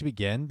Battle League to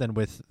begin than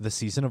with the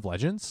Season of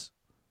Legends?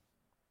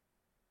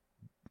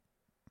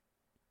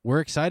 we're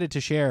excited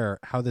to share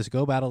how this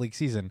Go Battle League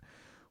season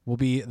will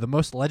be the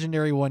most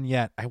legendary one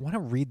yet. I want to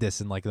read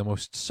this in like the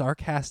most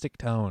sarcastic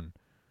tone.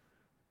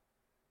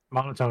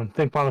 Monotone.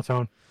 Think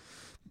monotone.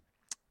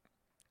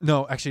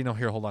 No, actually, no.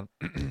 Here, hold on.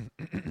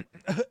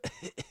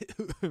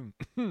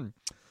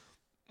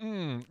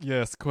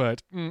 Yes,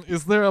 quite.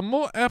 Is there a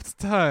more apt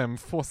time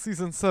for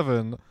Season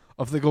 7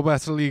 of the Go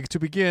Battle League to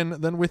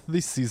begin than with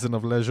this season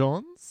of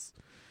Legends?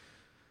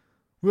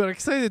 We are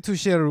excited to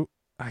share...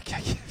 I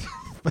can't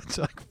but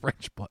like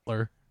French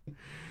butler.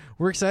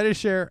 We're excited to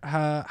share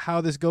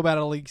how this Go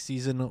Battle League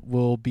season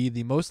will be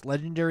the most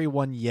legendary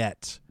one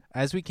yet.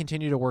 As we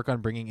continue to work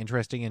on bringing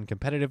interesting and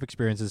competitive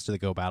experiences to the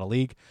Go Battle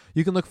League,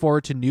 you can look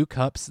forward to new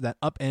cups that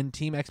upend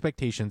team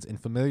expectations in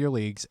familiar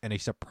leagues and a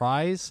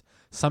surprise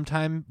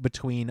sometime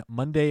between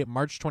Monday,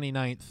 March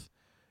 29th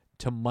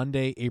to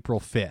Monday, April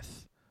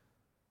 5th.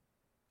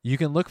 You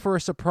can look for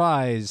a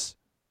surprise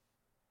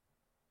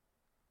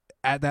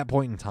at that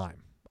point in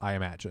time, I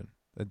imagine.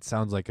 It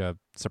sounds like a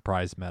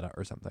surprise meta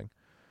or something.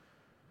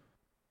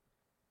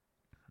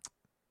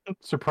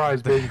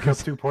 Surprise, Baby Cup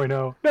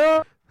 2.0.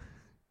 No!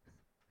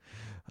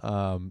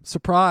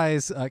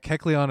 Surprise,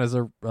 Kecleon is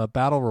a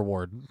battle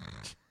reward.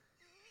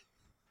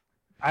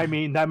 I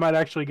mean, that might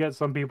actually get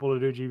some people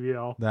to do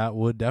GBL. That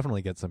would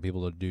definitely get some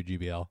people to do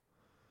GBL.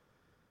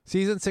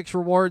 Season 6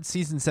 rewards,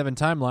 Season 7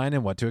 timeline,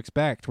 and what to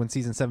expect when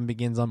Season 7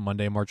 begins on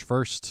Monday, March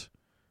 1st.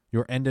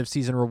 Your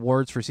end-of-season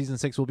rewards for Season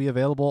 6 will be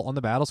available on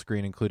the battle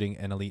screen, including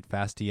an Elite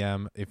Fast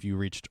TM. If you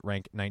reached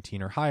rank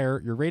 19 or higher,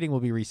 your rating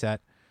will be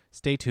reset.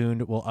 Stay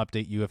tuned. We'll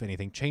update you if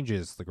anything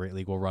changes. The Great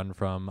League will run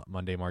from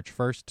Monday, March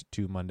 1st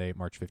to Monday,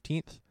 March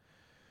 15th.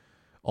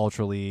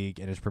 Ultra League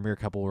and its Premier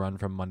Cup will run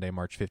from Monday,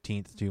 March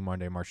 15th to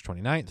Monday, March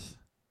 29th.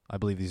 I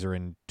believe these are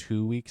in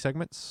 2-week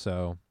segments,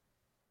 so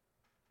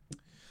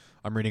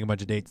I'm reading a bunch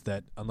of dates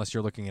that, unless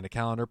you're looking at a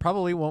calendar,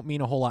 probably won't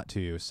mean a whole lot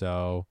to you.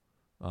 So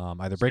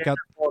either break out...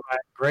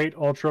 Great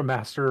Ultra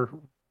Master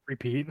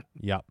repeat.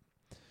 Yep.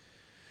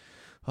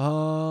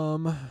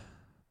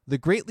 The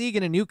Great League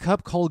in a new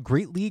cup called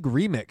Great League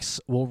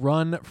Remix will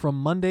run from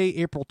Monday,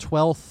 April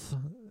 12th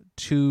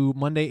to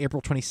Monday,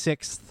 April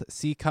 26th.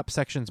 See cup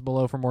sections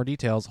below for more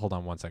details. Hold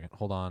on one second.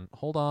 Hold on.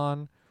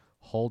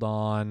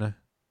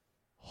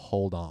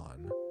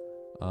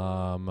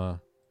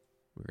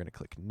 We're going to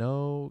click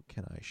no.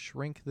 Can I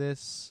shrink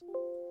this?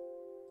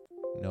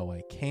 No,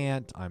 I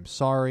can't. I'm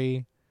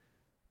sorry.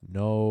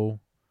 No.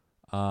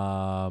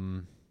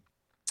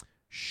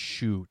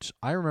 Shoot.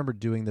 I remember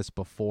doing this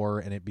before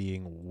and it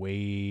being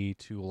way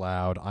too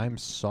loud. I'm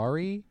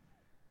sorry.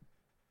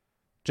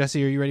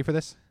 Jesse, are you ready for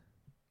this?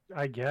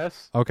 I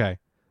guess. Okay.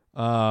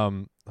 Let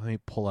me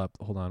pull up.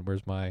 Hold on.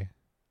 Where's my...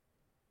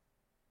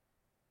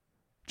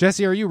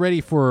 Jesse, are you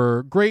ready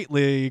for Great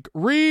League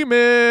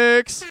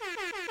Remix?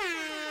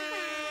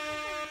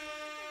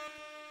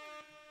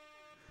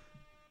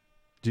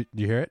 Do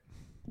you hear it?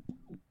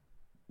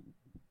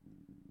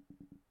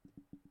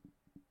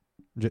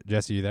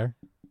 Jesse, you there?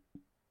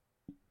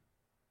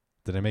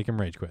 Did I make him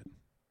rage quit?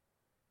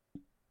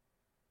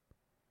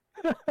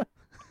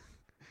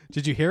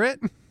 Did you hear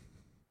it?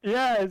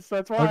 Yes,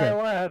 that's why Okay. I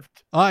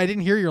left. Oh, I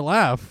didn't hear your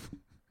laugh.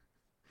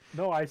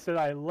 No, I said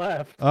I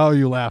left. Oh,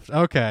 you laughed.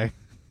 Okay.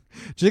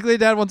 Jiggly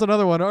Dad wants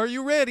another one. Are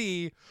you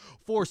ready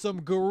for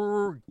some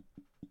Great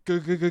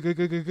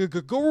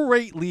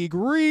League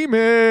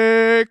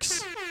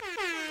Remix?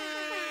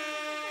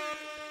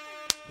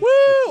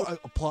 Woo!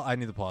 I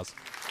need applause.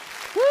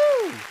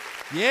 Woo!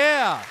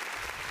 Yeah!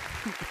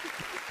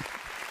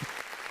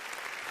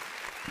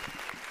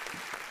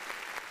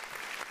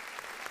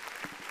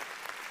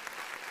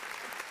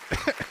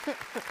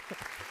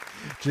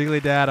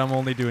 Jiggly Dad, I'm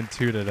only doing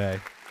 2 today.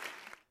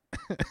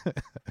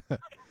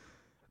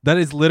 That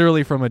is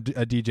literally from a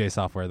DJ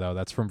software, though.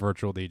 That's from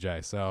Virtual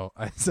DJ. So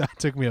it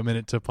took me a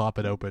minute to pop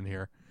it open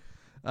here.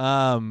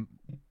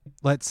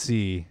 Let's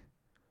see.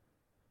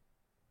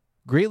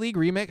 Great League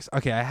Remix.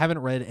 Okay, I haven't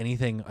read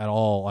anything at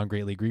all on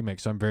Great League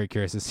Remix, so I'm very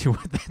curious to see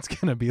what that's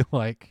going to be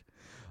like.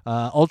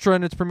 Ultra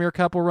and its Premier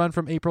Cup will run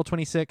from April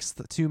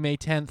 26th to May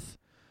 10th.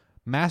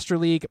 Master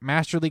League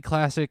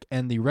Classic,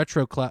 and the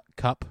Retro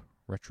Cup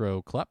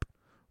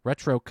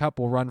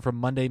will run from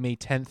Monday, May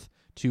 10th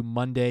to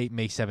Monday,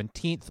 May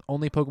 17th.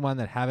 Only Pokemon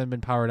that haven't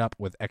been powered up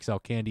with XL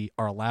Candy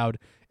are allowed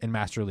in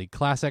Master League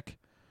Classic.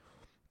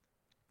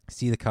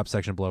 See the cup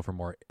section below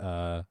for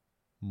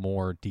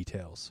more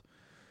details.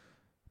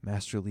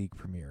 Master League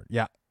Premier.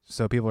 Yeah,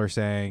 so people are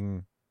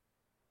saying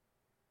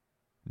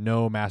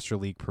no Master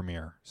League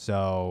Premier.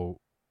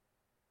 So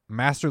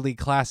Master League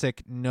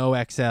Classic, no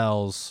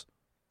XLs,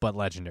 but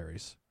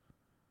legendaries,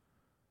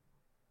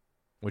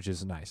 which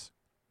is nice.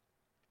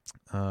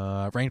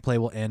 Ranked play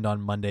will end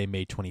on Monday,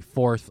 May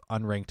 24th.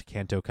 Unranked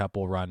Kanto Cup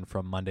will run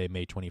from Monday,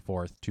 May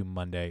 24th to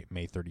Monday,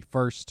 May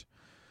 31st.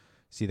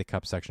 See the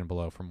cup section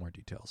below for more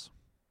details.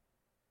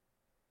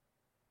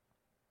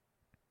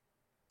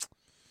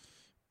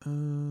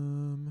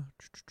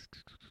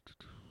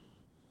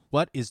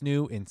 What is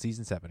new in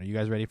Season 7? Are you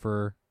guys ready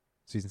for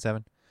Season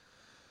 7?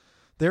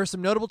 There are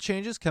some notable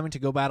changes coming to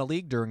Go Battle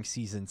League during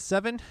Season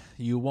 7.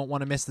 You won't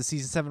want to miss the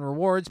Season 7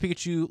 rewards.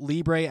 Pikachu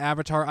Libre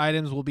avatar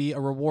items will be a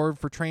reward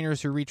for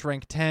trainers who reach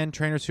rank 10.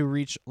 Trainers who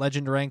reach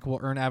Legend rank will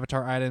earn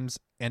avatar items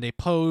and a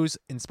pose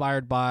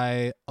inspired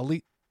by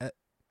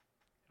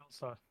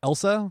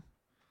Elsa?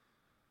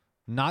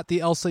 Not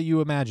the Elsa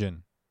you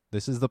imagine.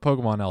 This is the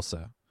Pokemon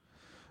Elsa.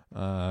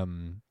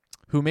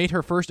 Who made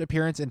her first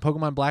appearance in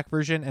Pokemon Black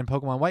version and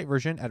Pokemon White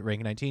version. At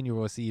rank 19, you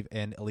will receive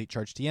an Elite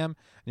Charge TM, and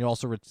you'll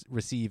also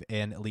receive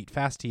an Elite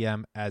Fast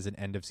TM as an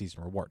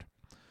end-of-season reward.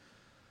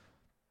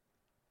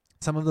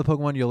 Some of the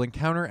Pokemon you'll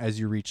encounter as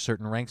you reach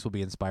certain ranks will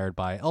be inspired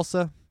by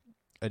Elsa.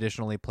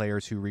 Additionally,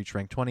 players who reach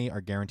rank 20 are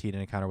guaranteed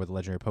an encounter with a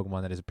legendary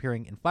Pokemon that is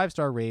appearing in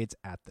 5-star raids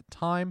at the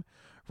time.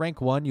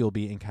 Rank 1, you'll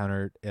be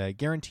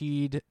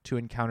guaranteed to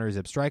encounter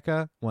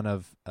Zebstrika, one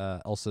of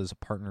Elsa's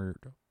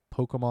partnered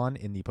Pokemon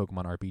in the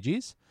Pokemon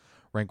RPGs.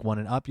 Rank 1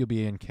 and up, you'll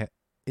be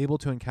able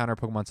to encounter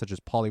Pokemon such as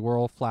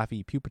Poliwhirl,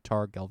 Flaffy,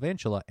 Pupitar,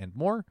 Galvantula, and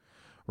more.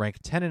 Rank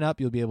 10 and up,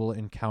 you'll be able to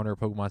encounter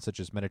Pokemon such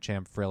as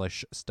Medicham,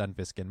 Frillish,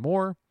 Stunfisk, and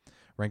more.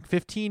 Rank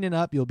 15 and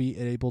up, you'll be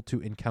able to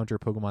encounter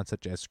Pokemon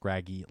such as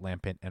Scraggy,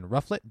 Lampent, and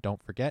Rufflet.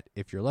 Don't forget,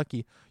 if you're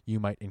lucky, you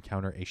might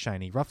encounter a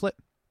shiny Rufflet.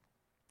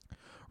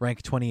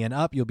 Rank 20 and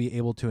up, you'll be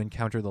able to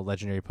encounter the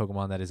legendary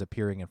Pokemon that is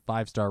appearing in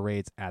 5-star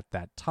raids at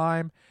that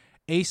time.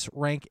 Ace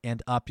rank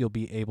and up, you'll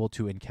be able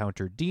to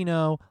encounter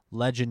Dino.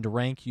 Legend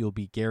rank, you'll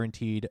be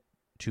guaranteed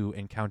to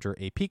encounter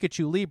a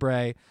Pikachu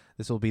Libre.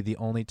 This will be the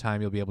only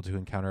time you'll be able to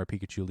encounter a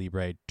Pikachu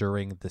Libre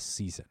during the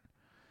season.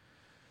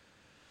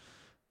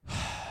 All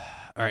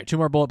right, 2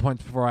 more bullet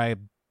points before I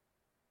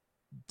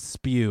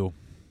spew.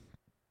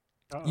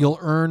 Uh-oh. You'll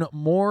earn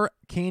more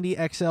Candy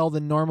XL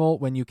than normal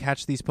when you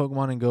catch these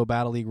Pokemon and Go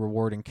Battle League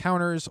reward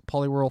encounters.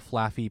 Poliwhirl,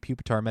 Flaffy,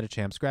 Pupitar,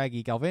 Medicham,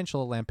 Scraggy,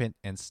 Galvantula, Lampent,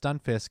 and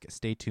Stunfisk.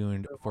 Stay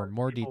tuned for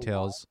more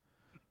details.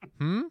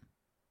 The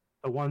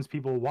ones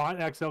people want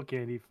XL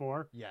candy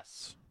for.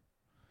 Yes.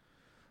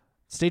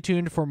 Stay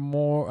tuned for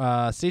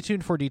more. Stay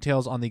tuned for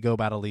details on the Go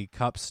Battle League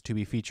Cups to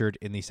be featured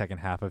in the second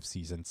half of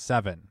Season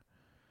 7.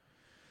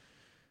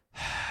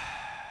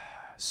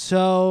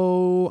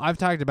 So, I've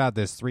talked about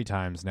this 3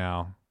 times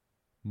now.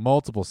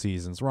 Multiple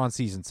seasons. We're on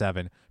Season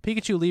 7.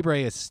 Pikachu Libre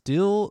is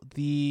still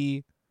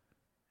the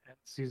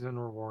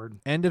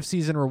end of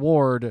season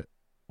reward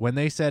when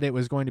they said it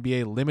was going to be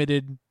a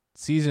limited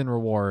season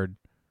reward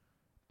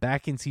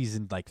back in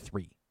Season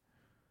 3.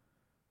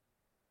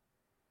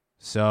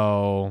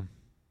 So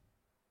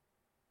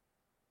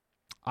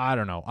I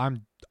don't know.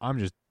 I'm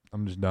just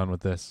done with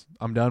this.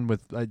 I'm done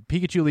with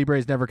Pikachu Libre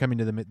is never coming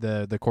to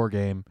the core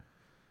game.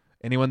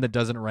 Anyone that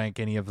doesn't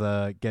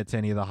gets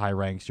any of the high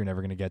ranks, you're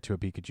never going to get to a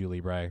Pikachu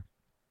Libre.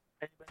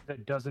 Anyone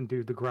that doesn't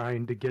do the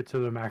grind to get to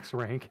the max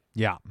rank.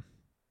 Yeah.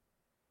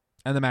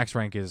 And the max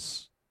rank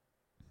is,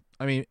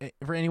 I mean,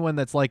 for anyone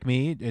that's like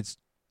me, it's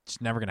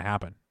just never going to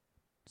happen.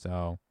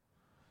 So.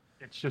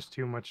 It's just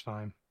too much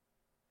time.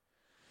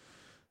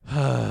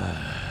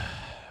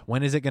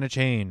 When is it going to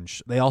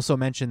change? They also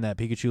mentioned that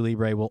Pikachu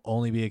Libre will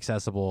only be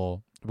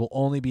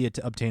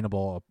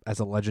obtainable as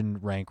a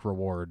legend rank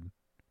reward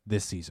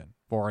this season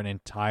for an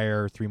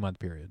entire 3-month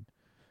period.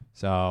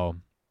 So,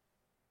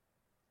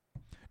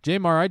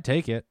 Jamar, I'd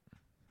take it.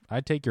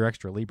 I'd take your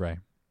extra Libre.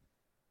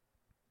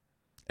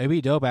 It'd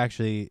be dope,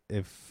 actually,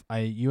 if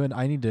you and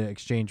I need to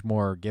exchange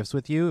more gifts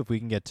with you. If we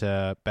can get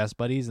to Best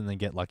Buddies and then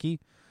get lucky,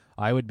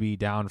 I would be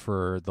down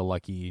for the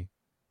lucky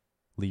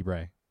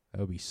Libre.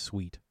 That would be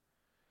sweet.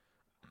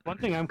 One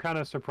thing I'm kind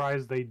of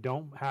surprised they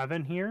don't have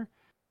in here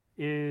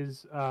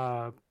is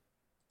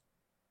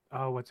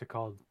what's it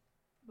called?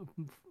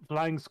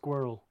 Flying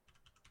Squirrel.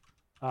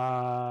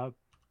 What's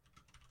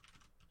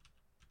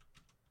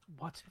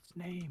its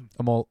name?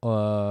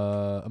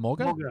 Emolga?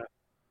 Emolga.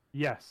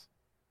 Yes.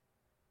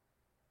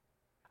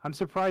 I'm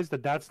surprised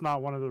that that's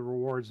not one of the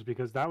rewards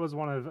because that was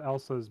one of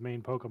Elsa's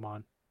main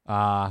Pokemon.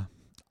 I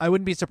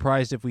wouldn't be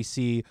surprised if we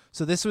see.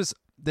 So this was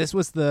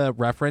the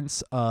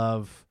reference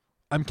of.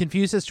 I'm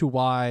confused as to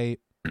why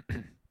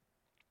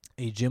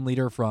a gym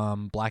leader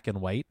from Black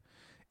and White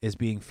is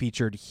being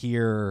featured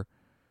here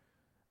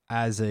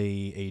as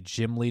a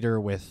gym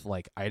leader with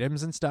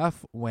items and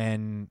stuff,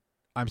 when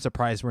I'm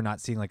surprised we're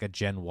not seeing a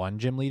Gen 1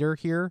 gym leader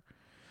here.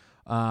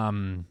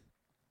 As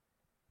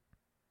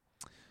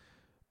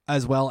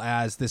well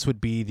as this would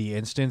be the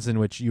instance in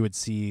which you would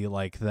see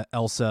the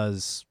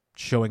Elsa's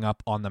showing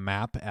up on the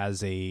map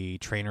as a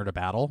trainer to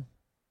battle.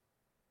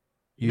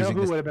 You know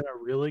who would have been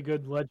a really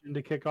good legend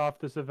to kick off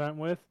this event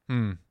with?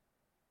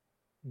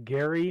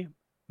 Gary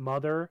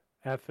Mother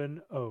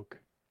Effin Oak.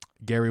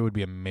 Gary would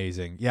be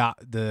amazing. Yeah,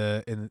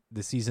 in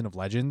the Season of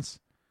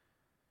Legends.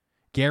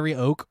 Gary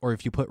Oak, or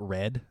if you put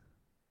Red.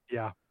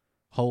 Yeah.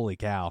 Holy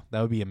cow. That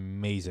would be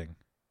amazing.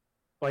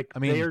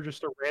 They are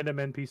just a random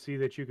NPC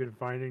that you can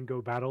find in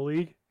Go Battle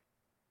League.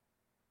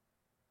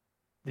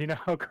 Do you know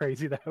how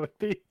crazy that would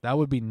be? That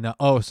would be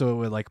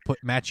so it would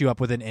match you up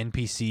with an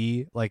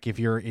NPC. If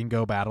you're in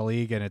Go Battle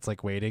League and it's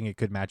waiting, it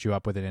could match you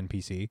up with an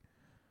NPC.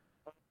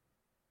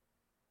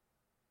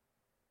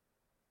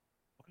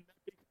 Wouldn't that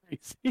be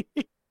crazy?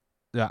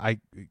 Yeah,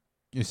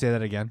 You say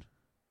that again?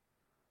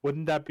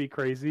 Wouldn't that be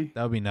crazy?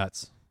 That would be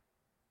nuts.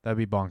 That would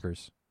be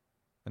bonkers.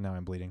 And now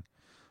I'm bleeding.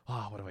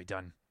 Oh, what have I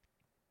done?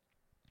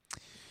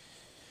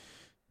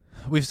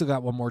 We've still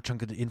got one more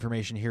chunk of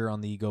information here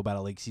on the Go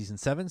Battle League Season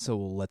 7, so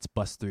let's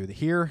bust through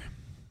here.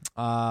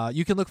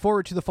 You can look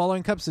forward to the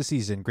following cups this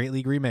season. Great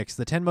League Remix.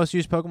 The 10 most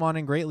used Pokemon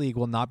in Great League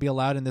will not be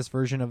allowed in this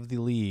version of the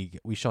league.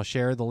 We shall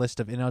share the list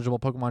of ineligible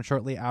Pokemon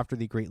shortly after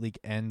the Great League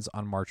ends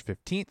on March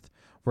 15th.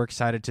 We're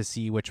excited to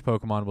see which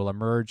Pokemon will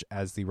emerge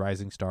as the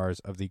rising stars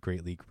of the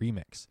Great League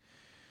Remix.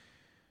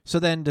 So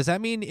then, does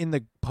that mean in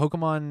the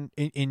Pokemon,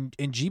 in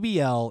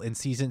GBL in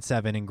Season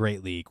 7 in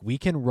Great League, we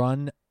can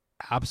run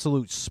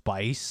absolute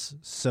spice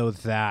so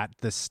that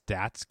the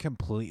stats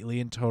completely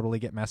and totally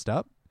get messed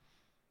up?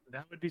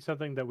 That would be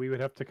something that we would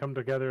have to come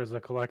together as a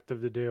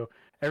collective to do.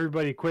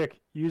 Everybody, quick,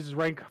 use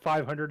rank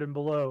 500 and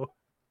below.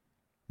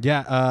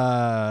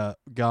 Yeah.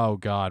 Oh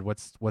God,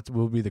 what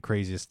will be the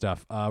craziest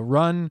stuff?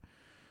 Run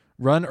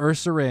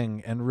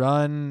Ursaring and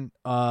run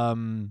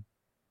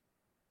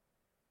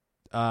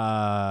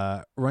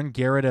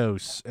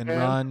Gyarados and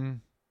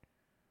run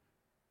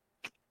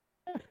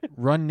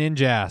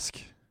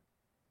Ninjask.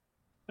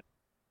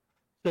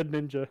 Said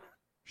Ninja.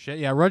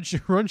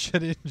 Run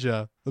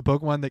Shedinja, the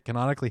Pokemon that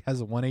canonically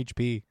has a 1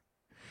 HP.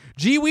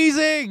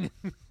 G-Weezing!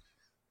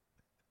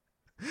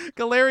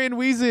 Galarian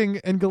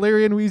Weezing and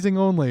Galarian Weezing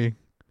only.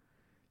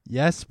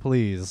 Yes,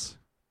 please.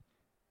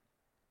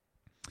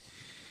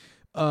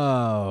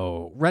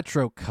 Oh,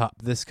 Retro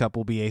Cup. This cup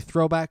will be a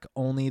throwback.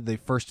 Only the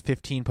first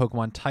 15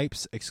 Pokemon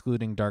types,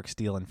 excluding Dark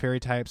Steel and Fairy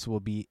types, will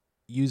be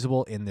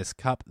usable in this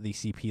cup. The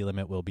CP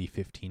limit will be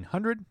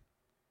 1,500.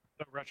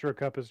 The Retro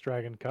Cup is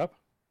Dragon Cup.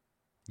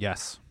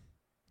 Yes.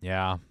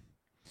 Yeah.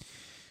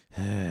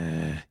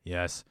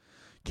 Yes.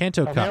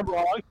 Kanto Cup. I'm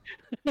wrong.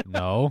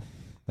 No,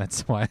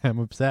 that's why I'm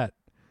upset.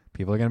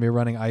 People are going to be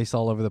running ice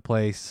all over the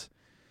place.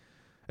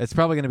 It's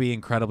probably going to be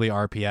incredibly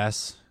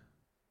RPS.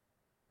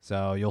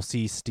 So you'll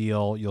see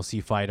steel, you'll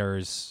see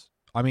fighters.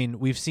 I mean,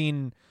 we've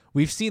seen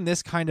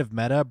this kind of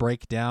meta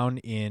break down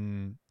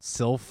in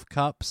Sylph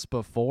Cups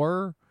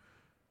before.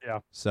 Yeah.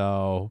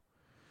 So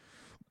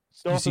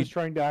Sylph is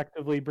trying to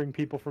actively bring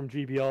people from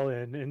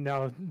GBL in, and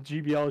now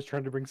GBL is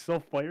trying to bring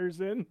Sylph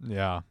players in.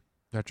 Yeah.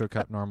 Retro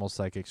Cup, normal,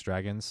 psychics,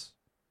 dragons.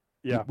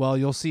 Yeah. Well,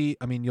 you'll see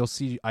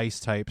ice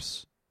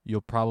types.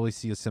 You'll probably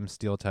see some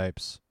steel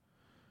types.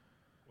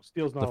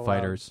 Steel's not the allowed.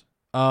 Fighters.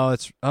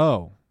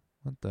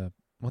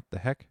 What the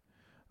heck?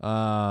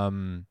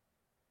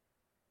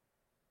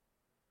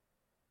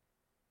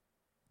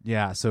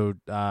 Yeah, so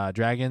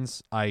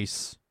dragons,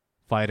 ice,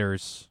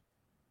 fighters.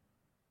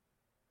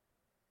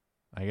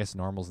 I guess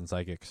normals and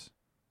psychics.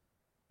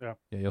 Yeah.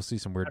 Yeah, you'll see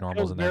some weird That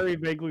normals feels in very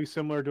there. vaguely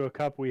similar to a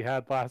cup we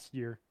had last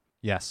year.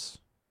 Yes.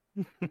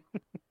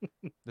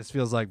 This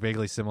feels like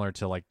vaguely similar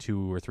to like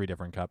 2 or 3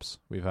 different cups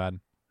we've had.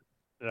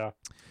 Yeah.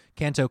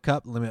 Kanto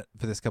Cup, limit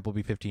for this cup will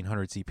be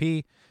 1,500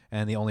 CP,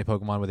 and the only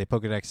Pokemon with a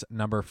Pokedex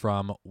number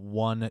from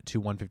 1 to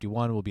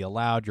 151 will be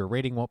allowed. Your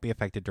rating won't be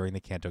affected during the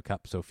Kanto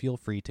Cup, so feel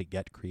free to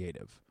get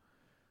creative.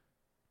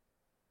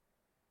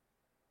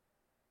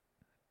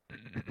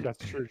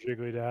 That's true,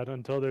 Jiggly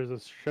Until there's a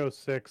show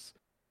 6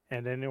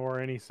 and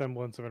any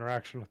semblance of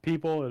interaction with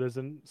people, it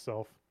isn't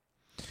Sylph.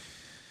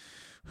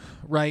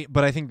 Right,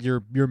 but I think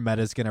your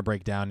meta is going to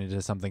break down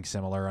into something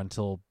similar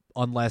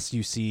unless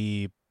you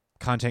see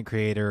content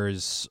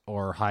creators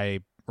or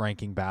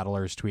high-ranking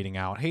battlers tweeting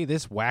out, hey,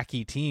 this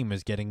wacky team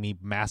is getting me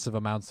massive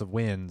amounts of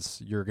wins.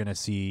 You're going to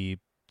see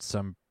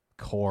some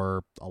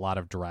core, a lot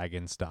of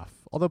dragon stuff.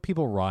 Although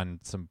people run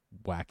some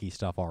wacky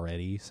stuff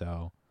already,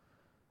 so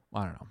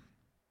I don't know.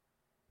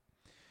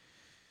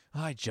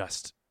 I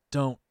just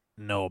don't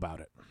know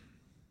about it.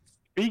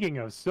 Speaking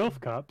of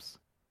Sylph Cups.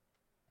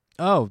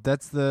 Oh,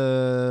 that's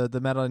the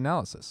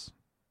meta-analysis.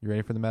 You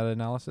ready for the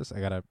meta-analysis? I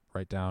got to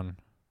write down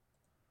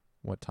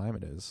what time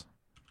it is.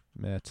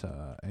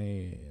 Meta-analysis.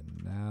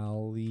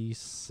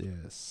 Do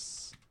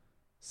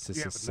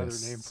you have another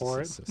name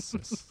for it?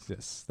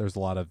 Yes. There's a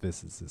lot of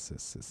this.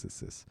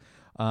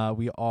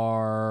 We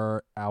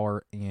are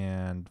hour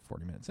and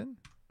 40 minutes in.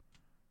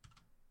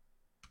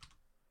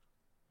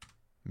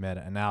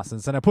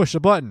 Meta-analysis, and I push a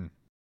button.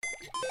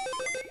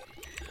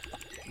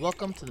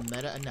 Welcome to the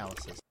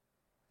meta-analysis.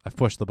 I've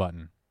pushed the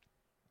button.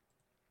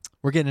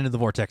 We're getting into the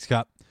Vortex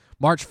Cup.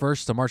 March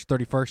 1st to March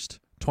 31st,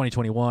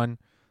 2021.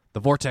 The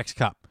Vortex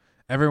Cup.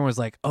 Everyone was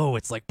like, oh,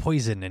 it's like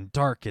poison and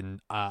dark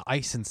and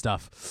ice and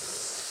stuff.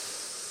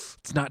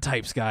 It's not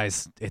types,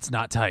 guys. It's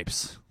not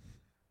types.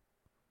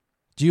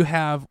 Do you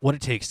have what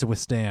it takes to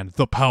withstand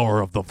the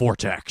power of the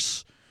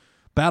Vortex?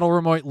 Battle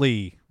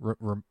remotely.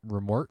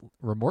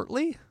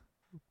 Remotely?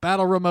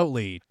 Battle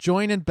remotely.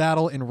 Join and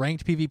battle in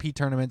ranked PvP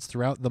tournaments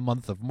throughout the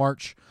month of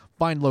March.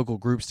 Find local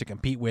groups to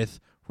compete with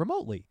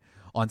remotely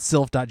on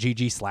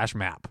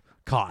sylph.gg/map.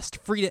 Cost.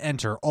 Free to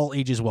enter. All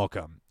ages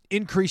welcome.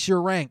 Increase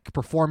your rank.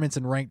 Performance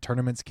in ranked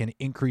tournaments can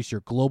increase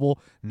your global,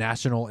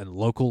 national, and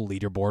local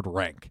leaderboard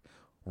rank.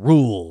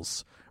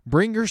 Rules.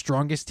 Bring your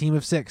strongest team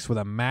of 6 with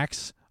a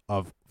max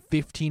of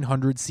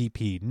 1,500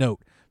 CP.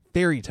 Note,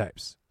 fairy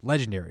types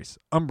Legendaries: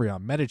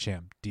 Umbreon,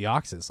 Medicham,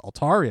 Deoxys,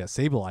 Altaria,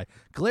 Sableye,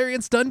 Galarian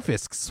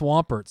Stunfisk,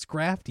 Swampert,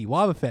 Scrafty,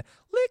 Wobbuffet,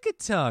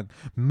 Lickitung,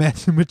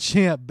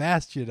 Machamp,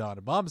 Bastiodon,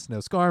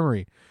 Abomasnow,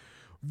 Skarmory,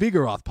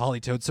 Vigoroth,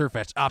 Politoed,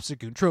 Surfetch,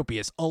 Obstagoon,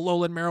 Tropius,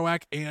 Alolan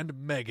Marowak,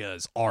 and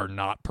Megas are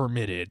not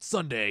permitted.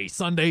 Sunday.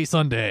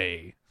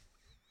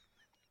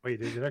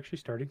 Wait, is it actually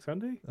starting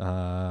Sunday?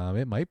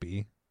 It might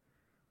be.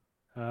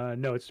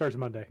 No, it starts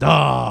Monday.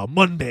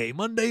 Monday.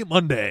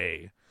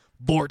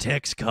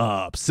 Vortex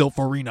Cup,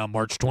 Silpharina,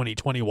 March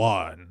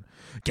 2021.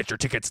 Get your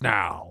tickets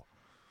now.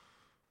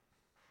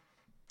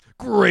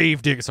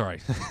 Gravedigger,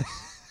 sorry.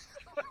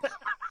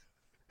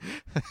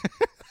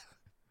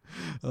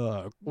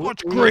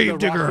 Watch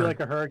Gravedigger. Like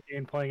a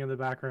hurricane playing in the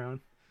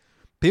background.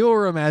 People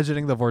were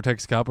imagining the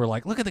Vortex Cup were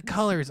like, look at the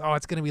colors. Oh,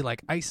 it's going to be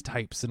like ice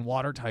types and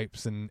water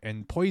types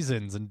and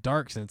poisons and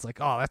darks. And it's like,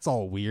 oh, that's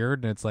all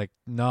weird. And it's like,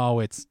 no,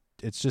 it's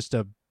just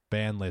a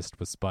ban list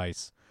with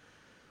spice.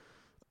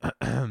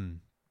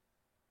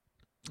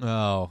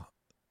 Oh,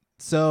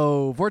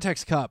 so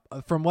Vortex Cup,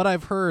 from what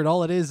I've heard,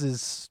 all it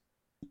is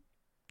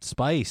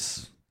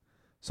spice.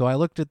 So I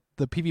looked at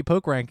the PV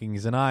Poke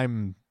rankings, and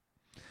I'm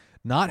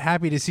not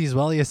happy to see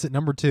Zweilous at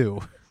number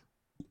 2.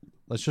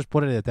 Let's just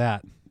put it at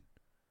that.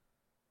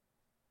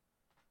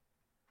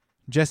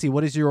 Jesse,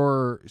 what is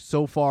your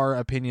so far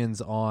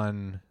opinions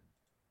on...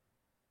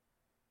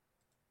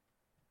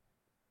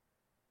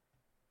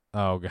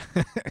 Oh, there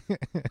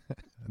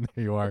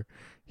you are.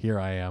 Here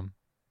I am.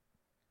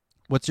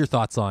 What's your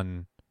thoughts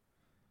on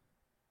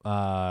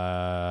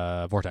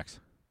Vortex?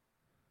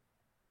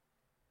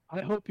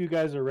 I hope you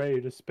guys are ready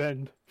to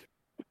spend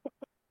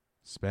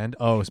Spend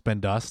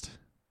dust.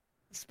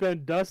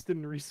 Spend dust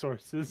and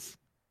resources.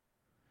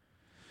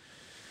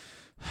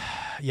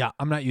 Yeah,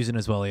 I'm not using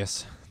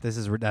Zweilous.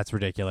 That's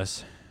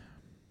ridiculous.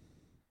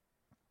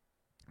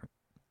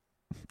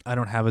 I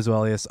don't have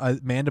Zweilous.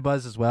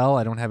 Mandibuzz as well.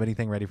 I don't have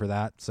anything ready for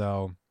that,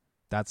 so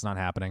that's not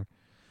happening.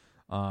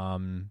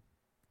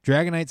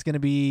 Dragonite's going to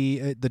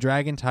be the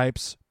dragon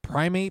types.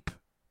 Primeape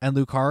and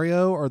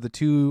Lucario are the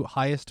 2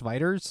 highest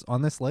fighters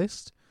on this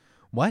list.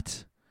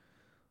 What?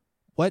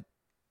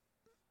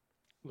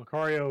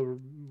 Lucario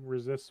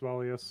resists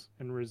Zweilous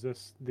and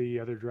resists the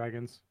other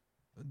dragons.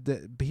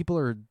 The people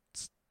are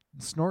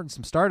snorting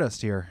some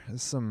Stardust here.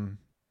 This is some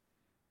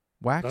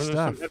whack Those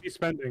stuff. are some heavy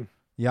spending.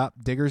 Yep,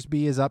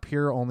 Diggersby is up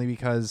here only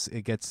because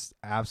it gets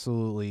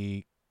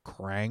absolutely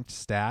cranked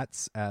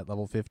stats at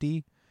level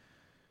 50.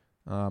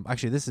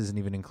 Actually, this isn't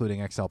even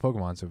including XL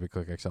Pokemon, so if we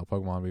click XL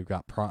Pokemon, we've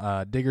got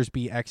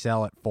Diggersby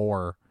XL at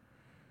 4.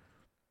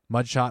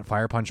 Mudshot,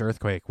 Fire Punch,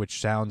 Earthquake,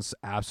 which sounds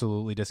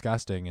absolutely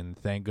disgusting, and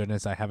thank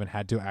goodness I haven't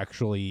had to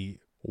actually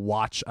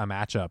watch a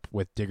matchup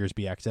with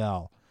Diggersby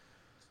XL.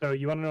 So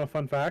you want to know a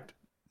fun fact?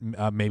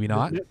 Maybe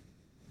not.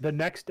 The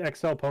next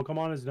XL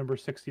Pokemon is number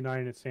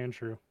 69 at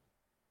Sandshrew.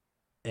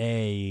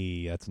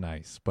 Hey, that's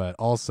nice. But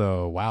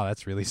also, wow,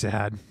 that's really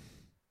sad.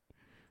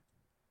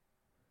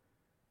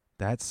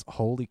 That's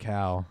holy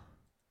cow.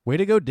 Way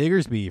to go,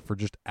 Diggersby, for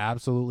just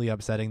absolutely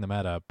upsetting the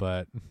meta,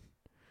 but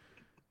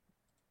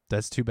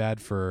that's too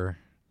bad for...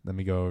 Let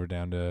me go over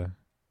down to...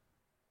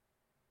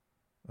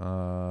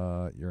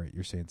 You're right,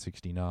 you're saying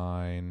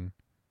 69.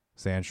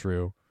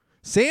 Sandshrew.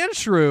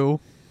 Sandshrew?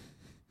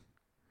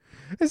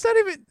 It's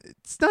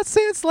not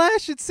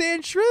Sandslash, it's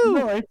Sandshrew.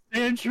 No, it's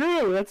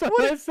Sandshrew. That's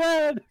what I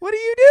said. What are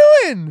you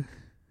doing?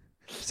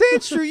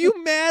 Sandshrew,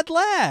 you mad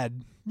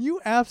lad. You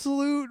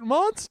absolute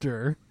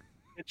monster.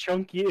 A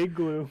chunky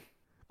igloo.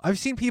 I've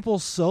seen people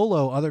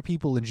solo other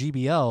people in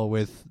GBL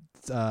with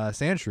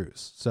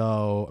Sandshrews.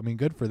 So, I mean,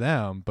 good for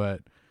them,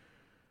 but...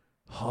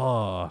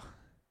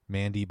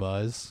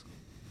 Mandibuzz.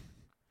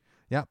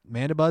 Yeah,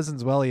 Mandibuzz and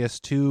Zweilous,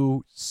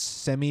 2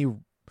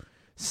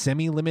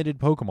 semi-limited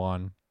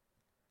Pokemon.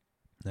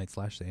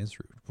 Night/Slash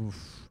Sandshrew.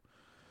 Oof.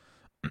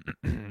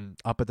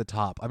 Up at the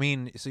top. I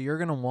mean, so you're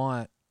gonna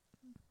want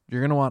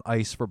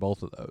ice for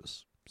both of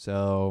those.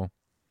 So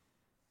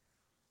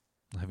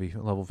heavy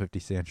level 50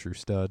 Sandshrew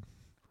stud.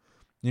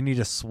 You need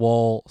a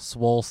swole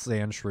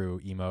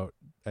Sandshrew emote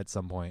at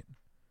some point.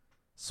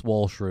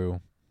 Swole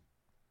Shrew.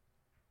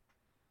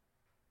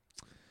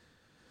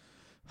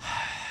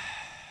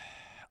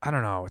 I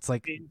don't know. It's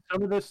like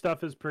some of this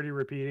stuff is pretty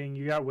repeating.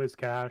 You got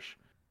Whiscash,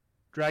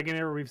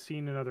 Dragonair we've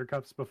seen in other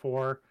cups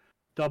before,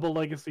 Double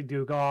Legacy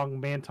Dugong,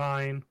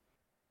 Mantine,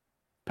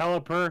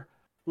 Pelipper,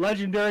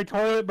 Legendary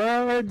Toilet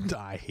Bird.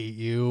 I hate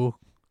you.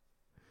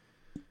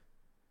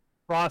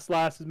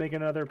 Frostlass is making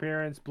another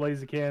appearance.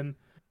 Blaziken,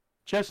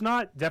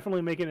 Chestnut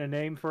definitely making a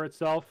name for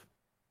itself.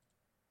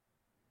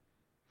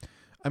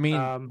 I mean,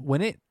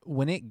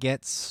 when it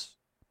gets,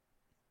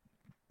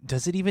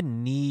 does it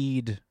even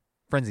need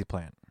Frenzy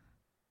Plant?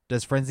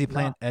 Does Frenzy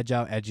Plant edge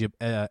out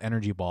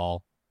Energy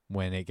Ball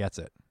when it gets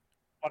it?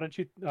 Why don't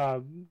you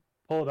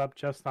pull it up,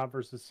 Chestnut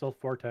versus Sylph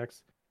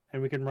Vortex,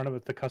 and we can run it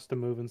with the custom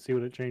move and see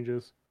what it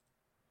changes.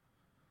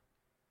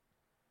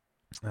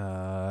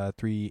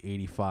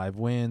 385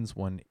 wins,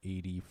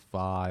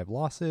 185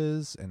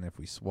 losses, and if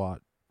we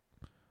swap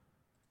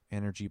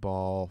Energy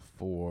Ball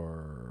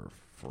for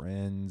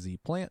Frenzy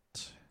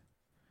Plant,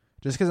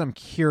 just because I'm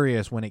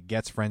curious when it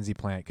gets Frenzy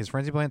Plant, because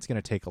Frenzy Plant's going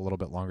to take a little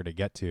bit longer to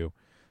get to.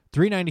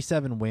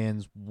 397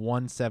 wins,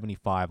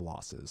 175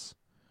 losses.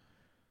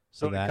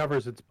 So that it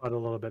covers its butt a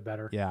little bit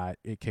better. Yeah,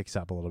 it kicks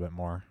up a little bit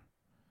more.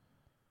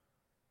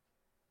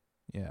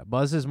 Yeah,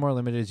 Buzz is more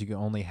limited as you can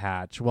only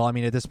hatch. Well, I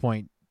mean, at this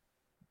point,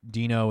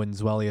 Dino and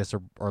Zweilous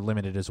are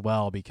limited as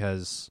well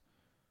because,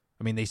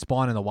 I mean, they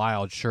spawn in the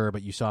wild, sure,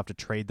 but you still have to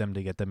trade them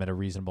to get them at a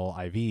reasonable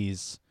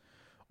IVs.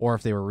 Or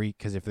if they were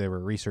because if they were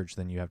research,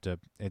 then you have to.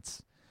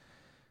 It's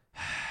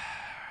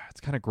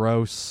kind of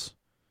gross.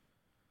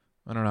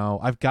 I don't know.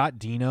 I've got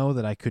Dino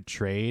that I could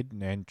trade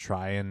and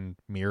try and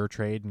mirror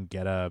trade and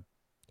get a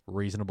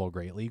reasonable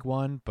Great League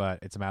one, but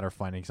it's a matter of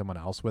finding someone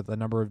else with a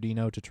number of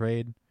Dino to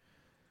trade.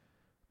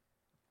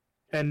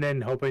 And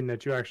then hoping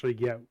that you actually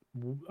get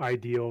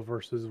ideal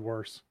versus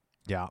worse.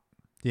 Yeah.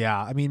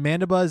 Yeah. I mean,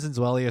 Mandibuzz and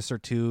Zweilous are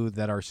two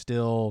that are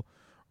still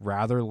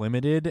rather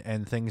limited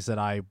and things that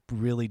I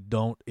really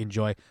don't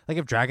enjoy. Like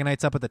if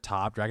Dragonite's up at the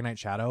top, Dragonite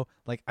Shadow,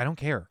 like I don't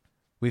care.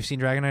 We've seen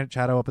Dragonite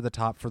Shadow up at the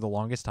top for the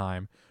longest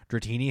time.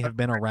 Dratini have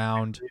been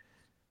around.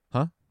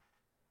 Huh?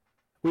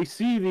 We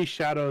see these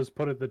shadows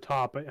put at the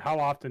top, but how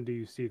often do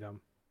you see them?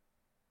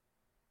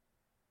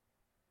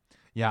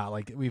 Yeah,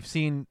 like we've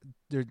seen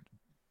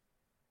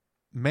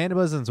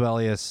Mandibuzz and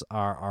Zweilous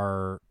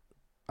are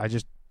I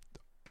just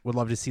would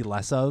love to see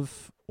less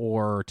of,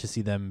 or to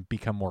see them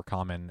become more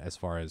common as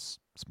far as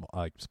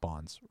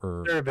spawns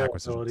or Their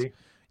acquisitions. availability.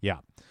 Yeah,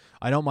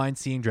 I don't mind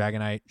seeing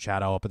Dragonite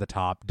Shadow up at the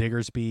top.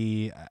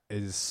 Diggersby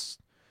is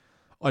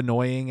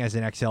annoying as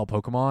an XL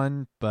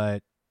Pokemon,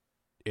 but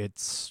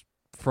it's,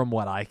 from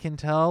what I can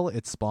tell,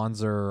 its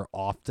spawns are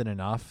often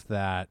enough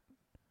that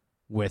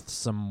with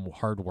some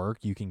hard work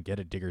you can get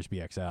a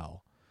Diggersby XL.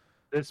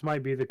 This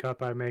might be the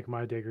cup I make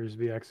my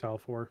Diggersby XL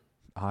for.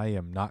 I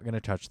am not going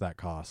to touch that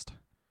cost.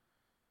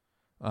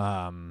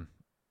 I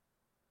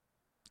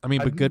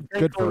mean, but good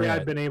for it.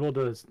 I've been able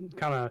to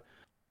kind of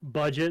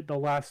budget the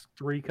last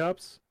 3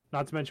 cups.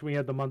 Not to mention we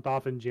had the month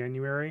off in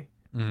January.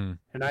 Mm-hmm.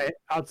 And I,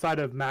 outside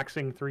of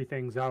maxing 3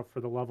 things out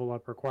for the level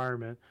up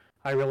requirement,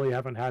 I really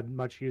haven't had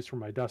much use for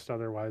my dust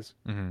otherwise.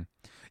 Mm-hmm.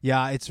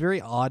 Yeah, it's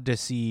very odd to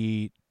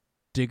see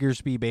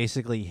Diggersby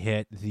basically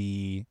hit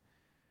the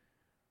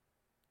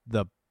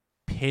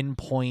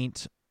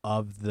pinpoint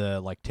of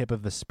the like tip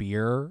of the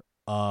spear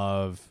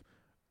of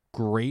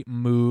great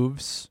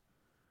moves,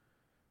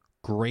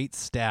 great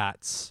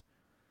stats,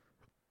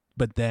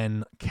 but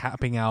then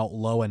capping out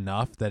low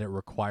enough that it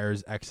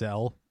requires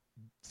XL.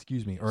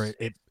 Excuse me, or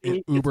it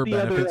uber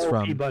benefits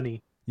from.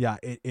 Bunny. Yeah,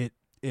 it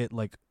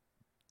like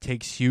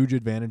takes huge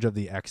advantage of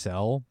the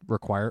XL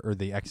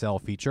the XL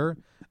feature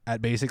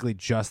at basically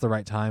just the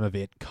right time of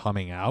it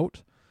coming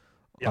out.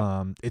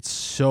 Yep. It's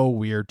so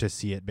weird to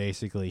see it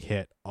basically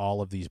hit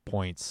all of these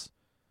points,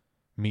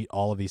 meet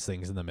all of these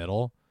things in the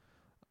middle.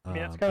 I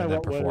mean, that's kind of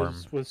what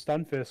was with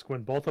Stunfisk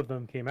when both of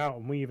them came out,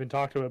 and we even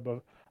talked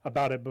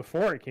about it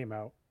before it came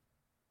out.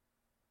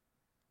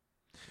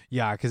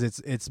 Yeah, because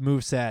its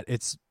moveset,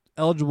 its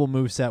eligible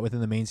moveset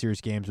within the main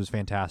series games was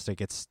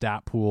fantastic. Its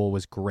stat pool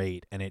was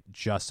great, and it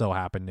just so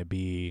happened to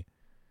be,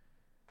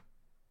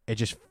 it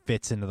just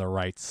fits into the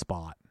right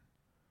spot.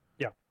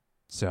 Yeah.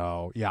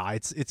 So yeah,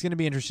 it's going to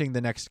be interesting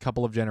the next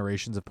couple of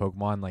generations of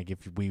Pokemon. Like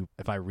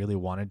if I really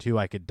wanted to,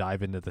 I could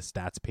dive into the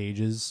stats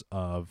pages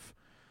of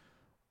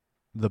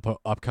the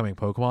upcoming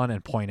Pokemon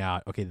and point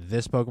out, okay,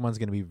 this Pokemon's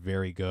going to be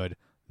very good.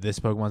 This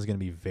Pokemon's going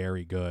to be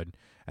very good,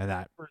 and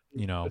that,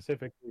 you know,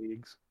 specific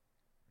leagues.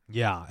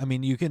 Yeah, I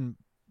mean, you can.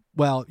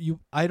 Well,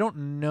 I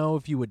don't know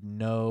if you would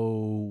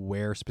know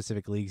where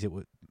specific leagues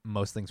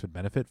most things would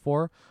benefit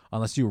for,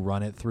 unless you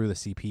run it through the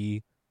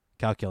CP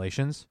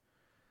calculations.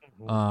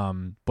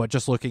 Mm-hmm. But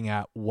just looking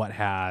at what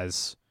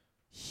has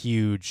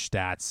huge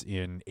stats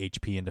in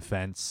HP and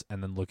defense,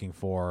 and then looking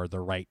for the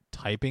right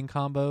typing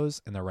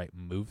combos and the right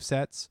move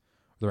sets,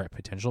 the right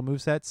potential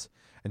move sets,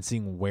 and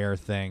seeing where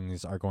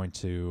things are going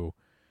to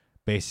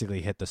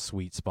basically hit the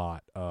sweet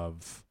spot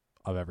of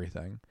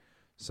everything.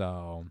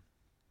 So,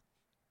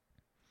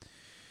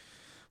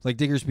 like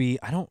Diggersby,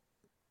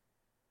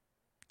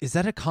 is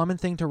that a common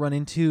thing to run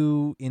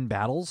into in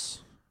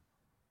battles?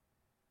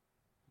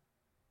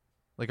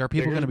 Like, are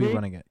people going to be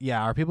running it?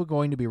 Yeah, are people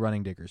going to be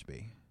running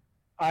Diggersby?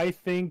 I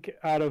think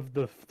out of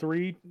the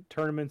 3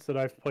 tournaments that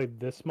I've played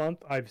this month,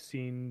 I've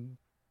seen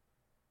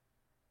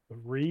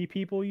 3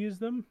 people use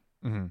them.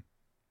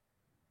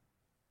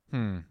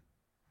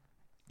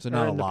 So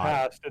not a lot.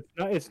 Past,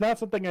 it's not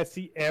something I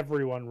see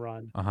everyone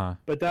run.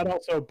 But that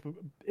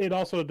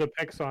also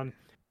depicts on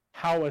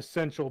how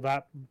essential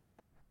that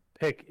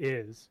pick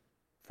is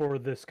for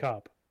this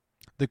cup.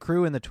 The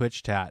crew in the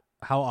Twitch chat,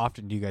 how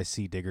often do you guys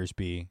see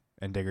Diggersby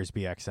and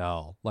Diggersby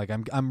XL? Like,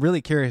 I'm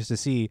really curious to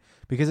see,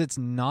 because it's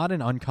not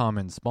an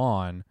uncommon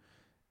spawn.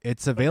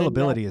 Its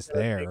availability is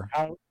there.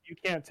 You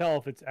can't tell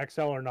if it's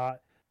XL or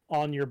not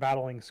on your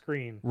battling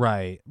screen.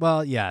 Right.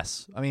 Well,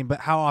 yes. I mean, but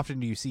how often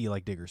do you see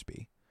like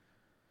Diggersby?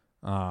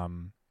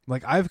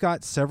 Like I've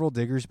got several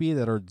Diggersby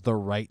that are the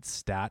right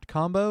stat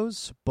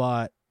combos,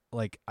 but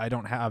like I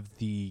don't have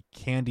the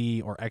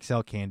candy or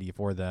XL candy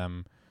for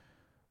them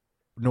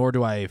nor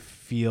do I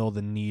feel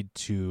the need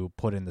to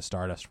put in the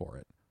Stardust for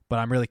it. But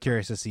I'm really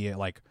curious to see it.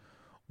 Like,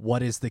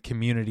 what is the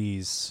PvP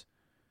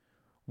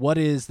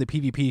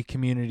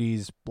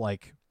community's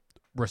like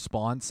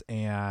response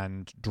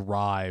and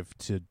drive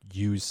to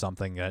use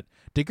something that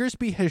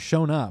Diggersby has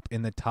shown up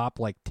in the top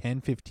like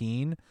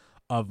 10-15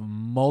 of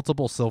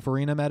multiple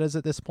Silpharina metas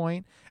at this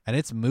point, and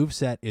its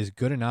moveset is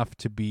good enough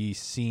to be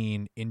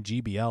seen in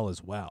GBL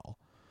as well.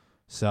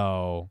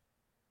 So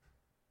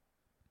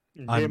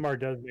Jamar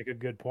does make a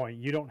good point.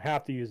 You don't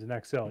have to use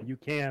an XL. You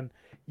can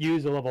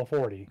use a level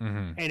 40,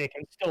 and it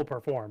can still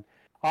perform.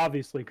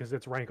 Obviously, because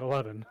it's rank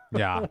 11.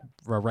 Yeah,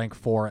 a rank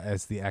 4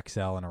 as the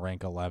XL and a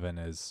rank 11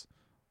 as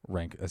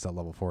a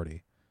level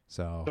 40.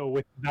 So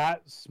with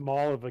that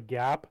small of a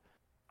gap,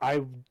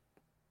 I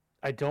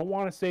don't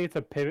want to say it's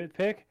a pivot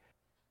pick,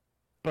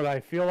 but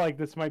I feel like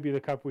this might be the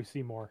cup we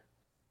see more.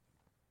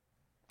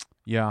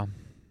 Yeah.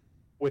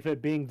 With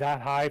it being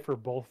that high for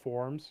both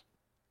forms.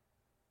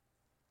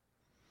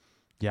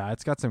 Yeah,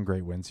 it's got some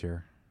great wins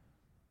here.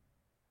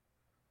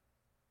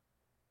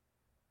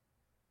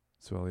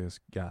 Zweilous,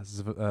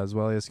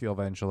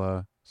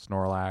 Galvantula,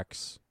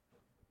 Snorlax.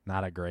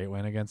 Not a great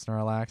win against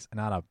Snorlax.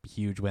 Not a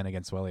huge win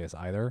against Zweilous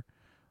either.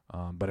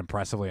 But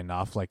impressively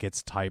enough, like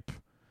its types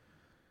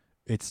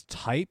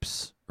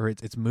or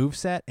its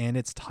moveset and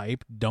its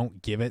type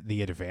don't give it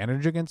the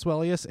advantage against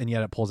Zweilous, and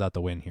yet it pulls out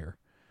the win here.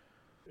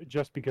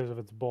 Just because of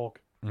its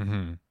bulk.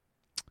 Mm-hmm.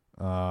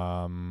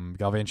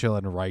 Galvantula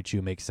and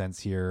Raichu make sense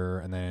here,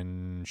 and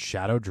then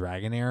Shadow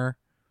Dragonair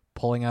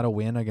pulling out a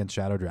win against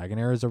Shadow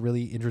Dragonair is a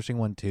really interesting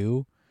one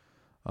too.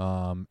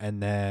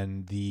 And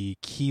then the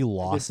key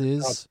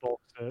losses.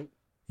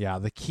 Yeah,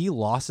 the key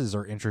losses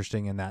are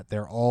interesting in that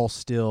they're all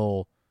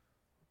still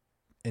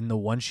in the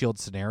one shield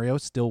scenario,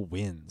 still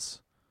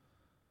wins.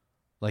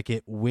 Like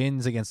it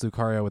wins against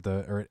Lucario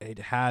or it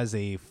has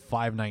a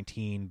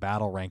 519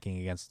 battle ranking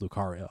against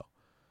Lucario.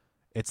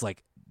 It's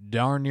like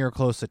darn near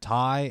close to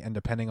tie, and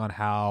depending on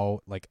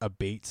how like a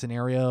bait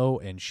scenario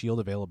and shield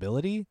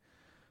availability.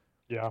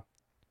 Yeah.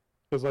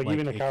 Because like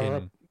even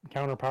a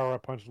counter power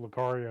up punch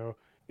Lucario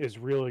is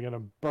really going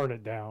to burn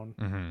it down.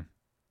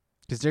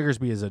 Because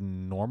Diggersby is a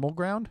normal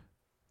ground.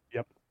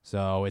 Yep.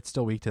 So it's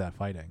still weak to that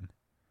fighting.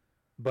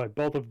 But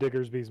both of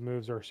Diggersby's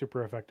moves are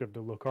super effective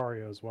to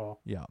Lucario as well.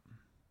 Yeah.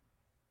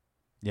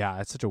 Yeah,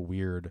 that's such a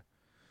weird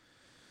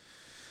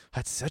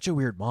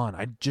mon.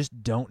 I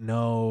just don't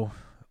know.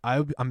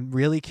 I'm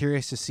really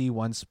curious to see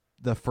once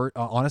the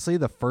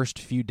first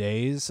few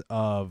days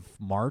of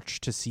March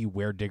to see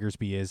where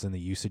Diggersby is in the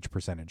usage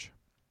percentage.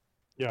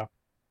 Yeah.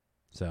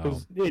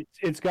 So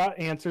it's got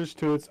answers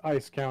to its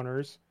ice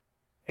counters,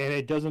 and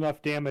it does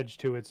enough damage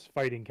to its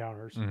fighting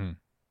counters.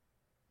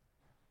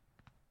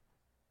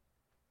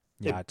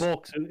 Yeah, it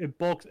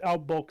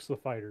outbulks the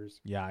fighters.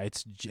 Yeah,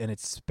 it's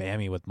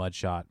spammy with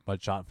Mudshot.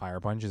 Mudshot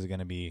Fire Punch is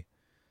gonna be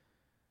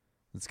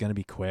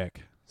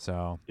quick.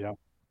 So yeah,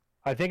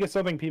 I think it's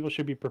something people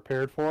should be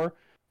prepared for,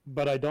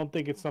 but I don't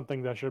think it's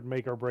something that should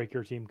make or break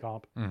your team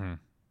comp.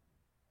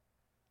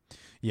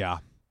 Yeah,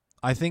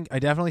 I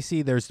definitely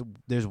see there's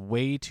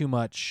way too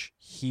much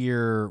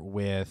here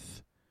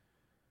with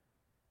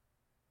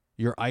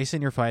your ice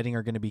and your fighting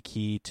are going to be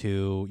key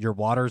to your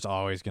water's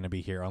always going to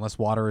be here. Unless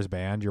water is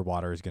banned, your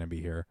water is going to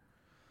be here.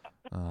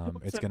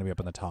 It's going to be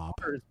up in the top.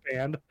 Water is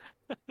banned.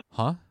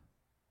 Huh?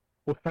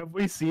 Have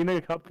we seen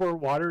a cup where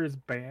water is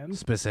banned?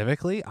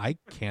 Specifically? I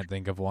can't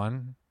think of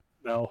one.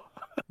 No.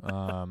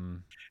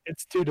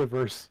 It's too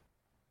diverse.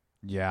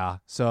 Yeah.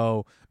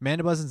 So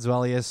Mandibuzz and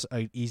Zweilous,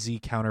 an easy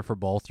counter for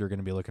both. You're going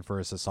to be looking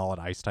for is a solid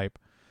ice type.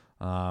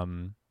 I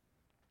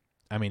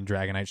mean,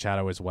 Dragonite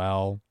Shadow as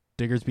well.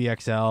 Diggersby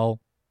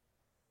XL,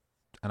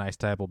 an ice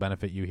type will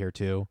benefit you here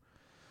too.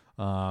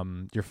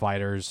 Your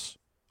fighters,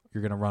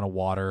 you're going to run a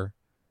water.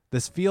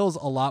 This feels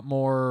a lot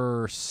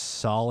more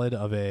solid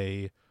of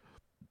a,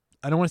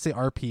 I don't want to say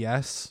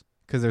RPS,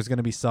 because there's going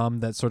to be some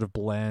that sort of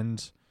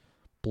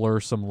blur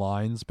some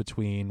lines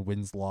between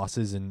wins,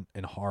 losses, and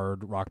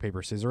hard rock,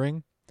 paper,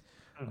 scissoring.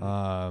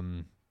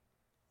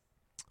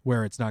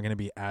 Where it's not going to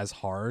be as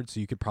hard, so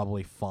you could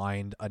probably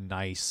find a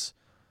nice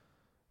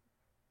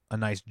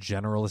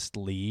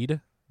generalist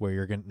lead where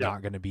you're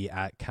not going to be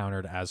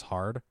countered as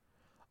hard.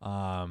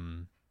 But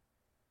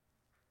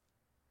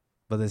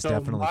this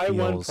definitely feels...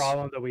 My one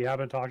problem that we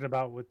haven't talked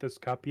about with this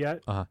cup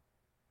yet,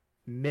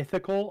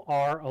 mythical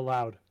are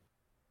allowed.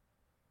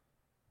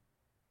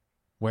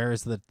 Where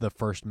is the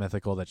first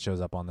mythical that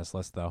shows up on this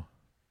list, though?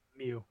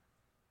 Mew.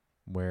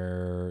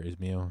 Where is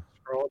Mew?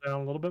 Scroll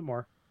down a little bit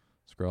more.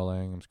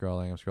 I'm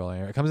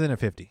scrolling. It comes in at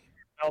 50.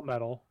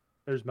 Melmetal.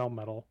 There's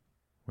Melmetal.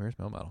 Where's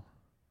Melmetal?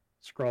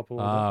 Scroll up a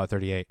little bit.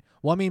 38.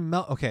 Well, I mean,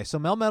 so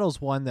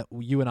Melmetal's one that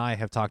you and I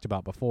have talked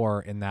about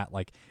before in that,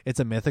 like, it's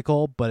a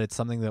mythical, but it's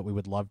something that we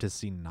would love to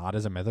see not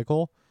as a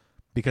mythical,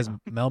 because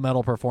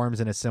Melmetal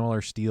performs in a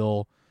similar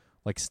Steel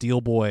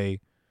Boy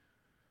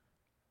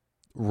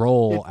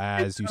role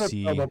as you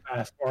see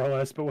Probopass, more or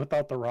less, but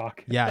without the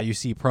rock. Yeah, you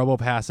see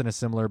Probopass in a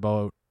similar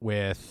boat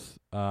with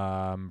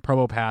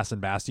Probopass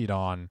and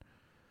Bastiodon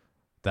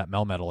that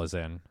Melmetal is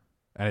in.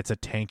 and it's a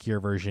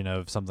tankier version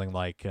of something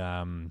like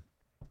Magneton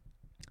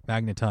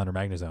or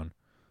Magnezone.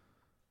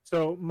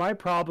 So my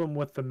problem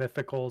with the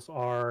mythicals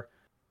are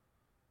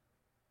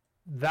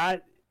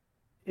that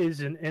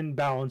is an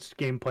imbalanced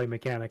gameplay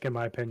mechanic, in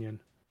my opinion.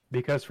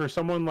 Because for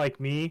someone like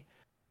me,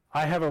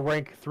 I have a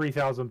rank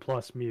 3000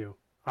 plus Mew.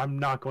 I'm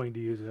not going to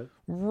use it.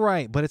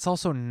 Right, but it's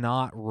also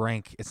not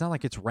rank. It's not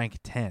like it's rank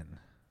 10.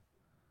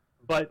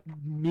 But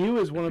Mew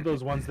is one of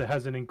those ones that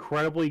has an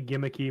incredibly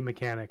gimmicky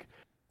mechanic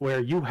where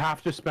you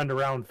have to spend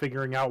around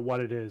figuring out what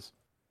it is.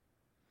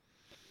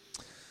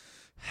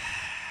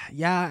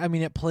 Yeah, I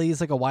mean, it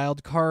plays like a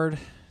wild card.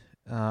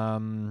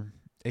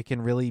 It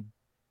can really.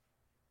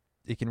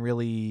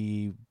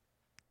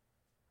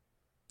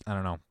 I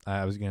don't know.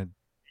 I was gonna.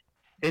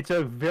 It's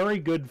a very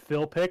good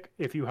fill pick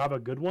if you have a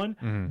good one,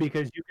 Mhm.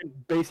 because you can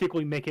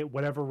basically make it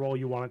whatever role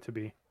you want it to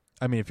be.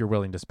 I mean, if you're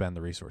willing to spend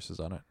the resources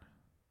on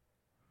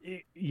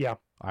it, Yeah.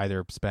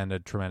 either spend a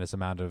tremendous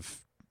amount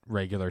of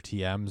regular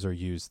TMs or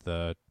use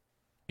the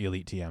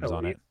elite TMs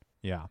on Elite. it.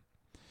 Yeah.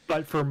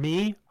 But for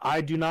me,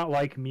 I do not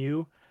like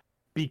Mew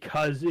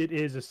because it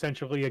is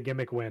essentially a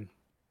gimmick win.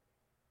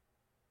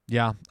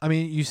 Yeah, I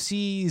mean, you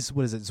see,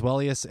 what is it,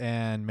 Zwellius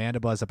and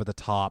Mandibuzz up at the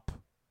top.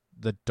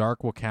 The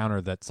Dark will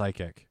counter that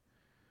Psychic.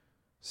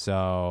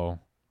 So,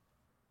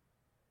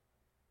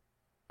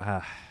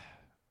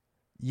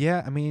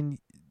 yeah, I mean,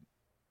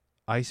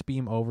 Ice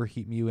Beam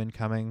Overheat Mew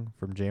incoming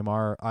from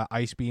Jamar.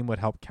 Ice Beam would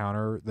help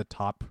counter the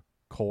top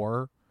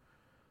core.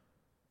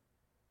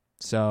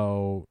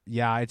 So,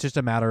 yeah, it's just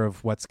a matter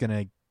of what's going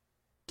to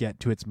get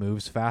to its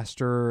moves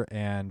faster,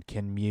 and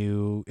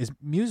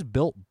Mew's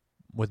built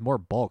with more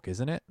bulk,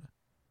 isn't it?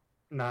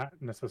 Not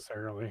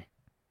necessarily.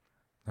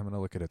 I'm going to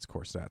look at its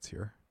core stats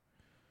here.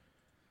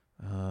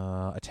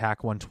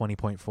 Attack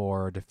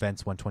 120.4,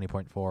 defense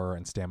 120.4,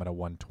 and stamina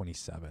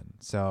 127.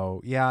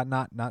 So, yeah,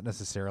 not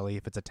necessarily.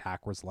 If its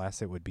attack was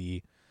less, it would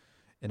be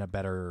in a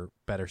better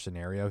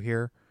scenario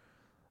here.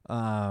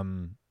 Yeah,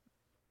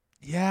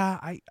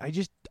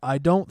 I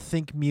don't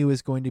think Mew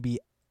is going to be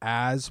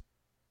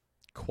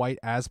quite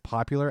as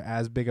popular,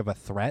 as big of a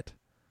threat.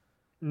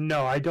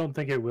 No, I don't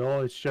think it will.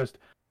 It's just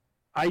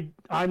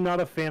I'm not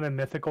a fan of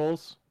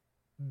mythicals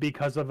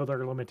because of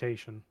their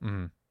limitation.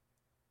 Mm-hmm.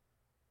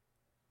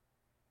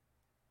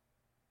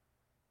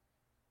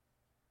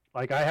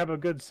 Like, I have a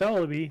good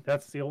Celebi.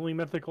 That's the only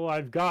mythical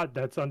I've got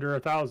that's under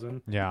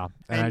 1,000. Yeah,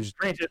 And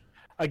granted,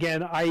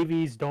 again,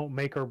 IVs don't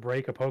make or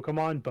break a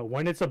Pokemon, but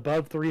when it's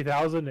above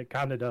 3,000, it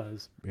kind of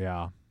does.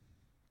 Yeah.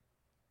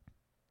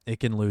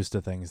 It can lose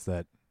to things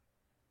that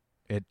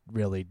it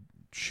really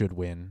should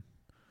win.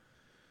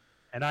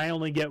 And I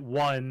only get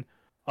one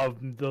of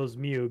those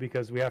Mew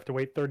because we have to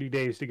wait 30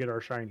 days to get our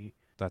shiny.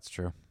 That's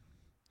true.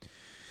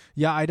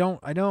 Yeah,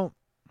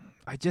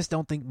 I just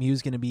don't think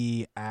Mew's going to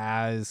be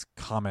as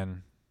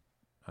common.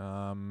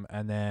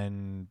 And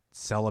then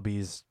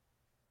Celebi's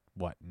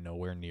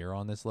nowhere near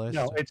on this list?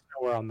 No, it's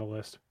nowhere on the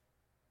list.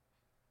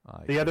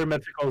 I The other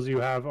mythicals you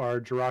have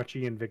are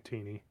Jirachi and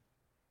Victini.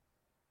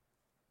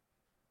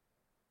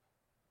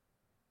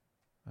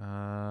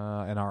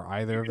 And are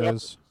either of You have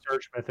those?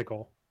 Search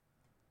mythical.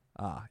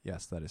 Ah,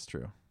 yes, that is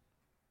true.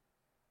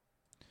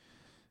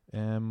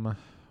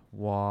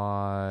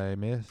 MY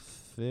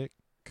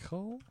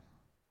Mythical?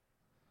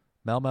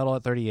 Melmetal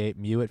at 38,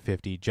 Mew at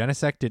 50,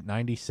 Genesect at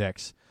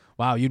 96.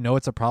 Wow, you know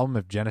it's a problem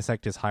if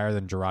Genesect is higher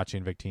than Jirachi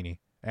and Victini.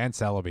 And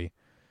Celebi.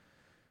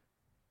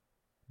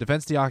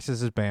 Defense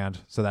Deoxys is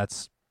banned, so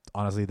that's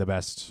honestly the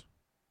best.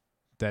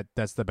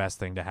 That's the best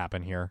thing to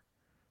happen here.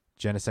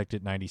 Genesect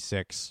at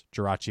 96,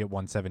 Jirachi at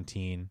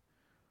 117,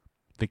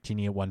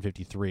 Victini at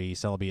 153,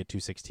 Celebi at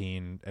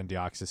 216, and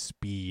Deoxys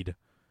Speed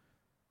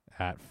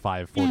at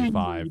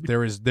 545.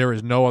 There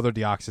is no other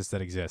Deoxys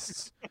that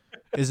exists.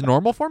 Is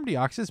normal form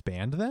Deoxys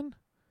banned then?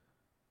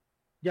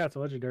 Yeah, it's a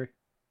legendary.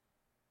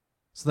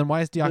 So then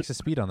why is Deoxys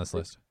Speed on this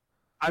list?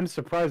 I'm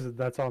surprised that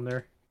that's on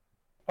there.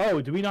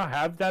 Oh, do we not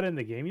have that in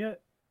the game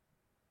yet?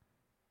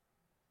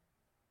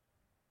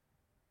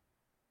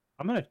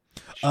 I'm gonna.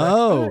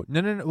 Oh,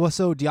 no. Well,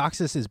 so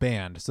Deoxys is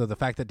banned. So the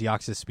fact that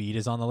Deoxys Speed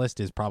is on the list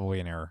is probably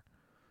an error.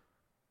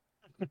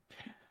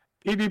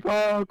 PB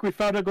Poke, we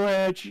found a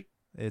glitch.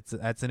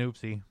 That's an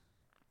oopsie.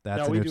 No,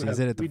 an we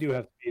oopsie. do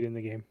have speed in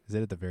the game. Is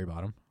it at the very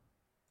bottom?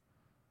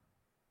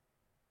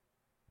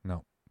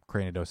 No.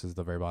 Cranidos is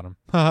the very bottom.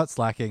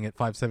 Slacking at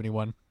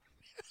 571.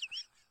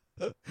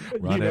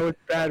 Run it. It's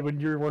bad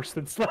when you're worse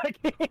than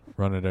slacking.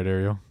 Run it, I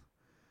dare you.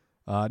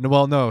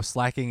 No.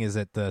 Slacking is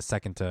at the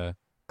second to...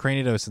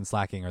 Cranidos and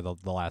Slacking are the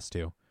last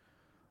two.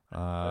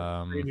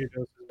 Cranidos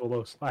is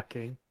below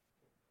slacking.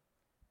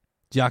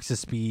 Deoxys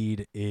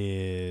Speed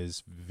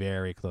is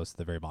very close to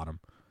the very bottom.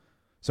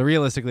 So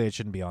realistically, it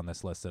shouldn't be on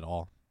this list at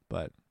all.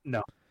 But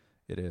no,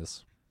 it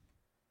is.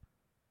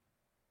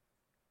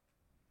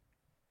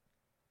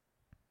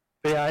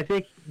 But yeah, I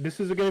think this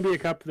is going to be a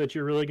cup that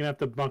you're really going to have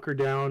to bunker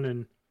down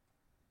and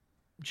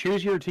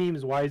choose your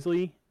teams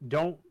wisely.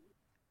 Don't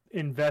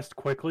invest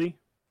quickly.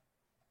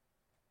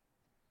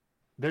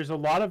 There's a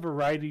lot of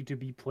variety to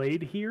be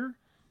played here,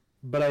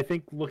 but I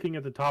think looking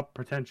at the top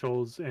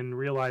potentials and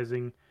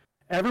realizing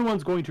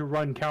everyone's going to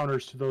run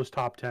counters to those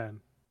top 10.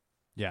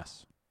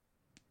 Yes.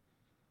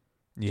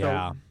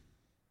 Yeah. So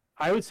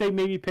I would say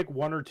maybe pick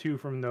one or two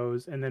from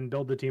those and then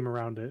build the team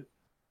around it.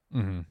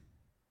 Mm-hmm.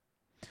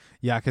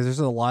 Yeah, because there's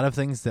a lot of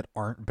things that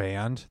aren't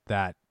banned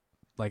that,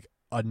 like,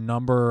 a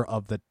number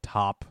of the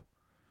top.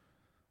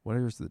 What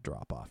is the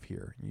drop off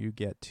here? You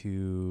get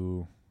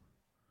to.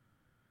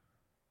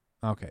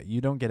 Okay,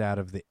 you don't get out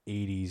of the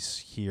 80s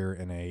here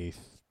in a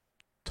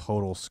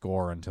total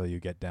score until you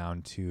get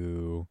down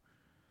to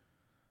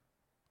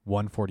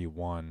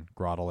 141.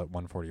 Grottle at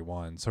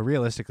 141. So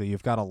realistically,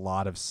 you've got a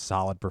lot of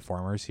solid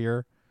performers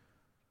here.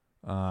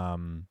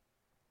 But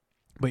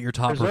your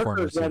top Berserker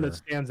performers is one here. that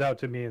stands out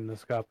to me in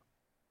this cup.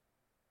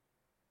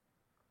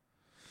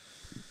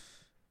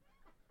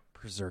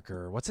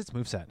 Berserker. What's its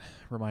moveset?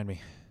 Remind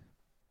me.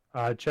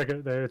 Check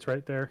it there. It's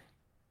right there.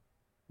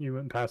 You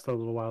went past it a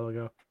little while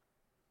ago.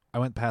 I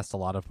went past a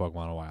lot of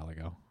Pokemon a while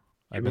ago.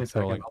 I've Give me been a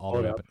second, scrolling I'll all the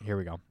pull way it up. up. Here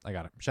we go. I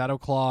got it. Shadow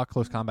Claw,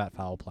 Close Combat,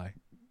 Foul Play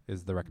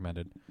is the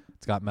recommended.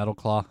 It's got Metal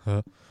Claw,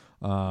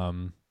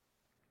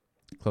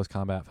 Close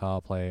Combat,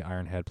 Foul Play,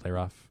 Iron Head, Play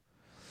Rough.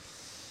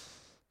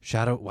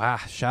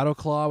 Shadow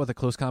Claw with a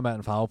Close Combat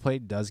and Foul Play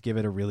does give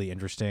it a really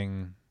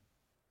interesting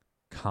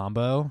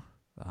combo.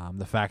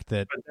 The fact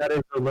that... But that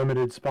is a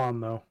limited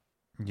spawn, though.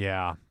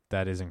 Yeah,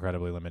 that is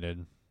incredibly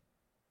limited.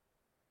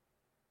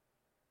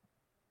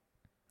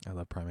 I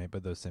love Primate,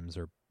 but those sims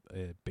are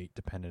bait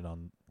dependent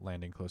on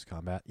landing close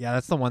combat. Yeah,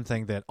 that's the one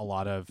thing that a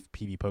lot of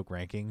PvPoke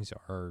rankings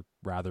are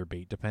rather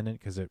bait dependent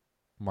because it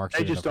marks They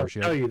you in just the don't first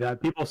shield. tell you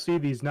that. People see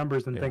these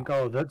numbers and Yeah. think,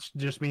 oh, that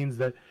just means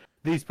that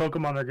these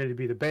Pokemon are going to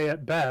be the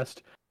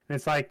best. And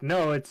it's like,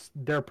 no,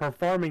 they're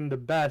performing the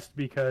best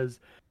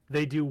because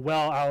they do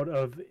well out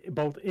of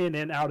both in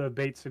and out of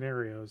bait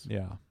scenarios.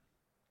 Yeah.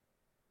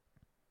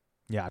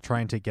 Yeah,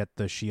 trying to get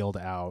the shield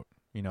out,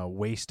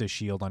 waste a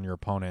shield on your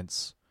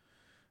opponents.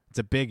 It's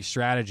a big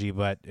strategy,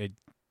 but it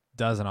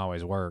doesn't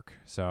always work.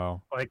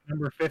 So, Like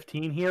number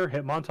 15 here,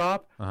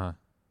 Hitmontop,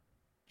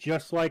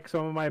 just like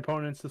some of my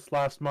opponents this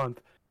last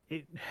month,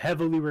 it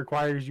heavily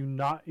requires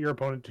your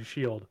opponent to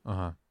shield.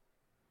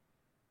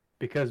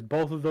 Because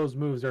both of those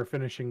moves are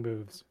finishing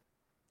moves.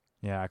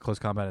 Yeah, close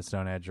combat and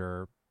Stone Edge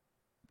they're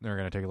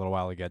going to take a little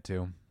while to get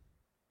to,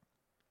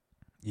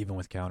 even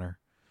with counter.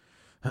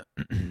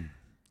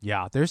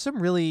 Yeah, there's going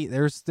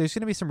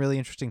to be some really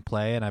interesting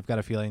play, and I've got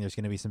a feeling there's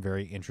going to be some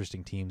very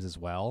interesting teams as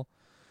well.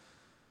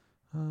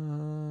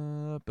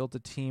 Built a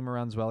team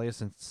around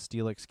Zweilous, and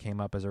Steelix came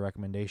up as a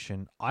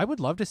recommendation. I would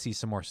love to see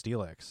some more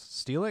Steelix.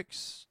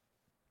 Steelix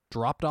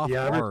dropped off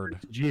hard.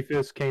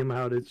 G-Fist came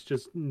out. It's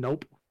just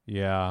nope.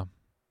 Yeah.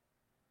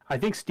 I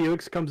think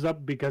Steelix comes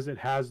up because it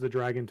has the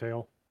Dragon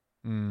Tail.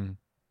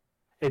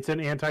 It's an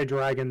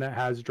anti-dragon that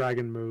has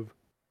dragon move.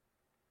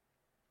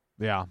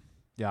 Yeah.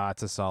 Yeah,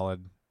 it's a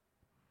solid.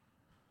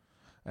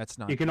 That's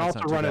not. You can that's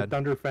also not run too a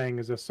Thunderfang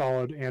as a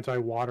solid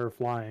anti-water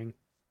flying.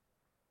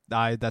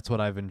 That's what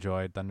I've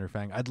enjoyed,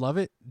 Thunderfang. I'd love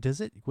it.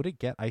 Would it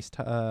get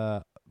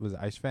was it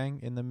Ice Fang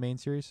in the main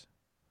series?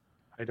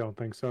 I don't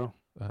think so.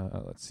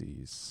 Let's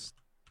see.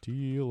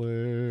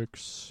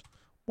 Steelix.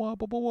 Blah,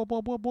 blah, blah,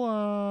 blah, blah,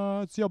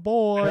 blah. It's your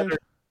boy.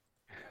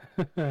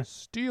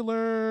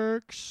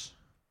 Steelix.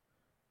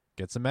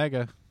 Gets a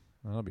Mega.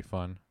 That'll be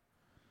fun.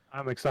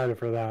 I'm excited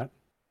for that.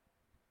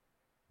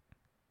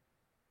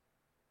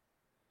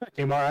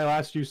 Amar, I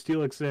last used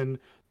Steelix in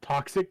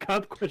Toxic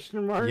Cup,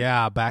 question mark?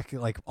 Yeah, back,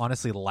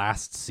 honestly,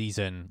 last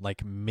season,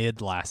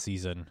 mid last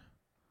season.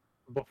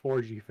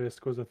 Before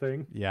G-Fisk was a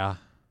thing. Yeah.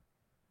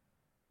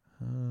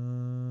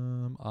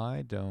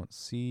 I don't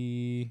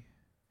see...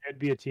 It'd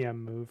be a TM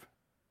move.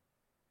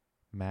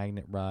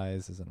 Magnet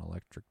Rise is an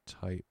electric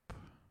type.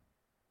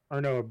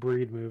 Or no, a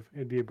breed move.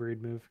 It'd be a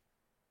breed move.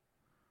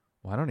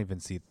 Well, I don't even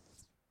see...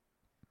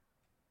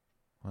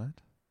 What?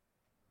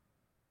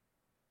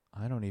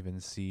 I don't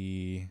even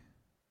see...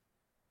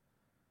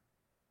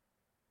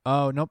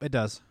 Oh, nope, it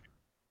does.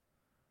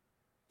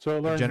 So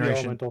it learns the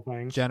elemental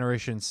things.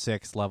 Generation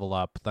 6 level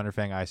up.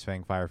 Thunderfang,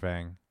 Icefang,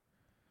 Firefang.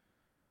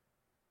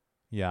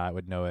 Yeah, I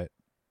would know it.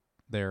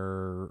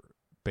 They're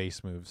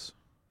base moves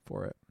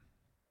for it.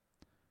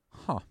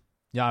 Huh.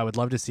 Yeah, I would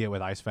love to see it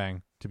with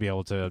Icefang to be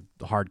able to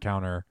hard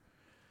counter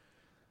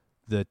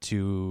the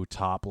two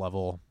top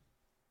level.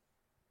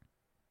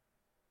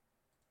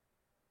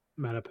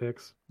 Meta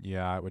picks.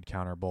 Yeah, it would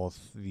counter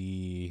both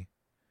the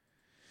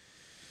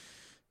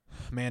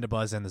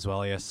Mandibuzz and the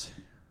Zweilous.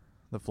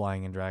 The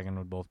Flying and Dragon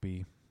would both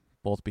be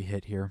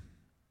hit here.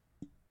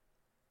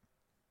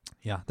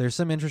 Yeah, there's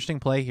some interesting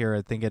play here.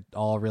 I think it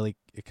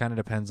kind of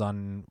depends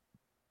on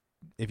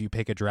if you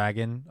pick a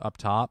dragon up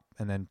top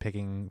and then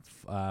picking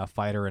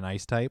fighter and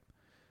ice type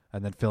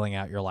and then filling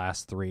out your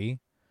last three.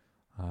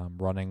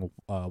 Running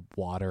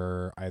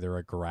water, either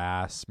a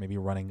grass, maybe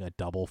running a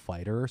double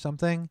fighter or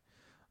something.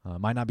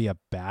 Might not be a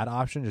bad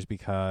option just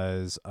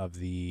because of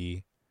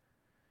the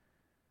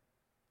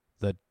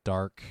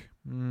dark,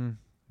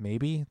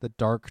 maybe the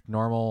dark,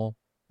 normal,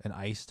 and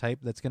ice type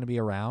that's going to be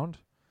around.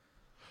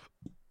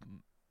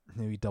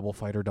 Maybe double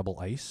fighter, double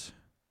ice.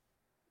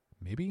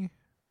 Maybe.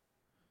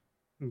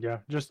 Yeah,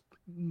 just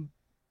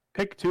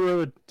pick 2 of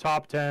the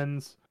top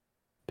 10s.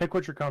 Pick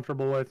what you're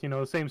comfortable with.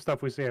 The same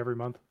stuff we say every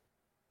month.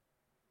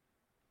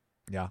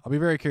 Yeah, I'll be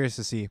very curious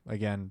to see.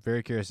 Again,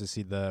 very curious to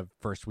see the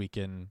first week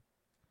in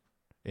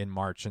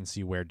March and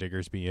see where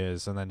Diggersby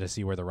is, and then to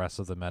see where the rest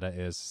of the meta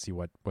is, see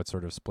what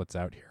sort of splits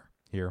out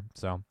here.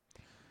 So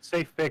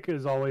safe pick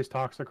is always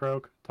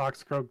Toxicroak.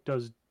 Toxicroak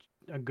does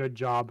a good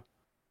job.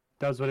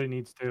 Does what it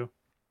needs to.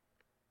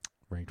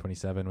 Rank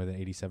 27 with an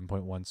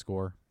 87.1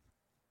 score.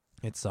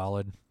 It's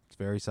solid. It's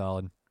very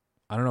solid.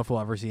 I don't know if we'll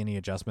ever see any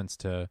adjustments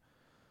to...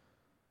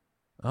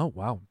 Oh,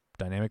 wow.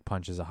 Dynamic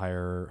Punch is a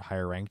higher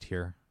ranked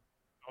here.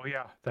 Oh,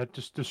 yeah. That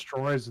just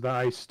destroys the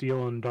Ice,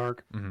 Steel, and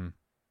Dark.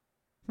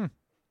 Mm-hmm.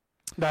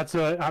 That's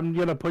I'm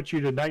going to put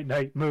you to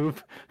night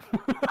move.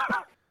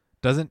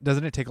 Doesn't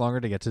it take longer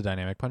to get to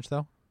Dynamic Punch,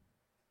 though?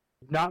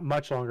 Not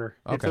much longer.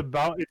 Okay.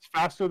 It's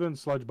faster than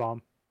Sludge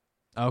Bomb.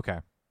 Okay.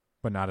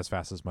 But not as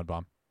fast as Mud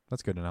Bomb.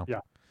 That's good to know.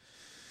 Yeah.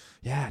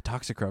 Yeah,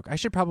 Toxicroak. I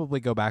should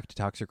probably go back to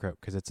Toxicroak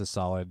because it's a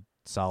solid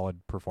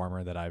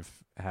performer that I've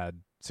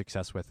had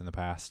success with in the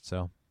past.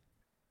 So,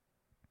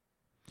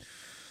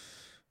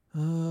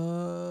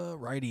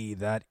 righty,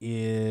 that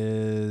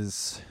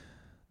is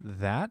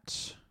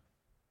that.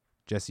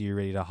 Jesse, you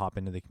ready to hop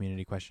into the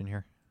community question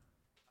here?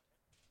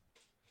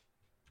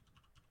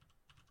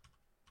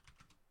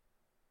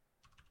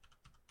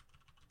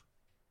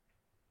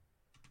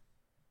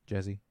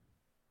 Jesse?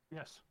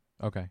 Yes.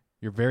 Okay.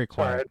 You're very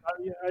quiet.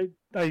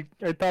 Sorry,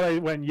 I thought I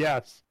went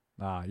yes.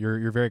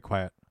 You're very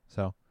quiet.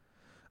 So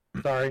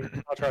sorry.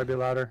 I'll try to be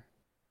louder.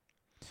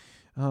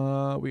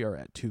 We are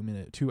at 2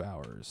 minutes, 2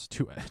 hours,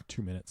 2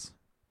 minutes,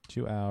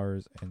 2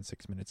 hours and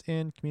 6 minutes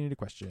in. Community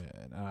question.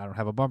 I don't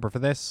have a bumper for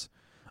this.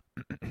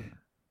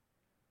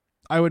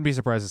 I wouldn't be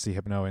surprised to see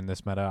Hypno in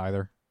this meta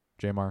either.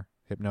 Jamar,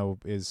 Hypno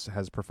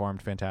has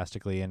performed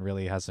fantastically and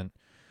really hasn't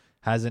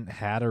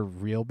had a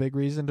real big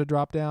reason to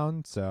drop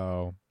down.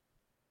 So.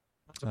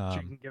 You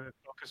can give it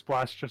Focus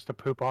Blast just to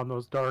poop on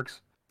those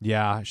darks.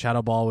 Yeah,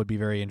 Shadow Ball would be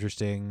very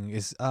interesting.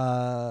 Is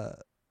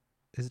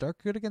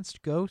Dark good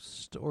against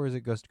Ghost, or is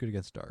it Ghost good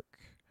against Dark?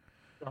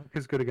 Dark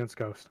is good against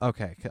Ghost.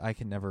 Okay, I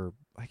can never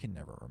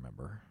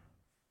remember.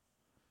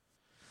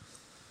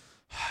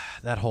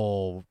 That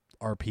whole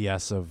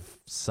RPS of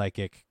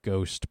Psychic,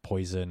 Ghost,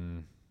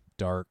 Poison,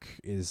 Dark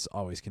is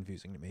always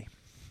confusing to me.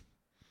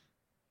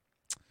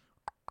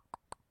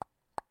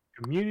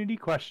 Community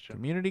question.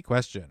 Community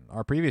question.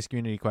 Our previous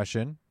community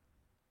question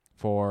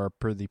for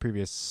the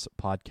previous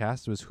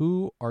podcast was,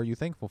 who are you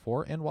thankful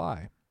for and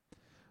why?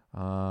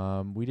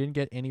 We didn't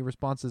get any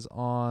responses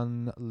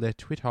on Le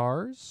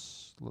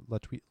Tweeters.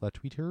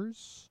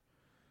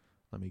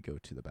 Let me go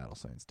to the Battle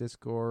Science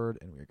Discord,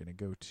 and we're going to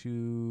go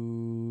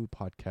to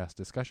podcast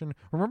discussion.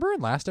 Remember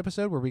in last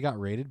episode where we got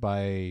rated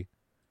by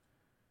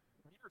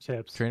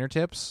Trainer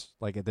Tips,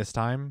 like at this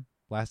time,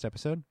 last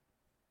episode?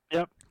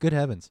 Yep. Good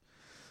heavens.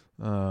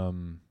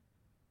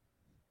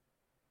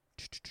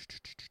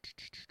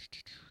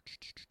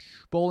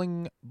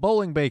 Bowling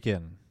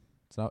Bacon.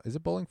 Is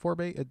it Bowling for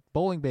Bacon?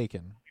 Bowling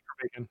Bacon.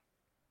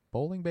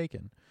 Bowling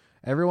Bacon.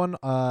 Everyone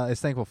is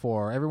thankful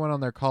for everyone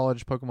on their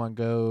college Pokemon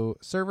Go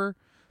server,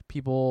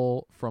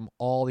 people from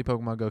all the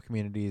Pokemon Go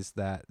communities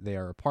that they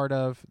are a part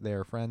of,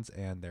 their friends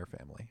and their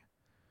family.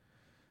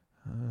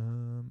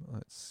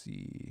 Let's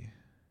see.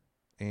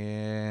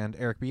 And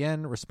Eric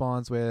BN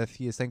responds with,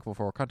 he is thankful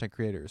for content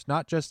creators,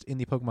 not just in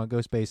the Pokemon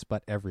Go space,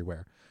 but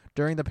everywhere.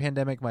 During the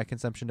pandemic, my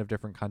consumption of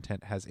different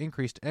content has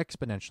increased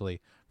exponentially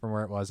from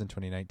where it was in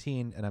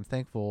 2019, and I'm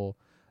thankful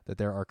that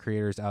there are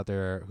creators out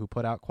there who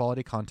put out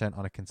quality content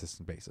on a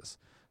consistent basis.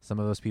 Some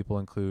of those people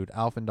include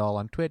Alfindal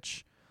on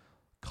Twitch,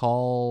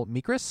 Call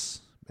Me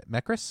Chris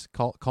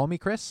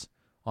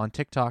on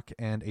TikTok,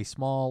 and a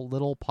small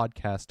little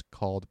podcast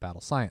called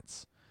Battle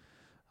Science.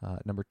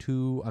 Number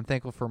 2, I'm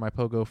thankful for my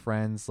Pogo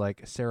friends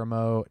like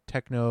Saramo,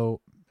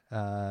 Techno,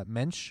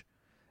 Mensch,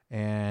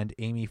 and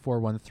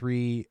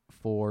Amy413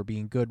 for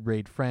being good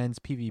raid friends,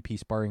 PvP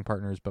sparring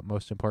partners, but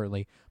most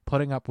importantly,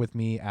 putting up with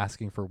me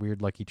asking for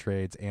weird lucky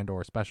trades and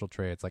or special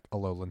trades like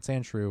Alolan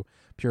Sandshrew,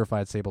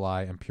 Purified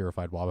Sableye, and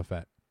Purified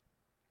Wobbuffet.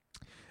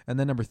 And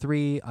then number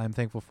 3, I'm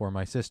thankful for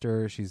my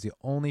sister. She's the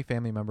only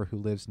family member who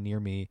lives near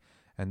me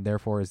and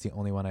therefore is the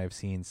only one I have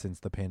seen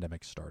since the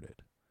pandemic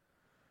started.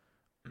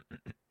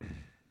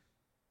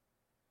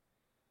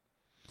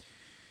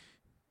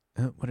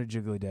 What did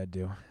Jiggly Dad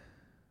do?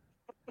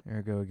 Here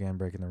I go again,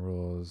 breaking the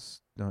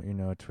rules. Don't you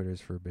know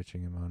Twitter's for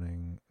bitching and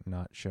moaning,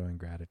 not showing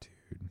gratitude?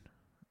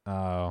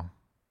 Oh,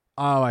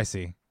 I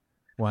see.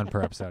 1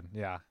 per episode.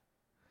 Yeah.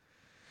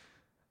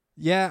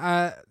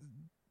 Yeah,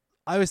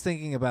 I was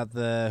thinking about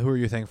the who are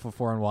you thankful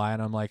for and why,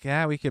 and I'm like,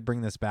 yeah, we could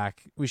bring this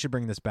back. We should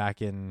bring this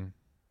back in,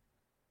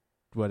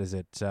 what is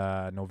it,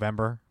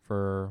 November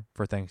for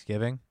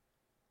Thanksgiving.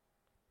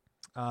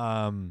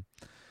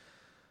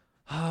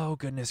 Oh,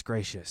 goodness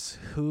gracious.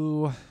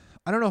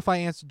 I don't know if I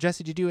answered.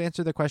 Jesse, did you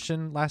answer the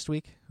question last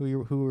week? Who we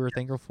were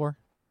thankful for?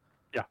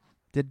 Yeah.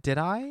 Did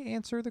I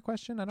answer the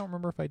question? I don't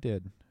remember if I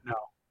did. No.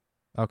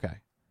 Okay.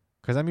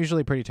 Because I'm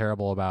usually pretty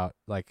terrible about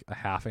like a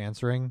half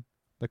answering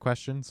the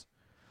questions.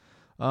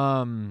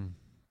 Goodness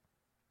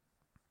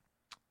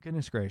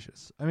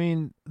gracious. I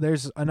mean,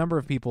 there's a number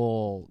of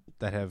people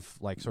that have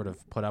like sort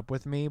of put up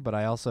with me, but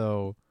I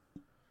also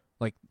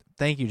like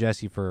thank you,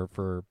 Jesse, for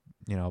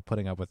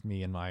putting up with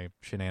me and my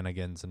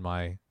shenanigans and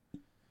my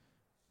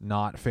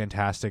not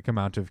fantastic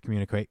amount of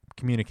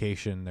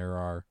communication. There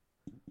are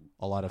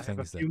a lot of I have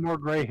things a few more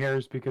gray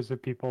hairs because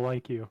of people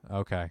like you.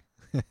 Okay.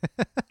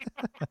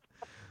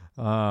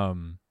 I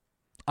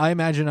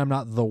imagine I'm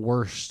not the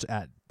worst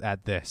at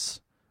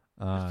this.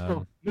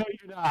 No, you're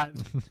not.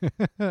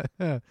 No,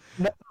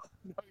 you're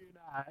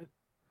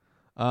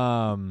not.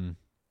 I mean,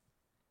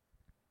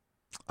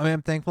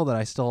 I'm thankful that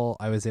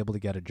I was able to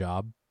get a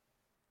job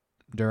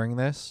during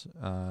this.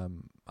 A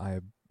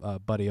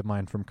buddy of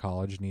mine from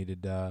college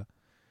needed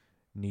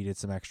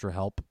some extra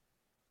help,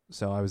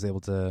 so I was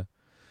able to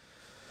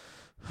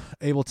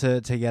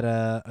get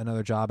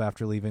another job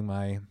after leaving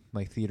my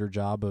theater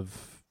job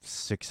of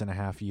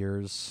 6.5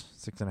 years,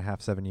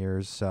 7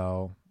 years.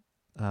 So,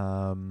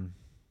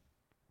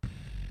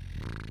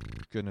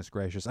 goodness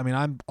gracious. I mean,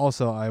 I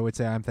would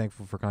say I'm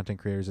thankful for content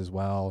creators as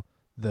well.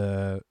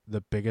 The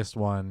biggest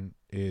one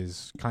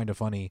is Kinda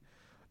Funny,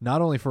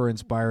 not only for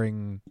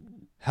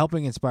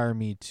helping inspire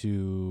me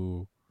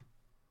to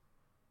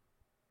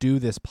do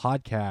this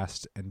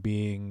podcast and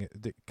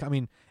I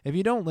mean, if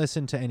you don't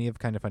listen to any of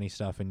Kinda Funny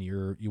stuff and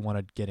you want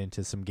to get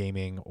into some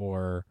gaming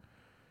or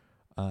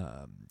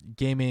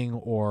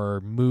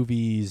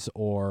movies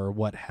or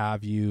what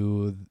have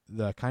you,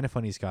 the Kinda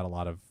Funny's got a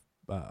lot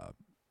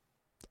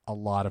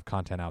of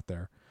content out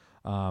there.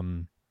 I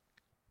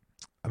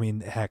mean,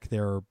 heck,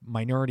 they're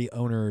minority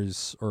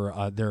owners,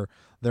 or they're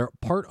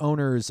part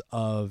owners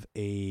of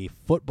a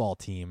football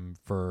team,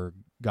 for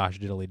gosh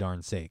diddly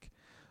darn sake.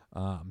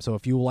 So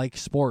if you like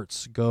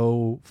sports,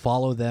 go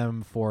follow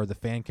them for the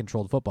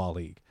fan-controlled football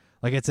league.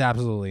 Like, it's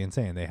absolutely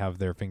insane. They have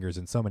their fingers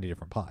in so many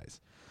different pies.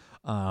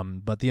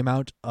 But the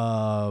amount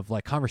of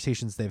like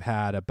conversations they've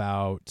had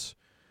about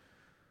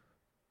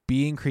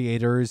being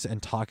creators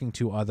and talking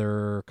to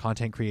other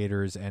content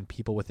creators and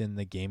people within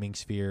the gaming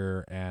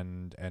sphere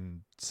and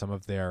some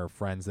of their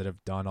friends that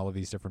have done all of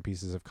these different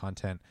pieces of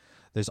content,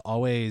 there's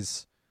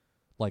always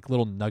like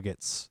little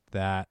nuggets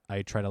that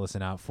I try to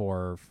listen out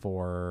for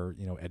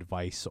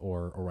advice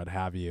or what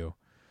have you,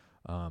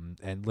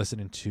 and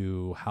listening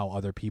to how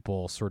other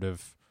people sort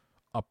of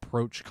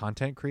approach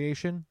content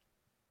creation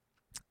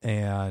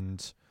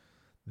and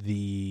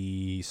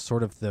the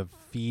sort of the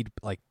feed,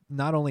 like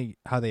not only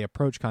how they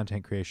approach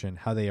content creation,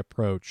 how they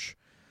approach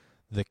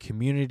the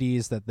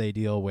communities that they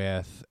deal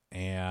with,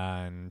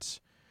 and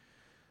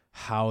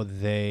how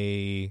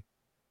they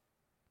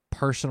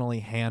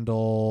personally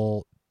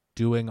handle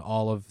doing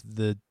all of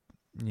the,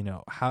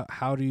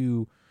 how do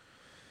you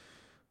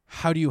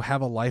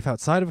have a life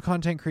outside of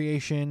content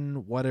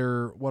creation? What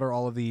are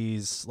all of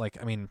these, like,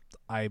 I mean,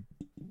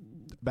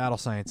 Battle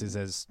Science is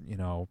as,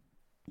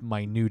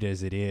 minute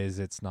as it is.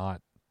 It's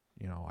not,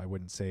 I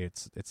wouldn't say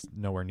it's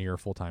nowhere near a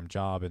full-time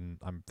job, and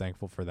I'm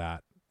thankful for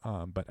that.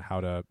 But how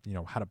to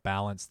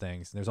balance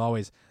things. There's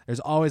always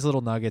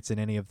little nuggets in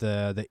any of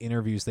the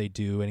interviews they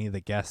do, any of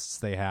the guests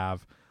they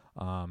have.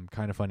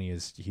 Kinda Funny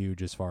is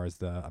huge as far as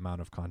the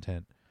amount of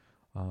content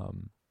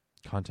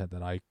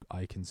that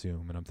I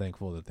consume, and I'm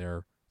thankful that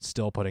they're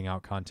still putting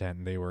out content,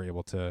 and they were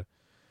able to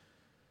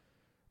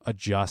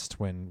adjust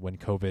when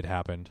COVID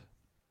happened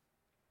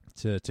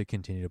to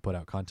continue to put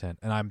out content.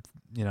 And I'm,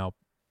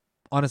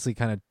 honestly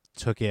kind of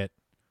took it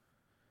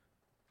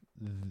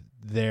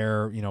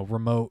there,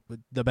 remote.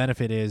 The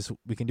benefit is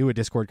we can do a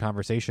Discord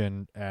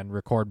conversation and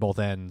record both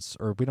ends,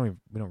 or we don't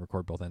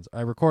record both ends.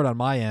 I record on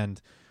my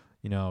end,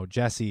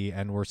 Jesse,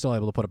 and we're still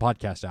able to put a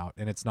podcast out,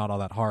 and it's not all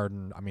that hard.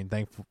 And I mean,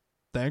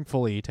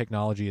 thankfully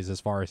technology is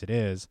as far as it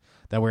is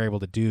that we're able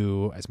to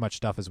do as much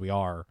stuff as we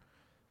are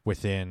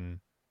within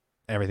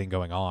everything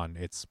going on.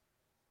 It's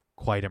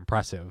quite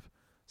impressive.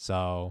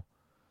 So,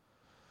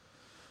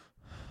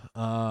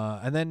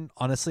 and then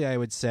honestly, I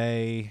would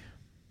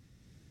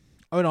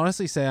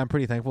honestly say I'm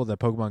pretty thankful that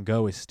Pokemon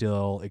Go is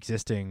still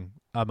existing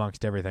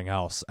amongst everything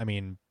else. I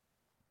mean,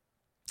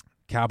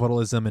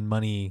 capitalism and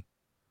money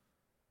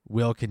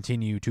will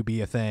continue to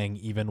be a thing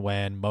even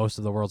when most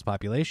of the world's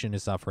population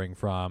is suffering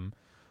from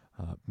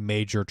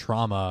major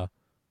trauma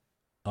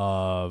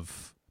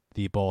of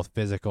the both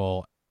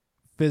physical,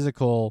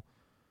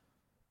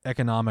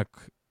 economic,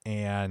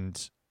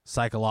 and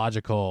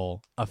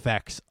psychological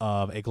effects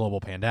of a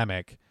global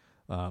pandemic.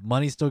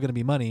 Money's still going to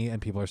be money,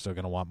 and people are still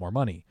going to want more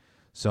money.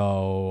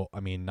 So, I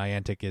mean,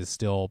 Niantic is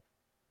still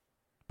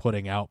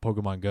putting out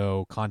Pokemon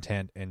Go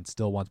content and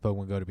still wants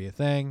Pokemon Go to be a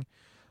thing,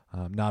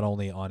 not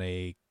only on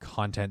a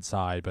content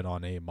side, but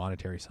on a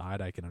monetary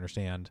side. I can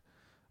understand,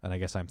 and I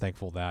guess I'm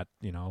thankful that,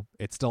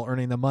 it's still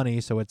earning the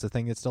money, so it's a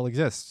thing that still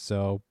exists.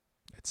 So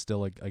it's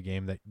still a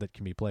game that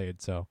can be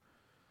played. So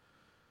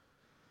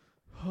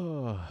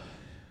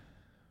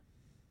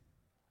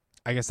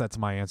I guess that's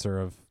my answer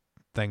of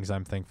things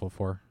I'm thankful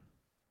for.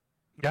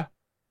 Yeah.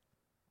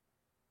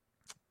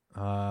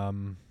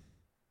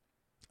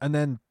 And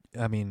then,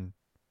 I mean,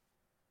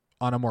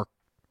 on a more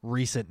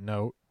recent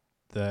note,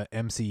 the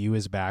MCU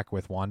is back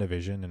with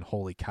WandaVision, and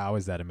holy cow,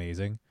 is that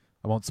amazing.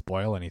 I won't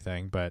spoil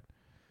anything, but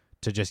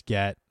to just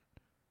get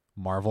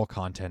Marvel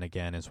content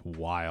again is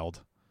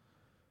wild.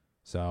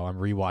 So I'm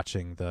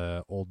rewatching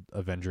the old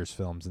Avengers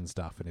films and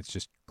stuff, and it's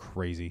just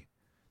crazy.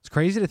 It's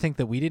crazy to think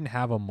that we didn't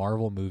have a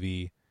Marvel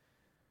movie.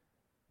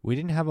 We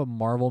didn't have a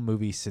Marvel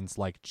movie since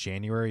like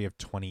January of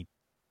 2020?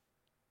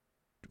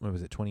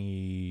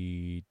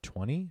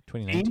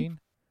 2019?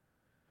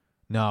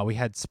 No, we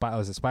had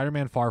was it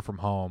Spider-Man Far From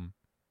Home?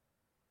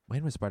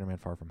 When was Spider-Man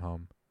Far From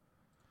Home?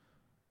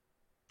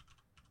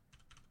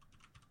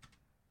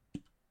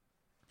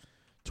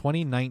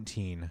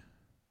 $2019.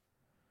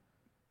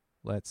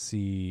 Let's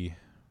see.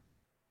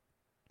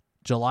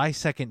 July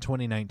 2nd,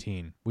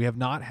 2019. We have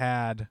not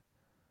had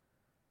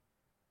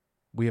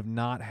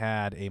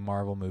a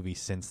Marvel movie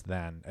since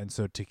then. And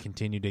so to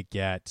continue to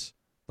get,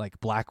 like,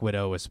 Black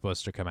Widow was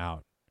supposed to come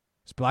out.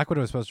 Black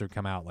Widow was supposed to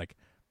come out like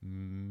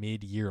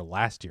mid-year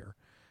last year,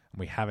 and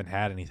we haven't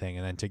had anything.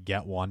 And then to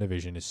get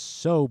WandaVision is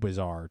so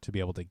bizarre to be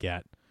able to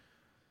get,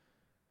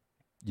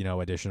 you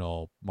know,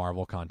 additional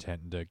Marvel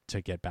content and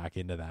to get back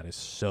into that is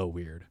so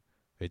weird.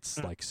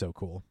 It's like so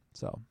cool.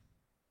 So,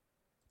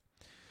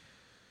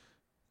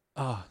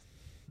 all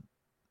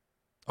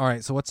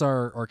right. So what's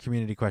our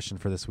community question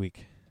for this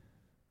week?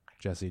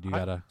 Jesse, do you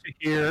gotta to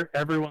hear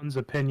everyone's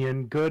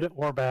opinion, good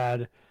or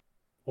bad,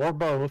 or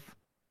both,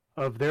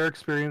 of their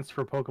experience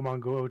for Pokemon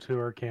Go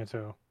Tour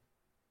Kanto.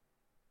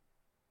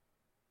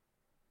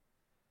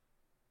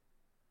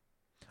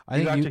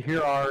 You got to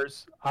hear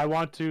ours. I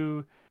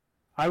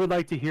would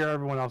like to hear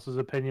everyone else's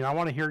opinion. I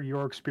want to hear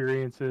your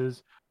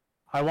experiences.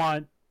 I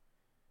want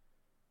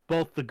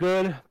both the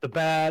good, the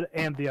bad,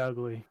 and the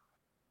ugly.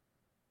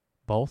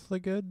 Both the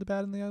good, the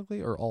bad, and the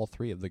ugly, or all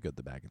three of the good,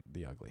 the bad, and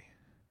the ugly?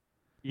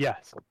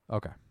 Yes.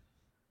 Okay.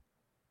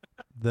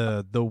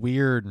 The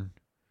weird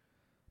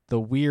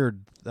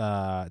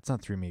it's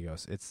not Three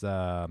Amigos, it's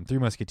Three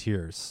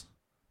Musketeers.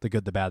 The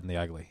good, the bad, and the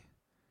ugly.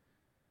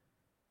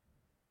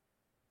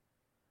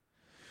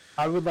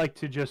 I would like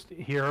to just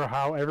hear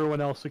how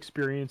everyone else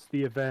experienced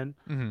the event.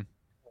 Mm-hmm.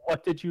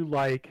 What did you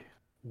like?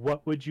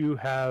 What would you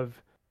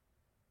have?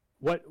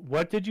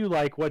 What did you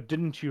like? What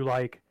didn't you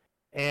like?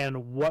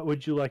 And what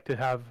would you like to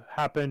have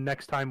happen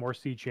next time or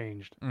see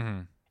changed?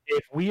 Mm-hmm.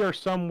 If we are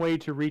some way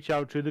to reach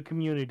out to the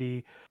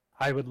community,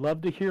 I would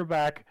love to hear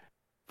back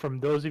from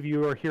those of you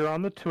who are here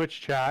on the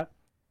Twitch chat,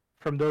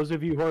 from those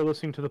of you who are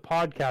listening to the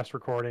podcast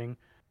recording,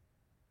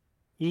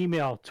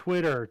 email,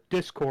 Twitter,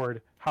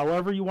 Discord,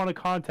 however you want to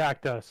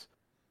contact us.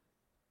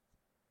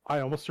 I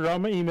almost threw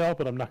out my email,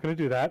 but I'm not going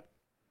to do that.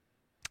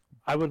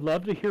 I would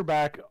love to hear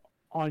back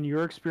on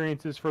your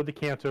experiences for the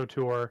Kanto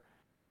tour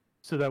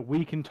so that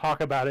we can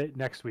talk about it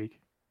next week.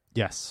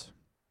 Yes.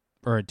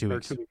 Or in 2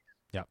 weeks.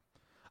 Yep.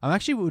 I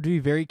actually would be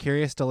very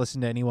curious to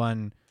listen to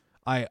anyone.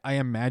 I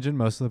imagine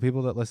most of the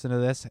people that listen to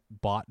this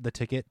bought the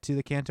ticket to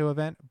the Kanto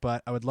event,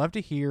 but I would love to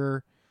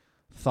hear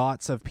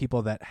thoughts of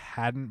people that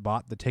hadn't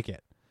bought the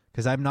ticket.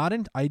 Because I'm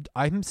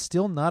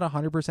still not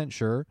 100%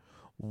 sure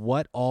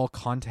what all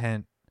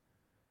content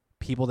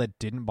people that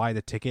didn't buy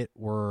the ticket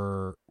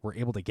were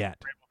able to get.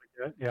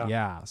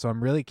 Yeah. So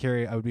I'm really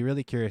curious. I would be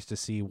really curious to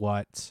see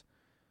what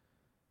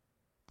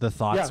the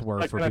thoughts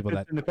were for people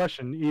that. In the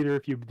question, either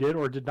if you did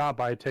or did not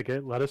buy a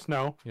ticket, let us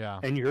know. Yeah.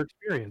 And your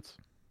experience.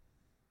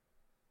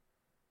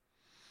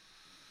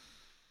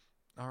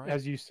 All right.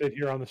 As you sit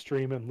here on the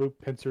stream and Luke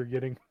Pincer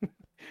getting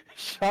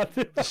shot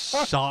through the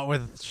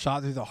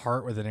shot through the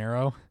heart with an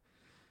arrow.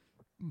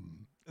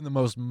 In the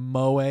most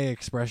moe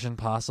expression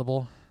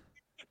possible.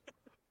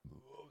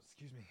 Oh,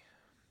 excuse me.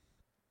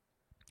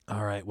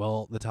 All right.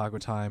 Well, the taco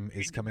time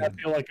is coming. Does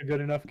that feel like a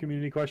good enough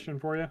community question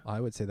for you?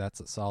 I would say that's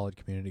a solid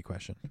community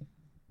question.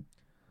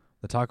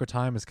 The taco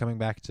time is coming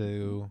back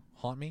to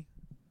haunt me.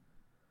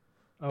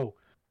 Oh,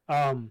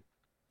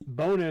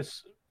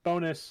 bonus.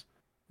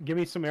 Give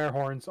me some air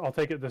horns. I'll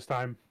take it this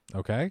time.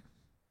 Okay.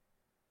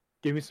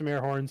 Give me some air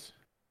horns.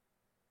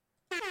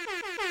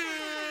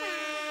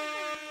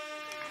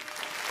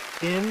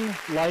 In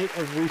light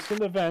of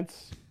recent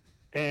events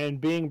and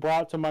being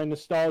brought to my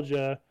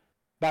nostalgia,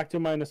 back to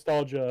my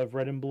nostalgia of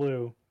Red and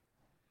Blue,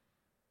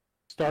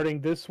 starting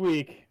this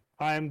week,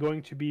 I am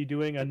going to be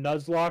doing a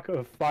Nuzlocke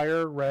of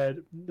Fire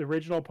Red, the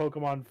original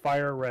Pokemon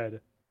Fire Red.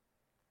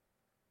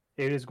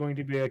 It is going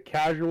to be a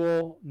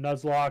casual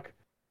Nuzlocke,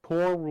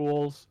 core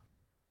rules.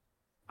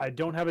 I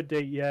don't have a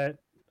date yet.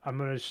 I'm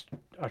going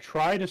to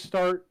try to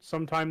start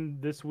sometime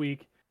this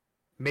week.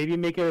 Maybe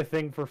make it a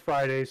thing for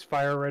Fridays,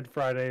 Fire Red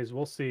Fridays.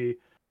 We'll see.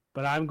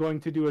 But I'm going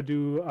to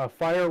do a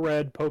Fire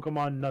Red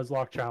Pokemon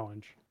Nuzlocke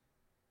challenge.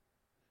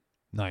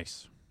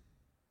 Nice.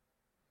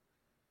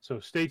 So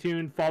stay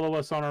tuned. Follow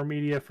us on our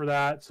media for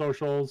that,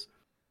 socials.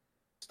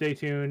 Stay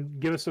tuned.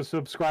 Give us a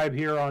subscribe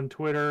here on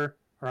Twitter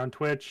or on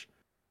Twitch.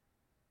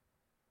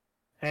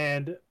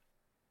 And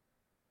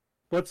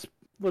let's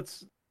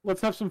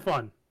have some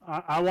fun.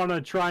 I want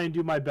to try and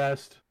do my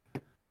best,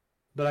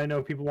 but I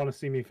know people want to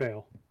see me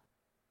fail.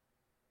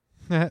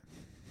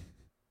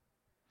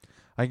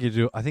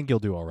 I think you'll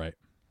do all right.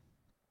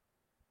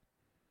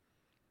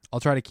 I'll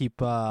try to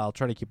keep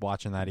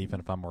watching that even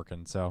if I'm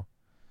working. So,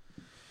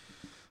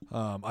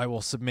 I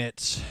will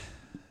submit.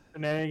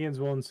 Shenanigans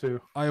will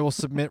ensue. I will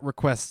submit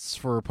requests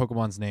for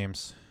Pokemon's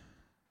names.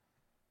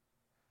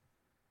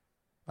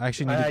 I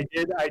actually need.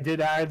 I did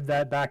add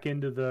that back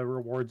into the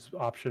rewards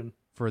option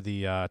For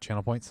the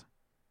channel points.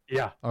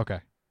 Yeah. Okay.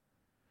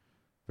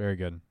 Very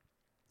good.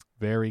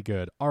 Very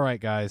good. All right,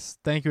 guys.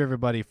 Thank you,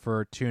 everybody,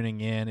 for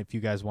tuning in. If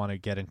you guys want to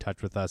get in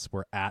touch with us,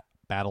 we're at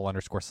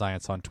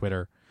battle_science on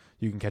Twitter.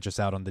 You can catch us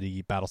out on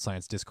the Battle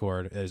Science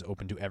Discord. It is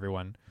open to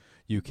everyone.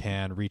 You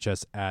can reach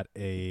us at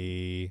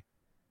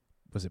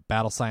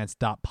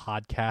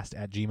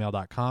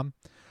battlescience.podcast@gmail.com.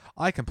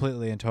 I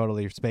completely and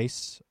totally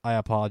spaced. I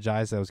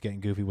apologize. I was getting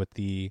goofy with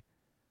the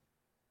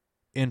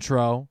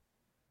intro.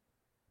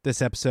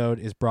 This episode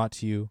is brought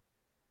to you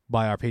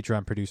by our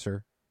Patreon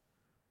producer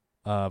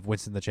of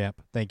Winston the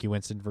Champ. Thank you,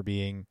 Winston, for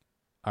being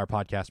our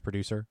podcast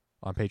producer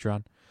on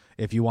Patreon.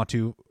 If you want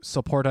to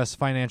support us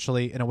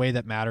financially in a way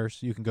that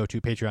matters, you can go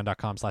to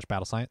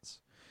patreon.com/battlescience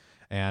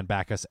and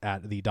back us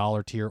at the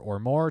 $1 tier or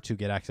more to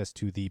get access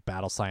to the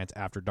Battle Science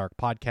After Dark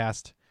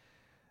podcast,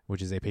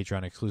 which is a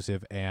Patreon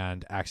exclusive,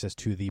 and access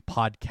to the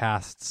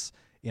podcasts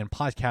in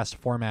podcast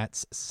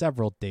formats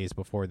several days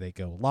before they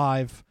go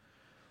live.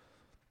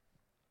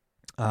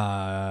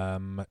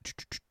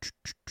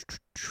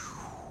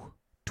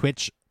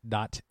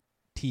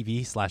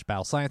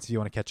 Twitch.tv/BattleScience. If you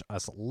want to catch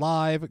us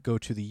live, go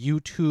to the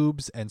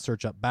YouTubes and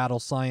search up Battle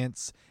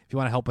Science. If you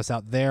want to help us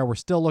out there, we're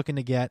still looking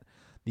to get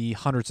the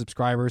 100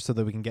 subscribers so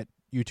that we can get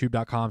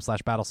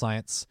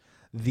youtube.com/BattleScience.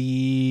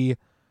 The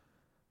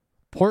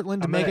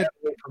Portland Mega.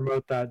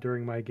 Promote that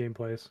during my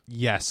gameplays.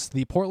 Yes,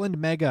 the Portland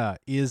Mega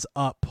is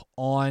up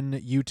on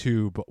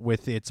YouTube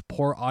with its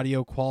poor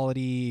audio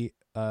quality,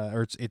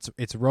 or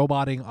its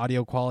roboting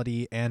audio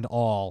quality and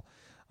all.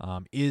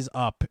 Is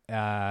up.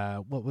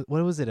 What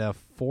was it? A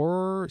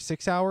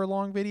 4-6 hour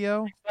long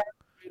video?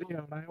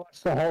 And I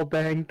watched the whole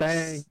dang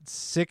thing.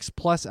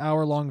 6+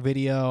 hour long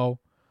video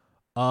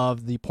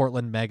of the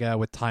Portland Mega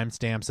with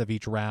timestamps of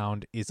each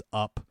round is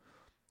up.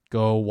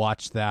 Go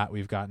watch that.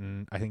 We've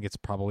gotten, I think it's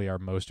probably our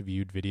most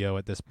viewed video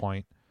at this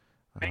point.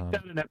 Make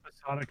that an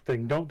episodic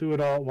thing. Don't do it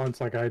all at once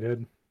like I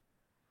did.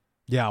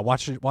 Yeah,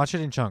 watch it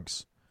in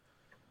chunks.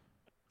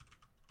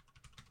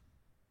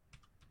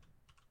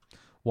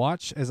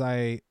 Watch as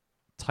I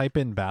type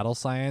in Battle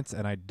Science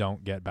and I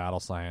don't get Battle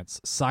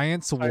Science.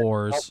 Science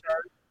Wars,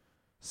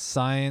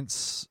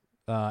 Science,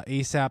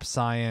 ASAP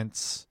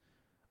Science,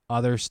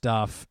 other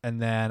stuff,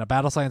 and then a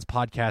Battle Science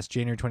podcast,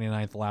 January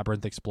 29th,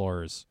 Labyrinth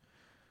Explorers,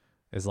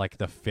 is like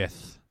the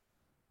fifth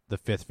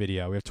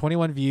video. We have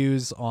 21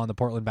 views on the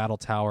Portland Battle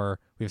Tower.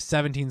 We have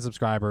 17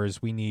 subscribers.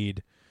 We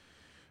need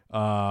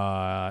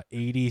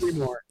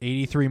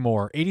 83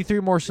 more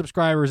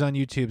subscribers on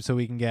YouTube so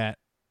we can get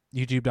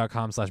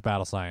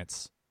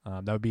youtube.com/battlescience.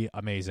 That would be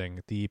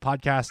amazing. The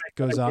podcast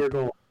goes up.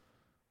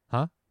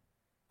 Huh?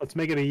 Let's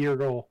make it a year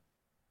goal.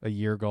 A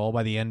year goal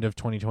by the end of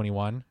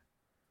 2021?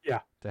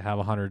 Yeah. To have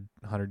 100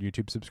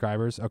 YouTube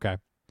subscribers? Okay.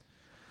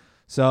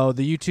 So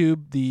the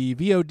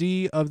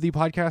VOD of the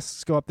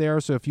podcasts go up there.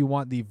 So if you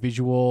want the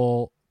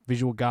visual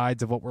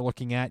guides of what we're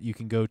looking at, you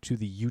can go to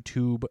the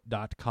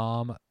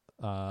youtube.com /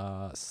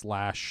 a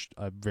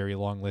very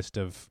long list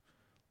of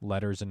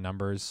letters and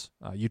numbers,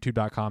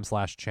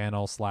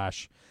 youtube.com/channel/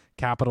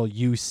 capital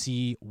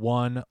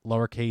UC1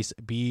 lowercase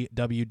b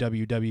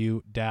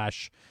www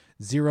 -0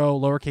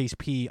 lowercase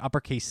p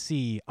uppercase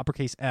c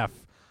uppercase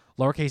f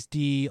lowercase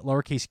d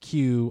lowercase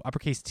q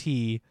uppercase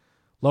t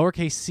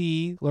lowercase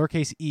c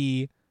lowercase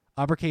e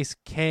uppercase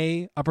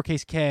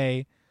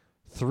k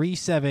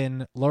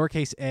 37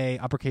 lowercase a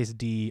uppercase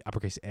d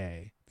uppercase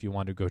a. If you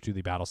want to go to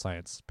the Battle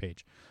Science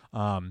page,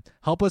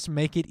 help us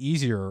make it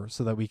easier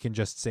so that we can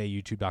just say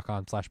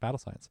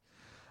youtube.com/battlescience.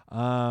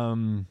 Are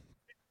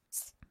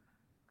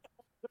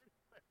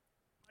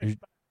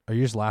you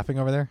just laughing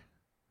over there?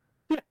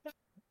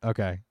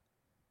 Okay.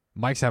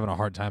 Mike's having a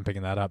hard time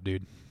picking that up,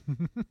 dude.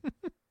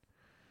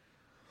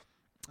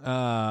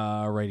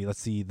 Alrighty,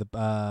 let's see. The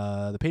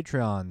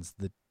Patreons,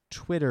 the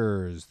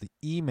Twitters, the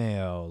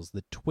emails,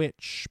 the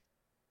Twitch,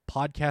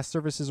 podcast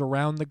services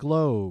around the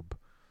globe.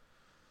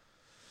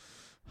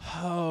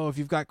 Oh, if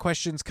you've got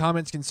questions,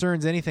 comments,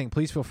 concerns, anything,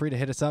 please feel free to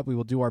hit us up. We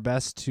will do our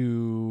best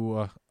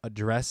to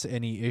address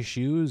any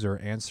issues or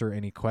answer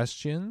any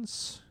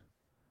questions.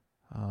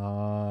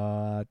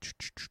 That's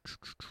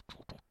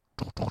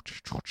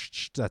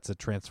a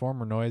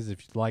transformer noise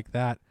if you'd like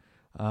that.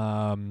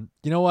 You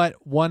know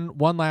what? One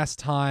last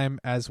time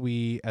as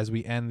we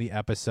end the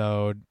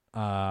episode.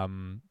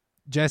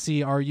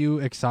 Jesse, are you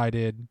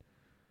excited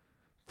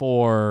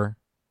for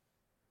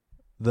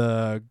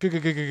the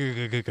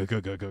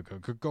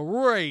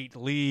Great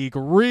League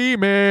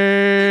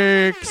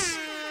Remix?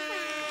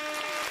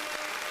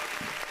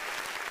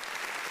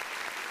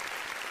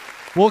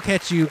 We'll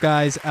catch you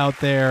guys out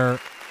there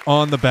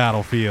on the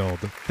battlefield.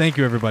 Thank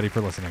you, everybody,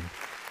 for listening.